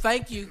tell him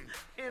thank you.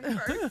 In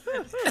person.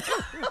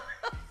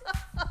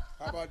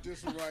 How about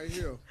this one right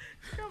here?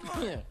 Come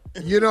on. Yeah.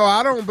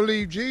 I don't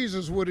believe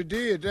Jesus would have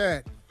did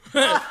that.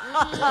 A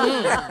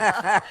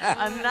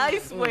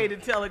nice way to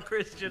tell a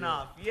Christian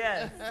off.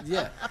 Yes.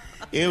 Yeah.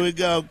 Here we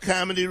go.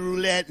 Comedy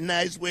roulette.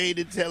 Nice way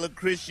to tell a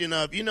Christian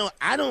off.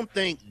 I don't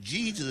think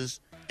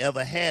Jesus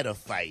ever had a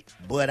fight,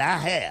 but I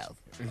have.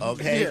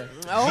 Okay? Yeah.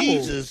 Oh.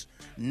 Jesus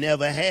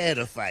never had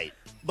a fight,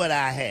 but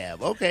I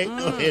have. Okay?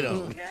 Go ahead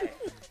on.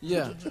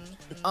 Yeah.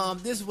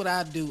 This is what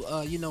I do.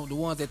 The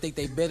ones that think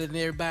they better than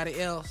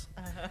everybody else.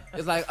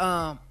 It's like,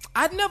 I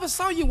never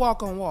saw you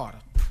walk on water.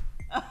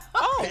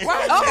 Oh,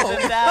 right. Oh.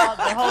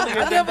 The holier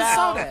I than never thou.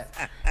 saw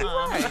that.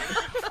 Right.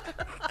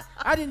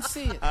 I didn't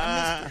see it.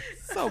 I missed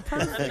it. So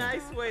perfect. A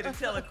nice way to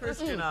tell a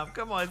Christian off.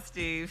 Come on,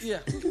 Steve. Yeah.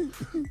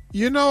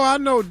 You know, I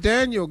know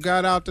Daniel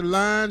got out the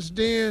lion's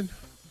den,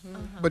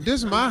 but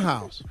this is my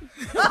house.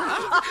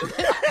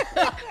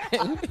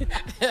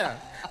 Yeah.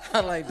 I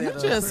like that.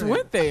 You just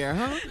went there,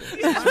 huh?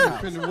 It's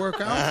finna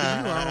work out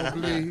for you, I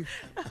don't believe.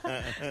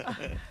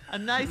 A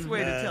nice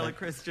way to tell a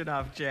Christian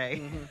off,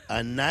 Jay.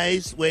 A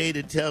nice way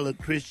to tell a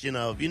Christian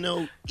off. You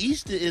know,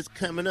 Easter is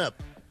coming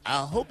up.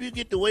 I hope you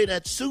get to wear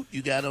that suit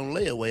you got on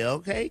layaway,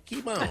 okay?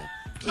 Keep on.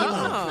 Keep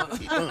on.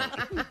 Keep on.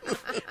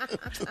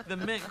 The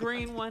mint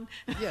green one.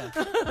 Yeah.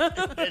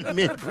 That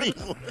mint green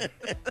one.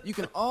 You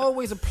can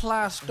always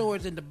apply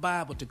stories in the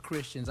Bible to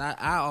Christians.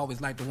 I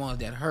always like the ones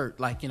that hurt.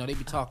 Like, they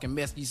be talking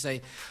mess. You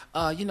say,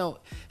 have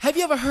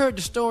you ever heard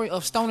the story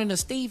of stoning of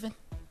Stephen?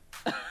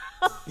 Because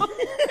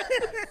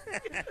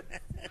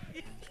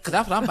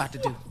that's what I'm about to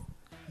do.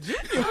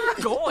 You're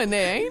going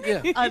there, ain't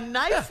it? Yeah. A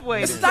nice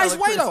way It's to a tell nice a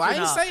way, though. I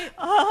Christian ain't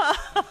off.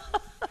 saying.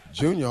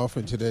 Junior off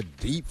into that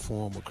deep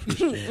form of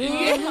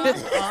Christianity.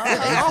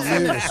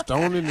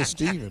 Stoning the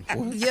Stephen.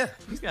 What? Yeah.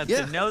 You got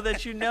to know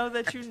that you know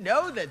that you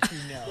know that you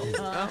know.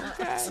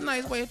 It's a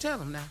nice way to tell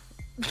them now.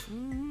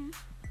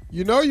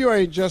 You know you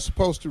ain't just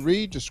supposed to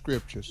read the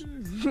scriptures.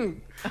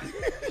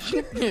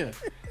 Yeah.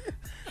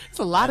 It's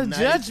a lot of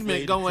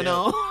judgment going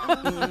on.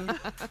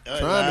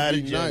 Trying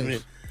to be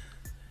nice.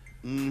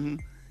 Mm-hmm.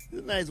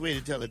 It's a nice way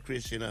to tell a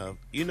Christian off.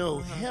 You know,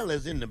 hell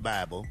is in the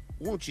Bible.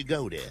 Won't you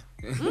go there?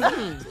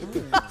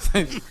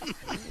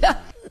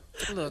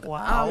 Look,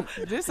 wow.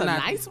 This a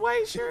nice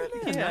way, Shirley?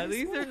 Yeah,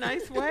 these are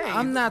nice ways.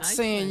 I'm not Nice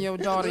saying ways. your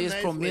daughter is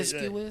Nice way,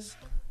 promiscuous.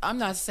 I'm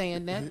not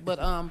saying that, but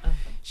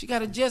she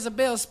got a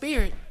Jezebel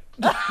spirit.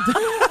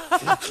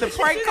 The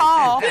prank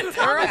call.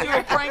 Heard you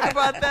a prank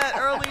about that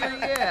earlier,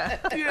 yeah.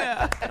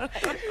 Yeah.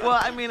 Well,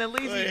 I mean, at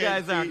least you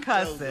guys aren't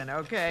cussing,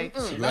 okay?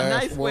 A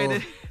nice way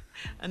to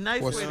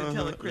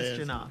tell a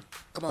Christian off.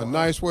 A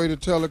nice way to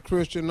tell a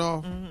Christian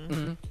off?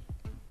 Mm-hmm.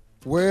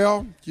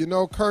 Well, you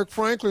know, Kirk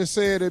Franklin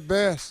said it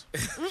best.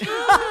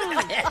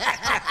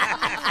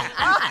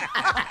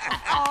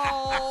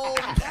 Oh,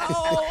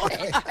 no.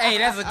 Hey,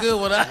 that's a good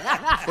one. Huh?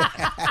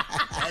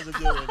 That's a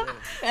good one.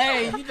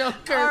 Hey,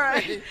 Kirk. All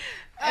right.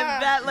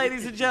 And that,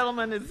 ladies and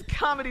gentlemen, is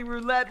Comedy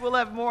Roulette. We'll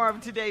have more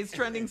of today's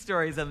trending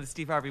stories on the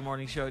Steve Harvey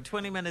Morning Show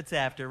 20 minutes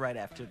after, right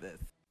after this.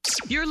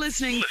 You're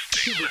listening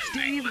to the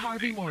Steve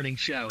Harvey Morning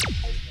Show.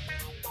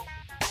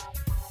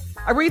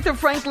 Aretha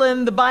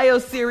Franklin, the bio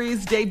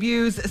series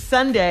debuts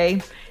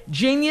Sunday.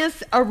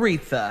 Genius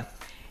Aretha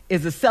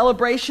is a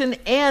celebration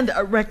and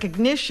a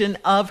recognition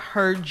of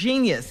her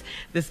genius.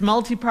 This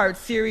multi-part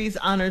series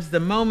honors the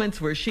moments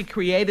where she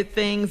created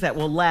things that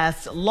will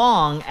last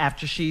long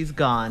after she's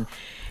gone.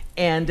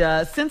 And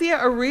Cynthia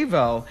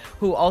Erivo,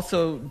 who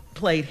also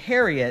played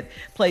Harriet,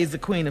 plays the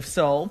Queen of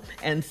Soul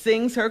and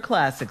sings her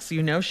classics.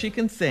 You know she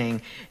can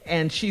sing,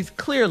 and she's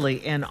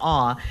clearly in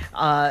awe.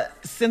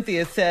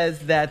 Cynthia says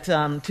that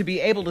to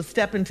be able to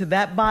step into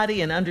that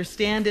body and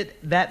understand it,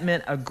 that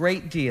meant a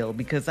great deal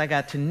because I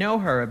got to know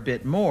her a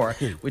bit more,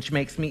 which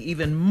makes me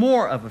even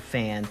more of a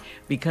fan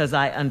because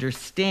I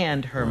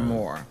understand her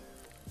more.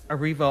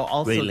 Erivo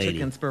also took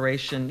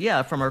inspiration,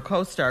 from her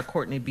co-star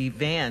Courtney B.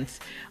 Vance.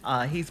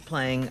 He's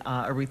playing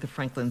Aretha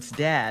Franklin's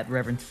dad,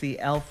 Reverend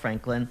C.L.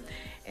 Franklin,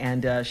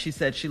 and she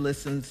said she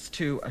listened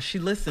to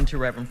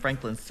Reverend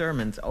Franklin's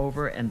sermons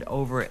over and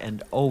over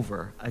and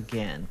over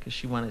again because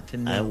she wanted to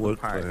know. I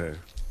worked the part. for her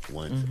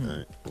once.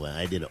 Mm-hmm.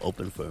 I did an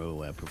open for her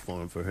where I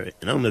performed for her. And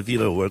I don't know if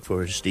you've ever worked for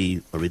her,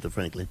 Steve, Aretha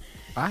Franklin.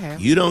 I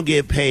have. You don't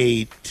get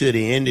paid to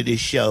the end of the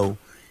show,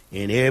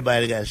 and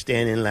everybody got to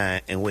stand in line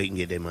and wait and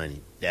get their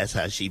money. That's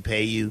how she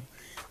pay you.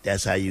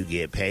 That's how you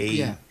get paid.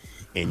 Yeah.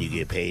 And you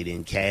get paid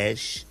in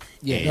cash.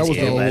 Yeah, and that was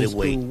the everybody old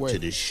wait school way. till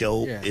the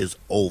show Yeah. is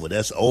over.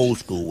 That's the old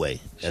school way.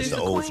 That's She's the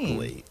the old queen. school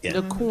way. Yeah.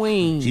 The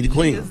queen. She the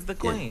queen. She is the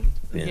queen.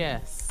 Yeah.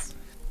 Yes.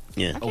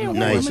 Yeah. can't wait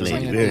Nice to lady.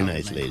 sing Very that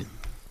nice man. lady.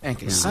 And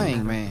can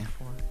sing, man.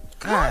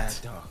 God,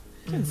 dog.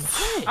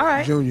 All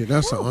right. Junior,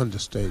 that's an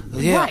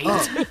understatement. Yeah.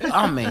 Right.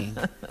 I mean,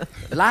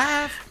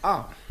 live.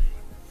 Oh.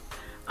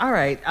 All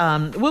right.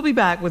 We'll be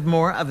back with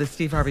more of the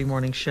Steve Harvey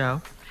Morning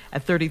Show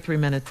at 33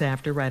 minutes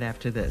after, right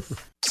after this.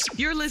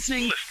 You're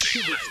listening to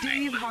the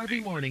Steve Harvey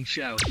Morning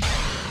Show.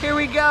 Here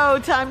we go.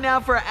 Time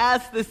now for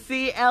Ask the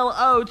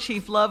CLO.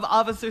 Chief Love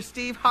Officer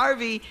Steve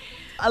Harvey.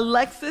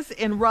 Alexis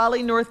in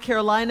Raleigh, North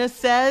Carolina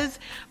says,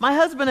 my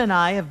husband and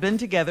I have been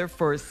together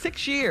for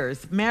 6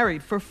 years,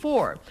 married for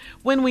 4.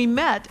 When we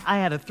met, I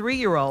had a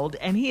 3-year-old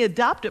and he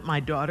adopted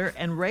my daughter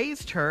and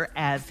raised her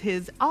as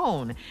his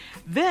own.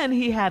 Then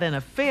he had an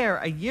affair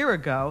a year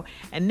ago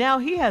and now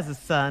he has a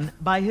son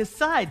by his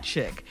side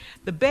chick.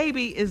 The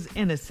baby is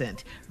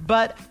innocent,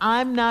 but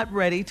I'm not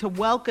ready to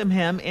welcome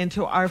him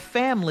into our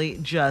family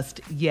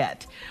just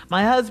yet.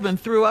 My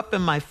husband threw up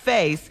in my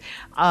face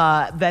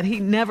that he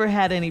never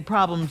had any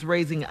problems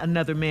raising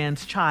another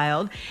man's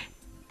child.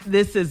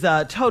 This is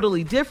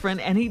totally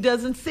different, and he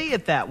doesn't see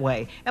it that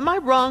way. Am I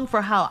wrong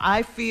for how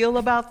I feel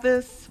about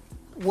this?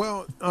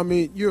 Well, I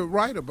mean, you're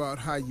right about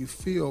how you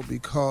feel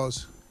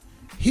because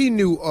he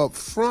knew up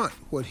front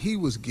what he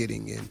was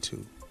getting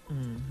into.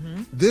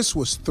 This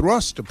was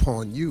thrust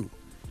upon you.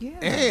 Yeah,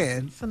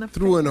 and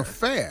through an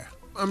affair.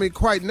 I mean,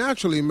 quite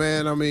naturally,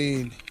 man. I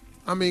mean,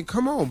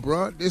 come on,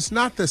 bro. It's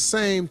not the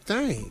same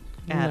thing.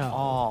 At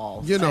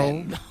all. You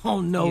know.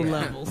 On no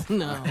levels,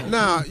 no.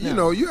 Now, you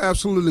know, you're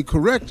absolutely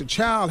correct. The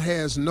child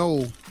has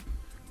no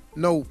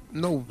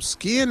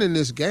skin in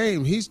this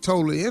game. He's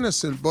totally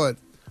innocent, but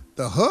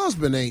the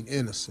husband ain't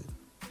innocent.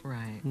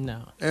 Right.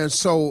 No. And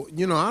so,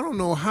 you know, I don't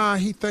know how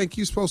he think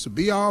you're supposed to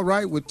be all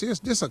right with this.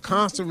 This a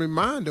constant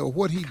reminder of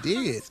what he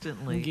did.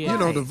 Constantly. You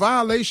know, the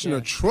violation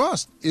of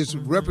trust is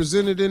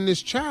represented in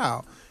this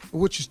child,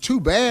 which is too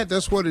bad.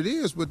 That's what it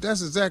is, but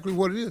that's exactly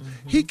what it is.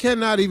 He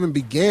cannot even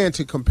begin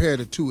to compare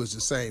the two as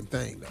the same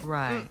thing, though.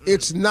 Right.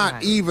 It's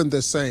not even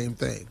the same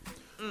thing.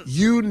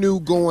 You knew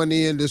going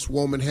in this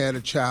woman had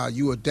a child.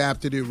 You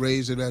adapted it,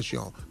 raised it as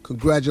your own.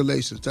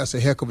 Congratulations. That's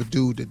a heck of a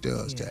dude that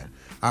does that.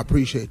 I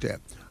appreciate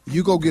that.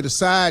 You go get a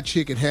side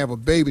chick and have a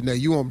baby. Now,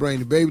 you won't bring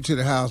the baby to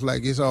the house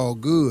like it's all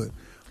good.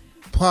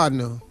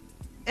 Partner.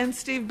 And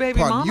Steve, baby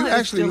mama you is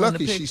actually still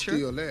lucky in the she's picture.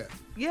 still there.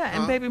 Yeah,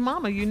 and baby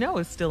mama, you know,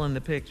 is still in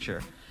the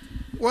picture.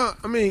 Well,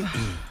 I mean,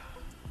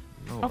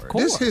 of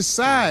course. this his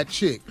side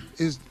chick.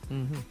 Is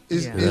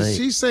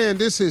she saying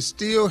this is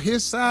still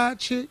his side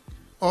chick?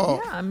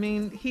 Or Yeah, I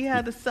mean, he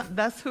had a son.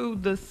 That's who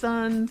the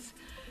son's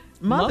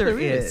mother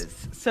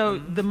is. So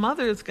the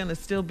mother is going to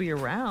still be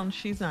around.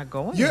 She's not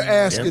going. you're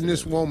anywhere. asking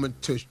this woman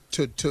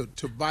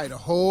to bite a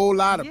whole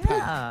lot of pay.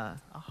 Yeah,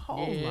 a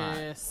whole lot.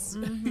 Yes.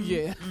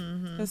 Yeah.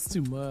 That's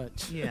too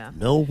much. Yeah.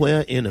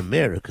 Nowhere in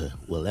America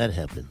will that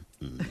happen.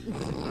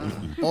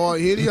 Or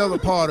any other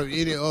part of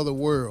any other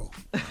world.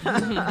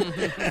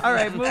 All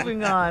right,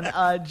 moving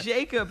on.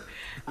 Jacob,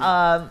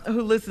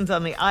 who listens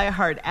on the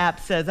iHeart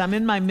app, says, I'm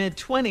in my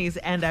mid-20s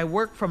and I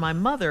work for my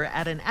mother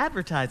at an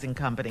advertising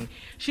company.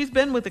 She's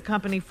been with the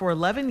company for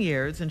 11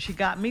 years and she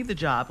got me the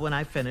job when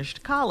I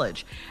finished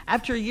college.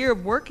 After a year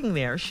of working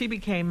there, she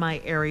became my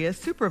area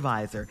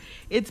supervisor.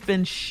 It's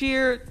been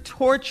sheer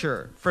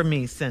torture for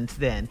me since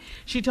then.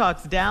 She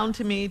talks down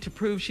to me to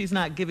prove she's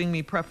not giving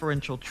me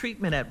preferential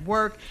treatment at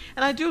work,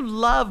 and I do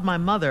love my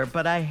mother,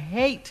 but I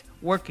hate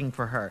working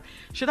for her.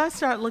 Should I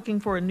start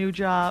looking for a new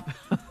job?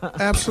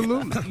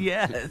 Absolutely.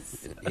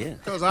 Yes. Yeah.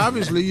 Because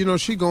obviously, you know,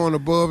 she going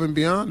above and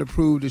beyond to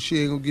prove that she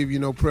ain't going to give you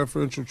no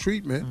preferential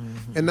treatment.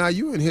 And now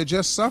you in here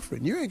just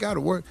suffering. You ain't got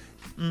to work.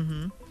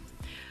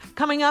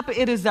 Coming up,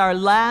 it is our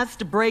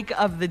last break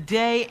of the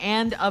day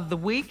and of the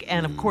week.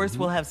 And of course,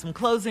 we'll have some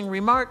closing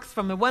remarks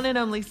from the one and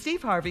only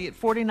Steve Harvey at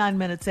 49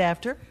 minutes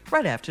after,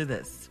 right after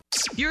this.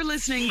 You're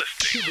listening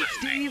to the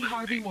Steve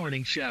Harvey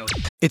Morning Show.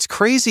 It's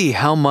crazy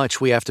how much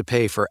we have to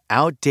pay for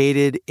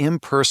outdated,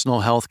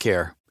 impersonal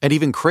healthcare, and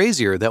even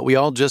crazier that we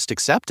all just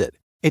accept it.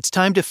 It's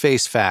time to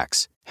face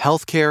facts.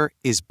 Healthcare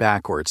is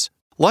backwards.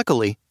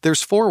 Luckily,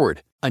 there's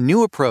Forward, a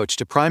new approach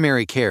to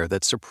primary care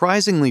that's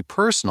surprisingly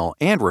personal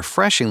and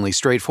refreshingly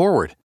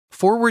straightforward.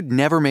 Forward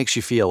never makes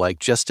you feel like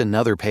just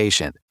another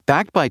patient.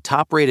 Backed by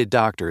top-rated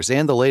doctors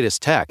and the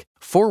latest tech,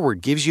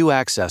 Forward gives you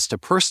access to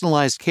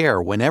personalized care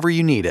whenever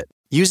you need it.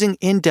 Using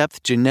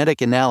in-depth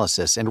genetic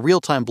analysis and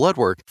real-time blood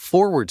work,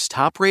 Forward's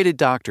top-rated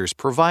doctors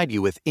provide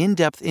you with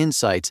in-depth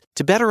insights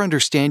to better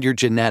understand your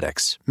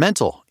genetics,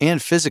 mental,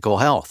 and physical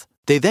health.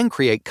 They then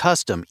create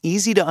custom,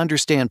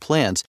 easy-to-understand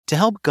plans to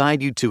help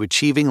guide you to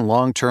achieving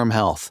long-term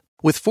health.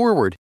 With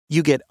Forward,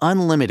 you get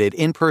unlimited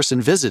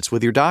in-person visits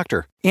with your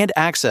doctor and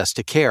access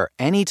to care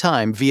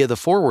anytime via the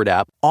Forward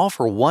app, all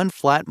for one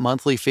flat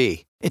monthly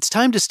fee. It's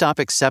time to stop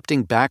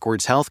accepting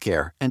backwards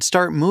healthcare and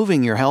start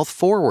moving your health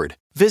forward.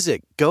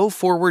 Visit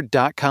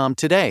GoForward.com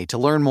today to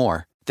learn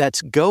more.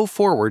 That's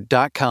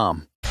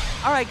GoForward.com.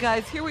 All right,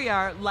 guys, here we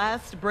are.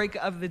 Last break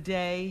of the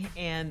day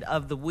and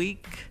of the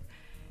week.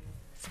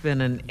 It's been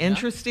an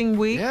interesting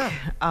week. Yeah.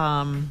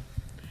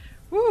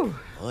 Whew.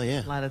 Oh,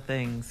 yeah. A lot of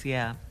things,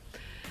 yeah.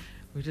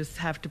 We just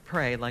have to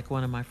pray, like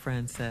one of my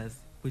friends says.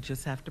 We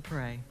just have to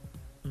pray.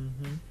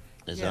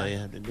 That's all you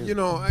have to do. You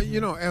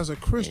know, as a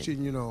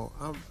Christian, you know,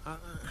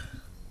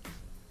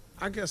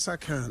 I guess I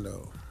kind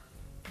of,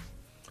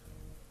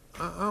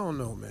 I don't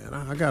know, man.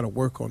 I got to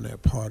work on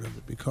that part of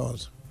it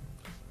because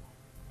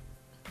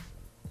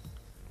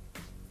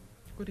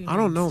I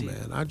don't know,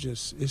 man.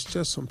 It's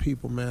just some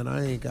people, man,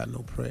 I ain't got no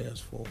prayers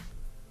for.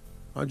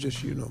 I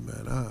just, you know,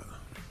 man,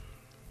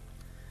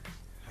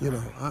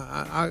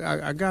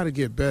 I got to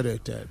get better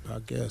at that, I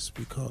guess,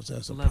 because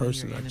as a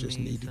person, I just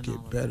need to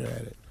get better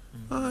at it.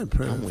 I ain't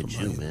praying for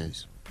my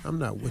enemies. I'm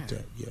not with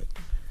that yet.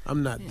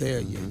 I'm not there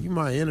yet. You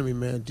my enemy,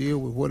 man. Deal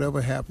with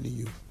whatever happened to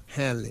you.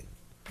 Handle it.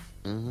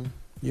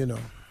 You know.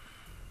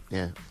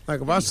 Yeah.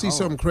 Like if I see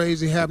something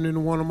crazy happening to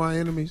one of my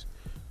enemies,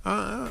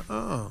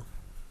 no,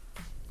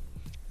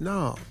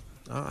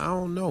 I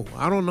don't know.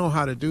 I don't know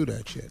how to do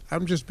that yet.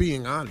 I'm just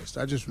being honest.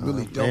 I just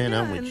really don't. Man,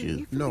 I'm with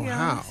you. Know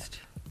how.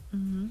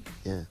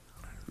 Yeah.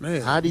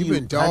 Man, how do you've you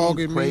been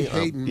dogging how do you me,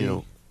 hating me.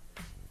 know,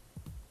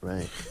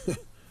 right.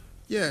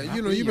 Yeah,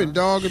 you know, you've been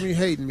dogging me,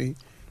 hating me,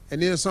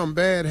 and then something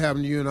bad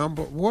happened to you, and I'm,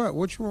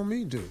 what you want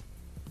me to do?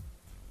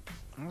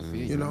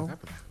 You know?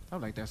 I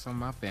like that. Some of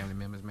my family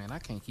members, man, I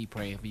can't keep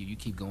praying for you. You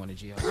keep going to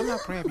jail. I'm not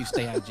praying for you to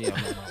stay out of jail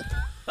no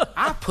more.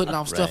 I'm putting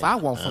off stuff I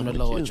want from the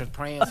Lord, just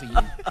praying for you.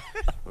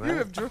 You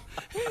have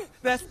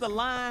that's the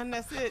line.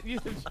 That's it.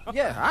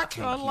 Yeah, I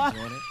can't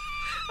keep doing it.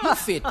 You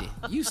 50.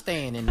 You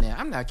staying in there.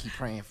 I'm not keep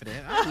praying for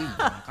that.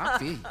 I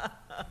feel you.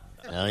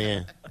 Oh,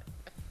 yeah.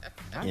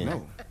 I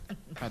know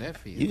how that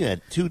feels. You got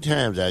 2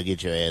 times I'll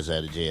get your ass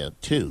out of jail.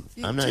 2.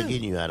 Yeah, I'm not 2.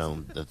 getting you out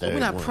on the third We're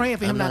not one. praying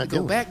for him I'm not to go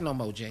doing back it. no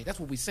more, Jay. That's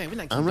what we're saying. We're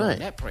not I'm keep doing right.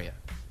 that prayer.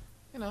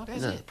 You know,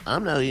 that's it.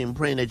 I'm not even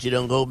praying that you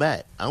don't go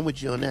back. I'm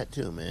with you on that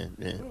too, man.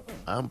 Yeah.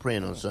 I'm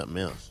praying on something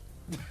else.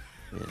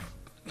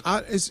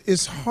 Yeah.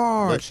 It's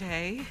hard.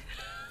 Jay.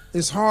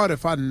 It's hard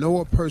if I know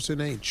a person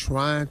ain't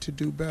trying to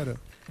do better.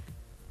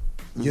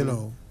 You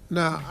know.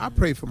 Now, I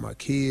pray for my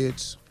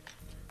kids,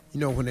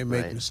 when they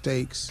make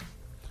mistakes.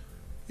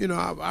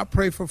 I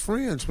pray for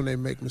friends when they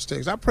make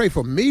mistakes. I pray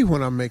for me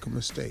when I make a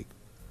mistake.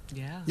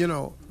 Yeah.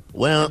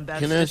 Well, and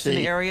that's can I just say,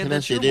 an area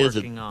that you're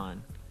working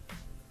on.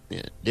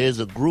 Yeah, there's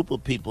a group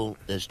of people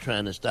that's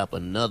trying to stop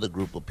another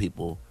group of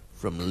people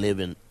from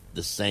living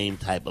the same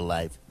type of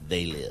life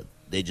they live.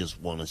 They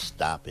just want to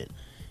stop it.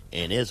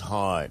 And it's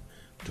hard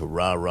to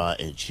rah-rah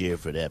and cheer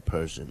for that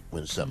person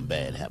when something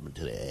bad happened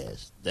to their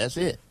ass. That's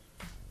it.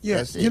 Yeah,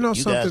 That's it. you know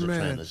you something, guys are man.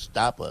 trying to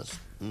stop us.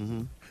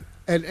 Mm-hmm.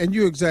 And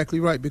you're exactly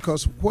right,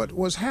 because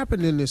what's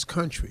happened in this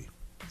country,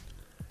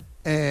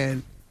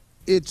 and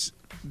it's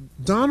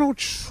Donald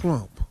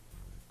Trump,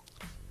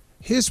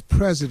 his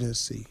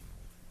presidency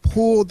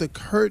pulled the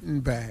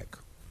curtain back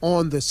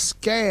on the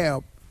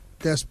scab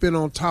that's been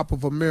on top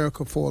of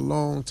America for a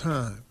long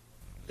time.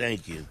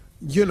 Thank you.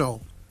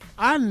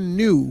 I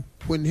knew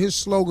when his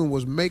slogan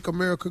was "Make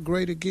America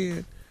Great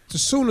Again,"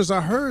 as soon as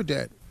I heard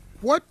that,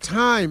 what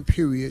time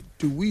period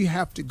do we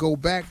have to go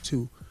back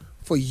to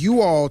for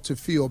you all to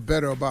feel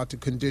better about the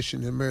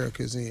condition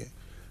America's in?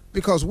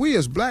 Because we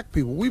as black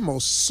people, we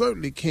most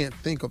certainly can't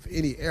think of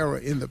any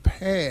era in the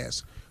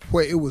past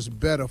where it was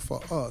better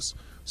for us.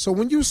 So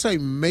when you say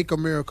 "Make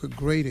America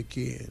Great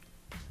Again,"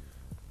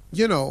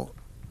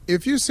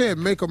 if you said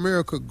 "Make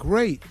America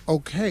Great,"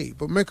 okay,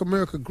 but "Make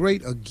America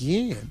Great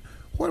Again,"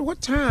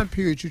 what time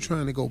period you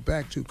trying to go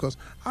back to? Because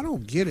I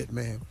don't get it,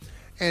 man.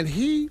 And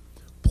he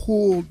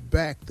pulled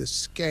back the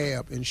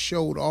scab and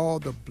showed all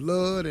the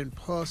blood and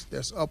pus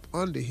that's up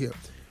under here,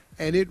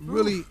 and it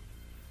really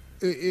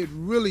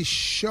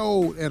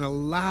showed and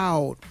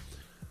allowed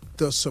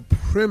the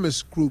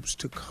supremacist groups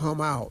to come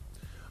out.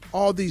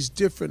 All these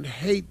different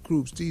hate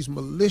groups, these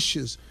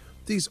militias,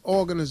 these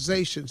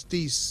organizations,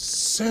 these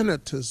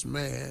senators,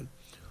 man,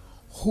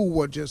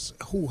 who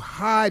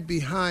hide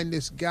behind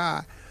this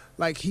guy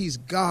like he's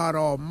God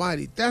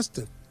Almighty. That's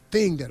the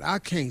thing that I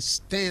can't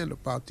stand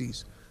about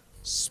these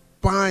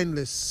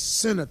spineless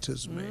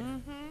senators,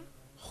 man,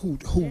 who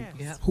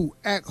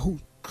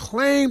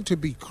claim to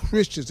be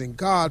Christians and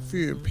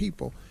God-fearing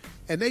people,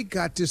 and they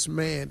got this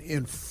man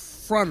in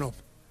front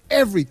of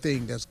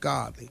everything that's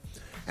godly.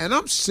 And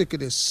I'm sick of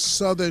this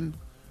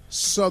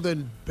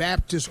Southern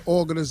Baptist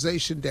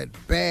organization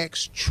that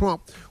backs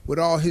Trump with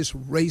all his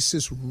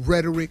racist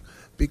rhetoric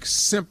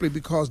simply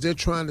because they're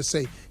trying to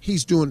say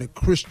he's doing the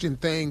Christian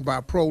thing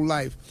by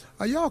pro-life.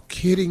 Are y'all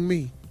kidding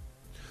me?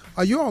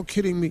 Are you all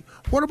kidding me?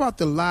 What about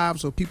the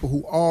lives of people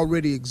who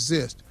already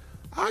exist?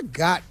 I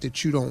got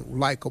that you don't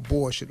like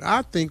abortion.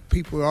 I think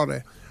people ought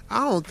to.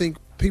 I don't think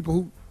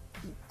people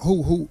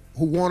who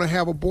want to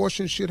have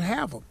abortion should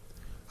have them.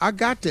 I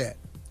got that.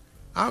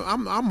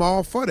 I'm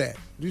all for that.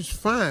 It's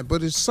fine,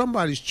 but it's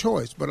somebody's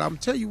choice. But I'm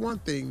tell you one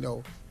thing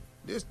though,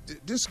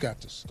 this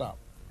got to stop.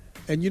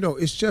 And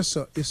it's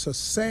a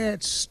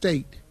sad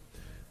state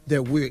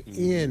that we're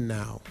in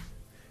now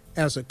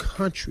as a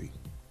country,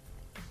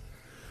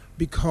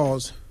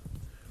 because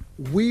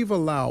we've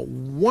allowed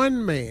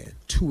one man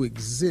to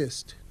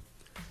exist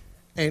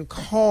and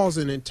cause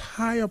an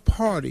entire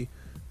party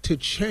to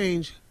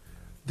change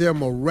their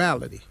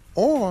morality.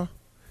 Or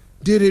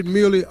did it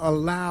merely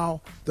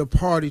allow the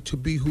party to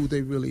be who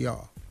they really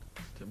are?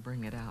 To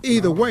bring it out.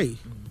 Either way,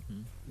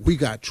 we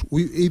got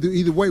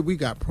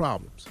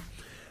problems.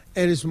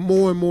 And it's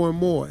more and more and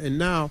more. And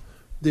now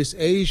this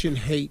Asian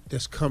hate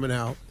that's coming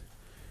out,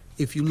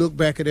 if you look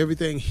back at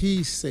everything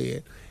he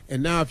said,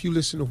 and now if you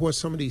listen to what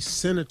some of these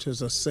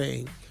senators are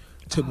saying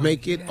to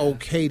make it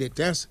okay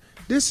this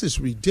is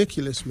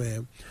ridiculous,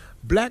 man.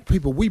 Black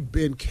people, we've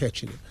been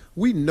catching it.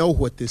 We know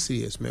what this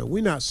is, man.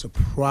 We're not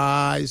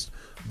surprised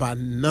by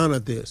none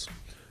of this.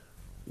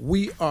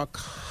 We are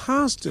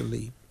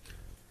constantly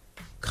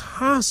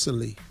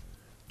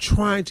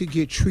trying to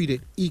get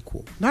treated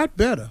equal. Not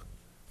better,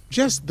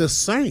 just the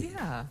same.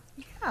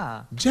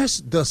 Yeah.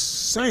 Just the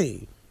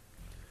same.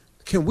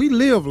 Can we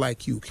live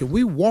like you? Can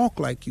we walk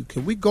like you?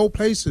 Can we go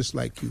places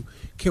like you?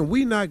 Can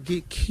we not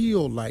get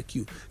killed like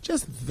you?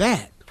 Just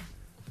that.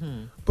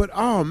 But,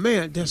 oh,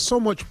 man, there's so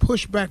much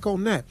pushback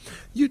on that.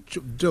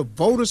 The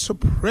voter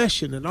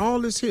suppression and all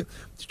this here.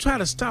 To try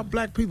to stop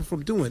black people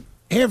from doing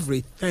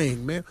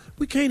everything, man.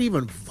 We can't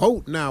even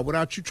vote now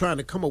without you trying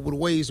to come up with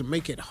ways to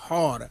make it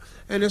harder.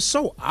 And it's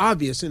so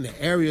obvious in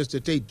the areas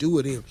that they do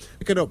it in.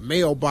 Picking up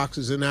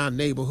mailboxes in our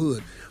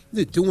neighborhood.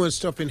 They're doing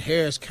stuff in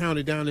Harris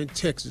County down in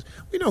Texas.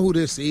 We know who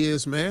this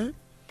is, man.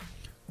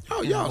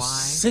 Y'all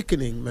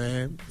sickening,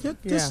 man.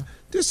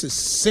 This is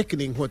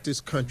sickening what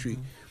this country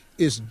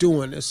is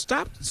doing.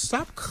 Stop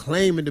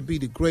claiming to be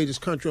the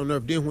greatest country on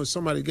earth. Then when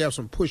somebody got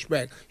some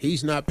pushback,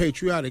 he's not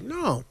patriotic.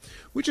 No,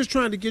 we're just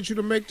trying to get you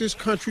to make this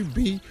country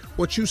be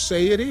what you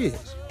say it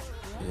is.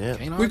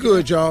 Yeah, we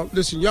good, y'all.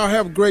 Listen, y'all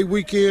have a great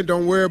weekend.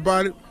 Don't worry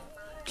about it.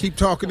 Keep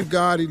talking to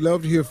God. He'd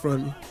love to hear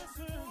from you.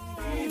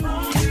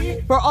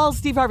 For all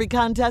Steve Harvey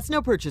contests,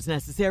 no purchase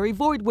necessary,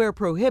 void where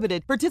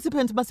prohibited.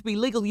 Participants must be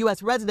legal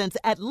U.S. residents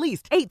at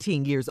least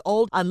 18 years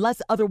old unless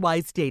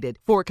otherwise stated.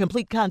 For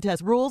complete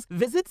contest rules,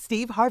 visit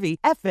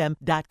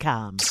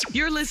SteveHarveyFM.com.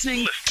 You're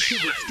listening to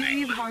the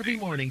Steve Harvey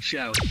Morning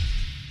Show.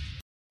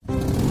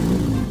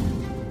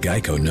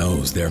 Geico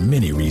knows there are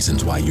many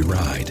reasons why you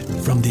ride.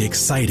 From the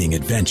exciting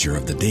adventure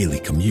of the daily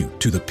commute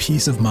to the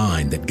peace of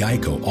mind that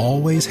Geico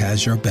always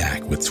has your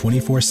back with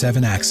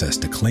 24/7 access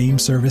to claim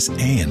service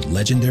and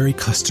legendary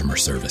customer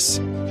service.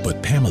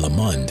 But Pamela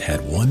Mund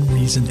had one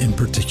reason in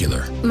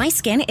particular. My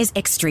skin is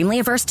extremely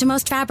averse to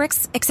most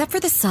fabrics, except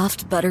for the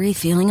soft, buttery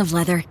feeling of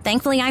leather.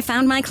 Thankfully, I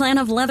found my clan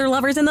of leather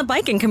lovers in the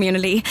biking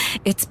community.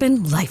 It's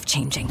been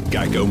life-changing.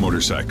 Geico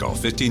Motorcycle.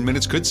 15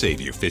 minutes could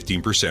save you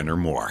 15% or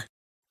more.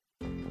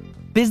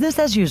 Business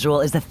as usual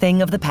is a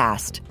thing of the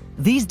past.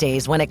 These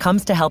days, when it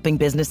comes to helping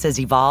businesses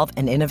evolve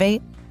and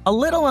innovate, a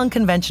little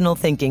unconventional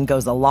thinking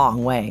goes a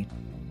long way.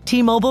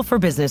 T-Mobile for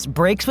Business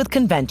breaks with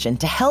convention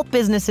to help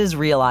businesses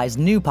realize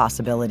new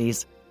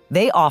possibilities.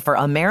 They offer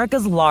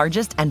America's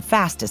largest and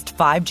fastest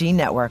 5G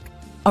network,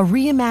 a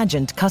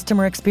reimagined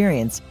customer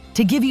experience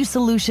to give you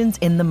solutions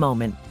in the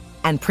moment,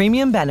 and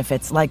premium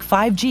benefits like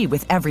 5G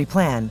with every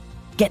plan.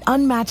 Get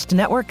unmatched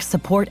network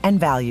support and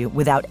value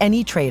without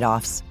any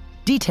trade-offs.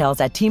 Details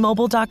at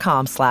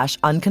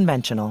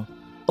T-Mobile.com/unconventional.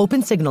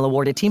 Open Signal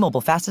awarded T-Mobile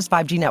fastest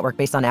 5G network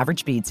based on average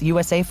speeds.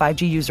 USA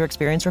 5G user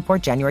experience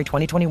report January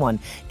 2021.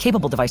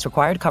 Capable device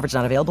required. Coverage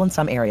not available in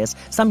some areas.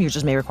 Some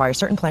users may require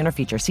certain plan or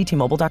features. See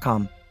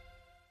T-Mobile.com.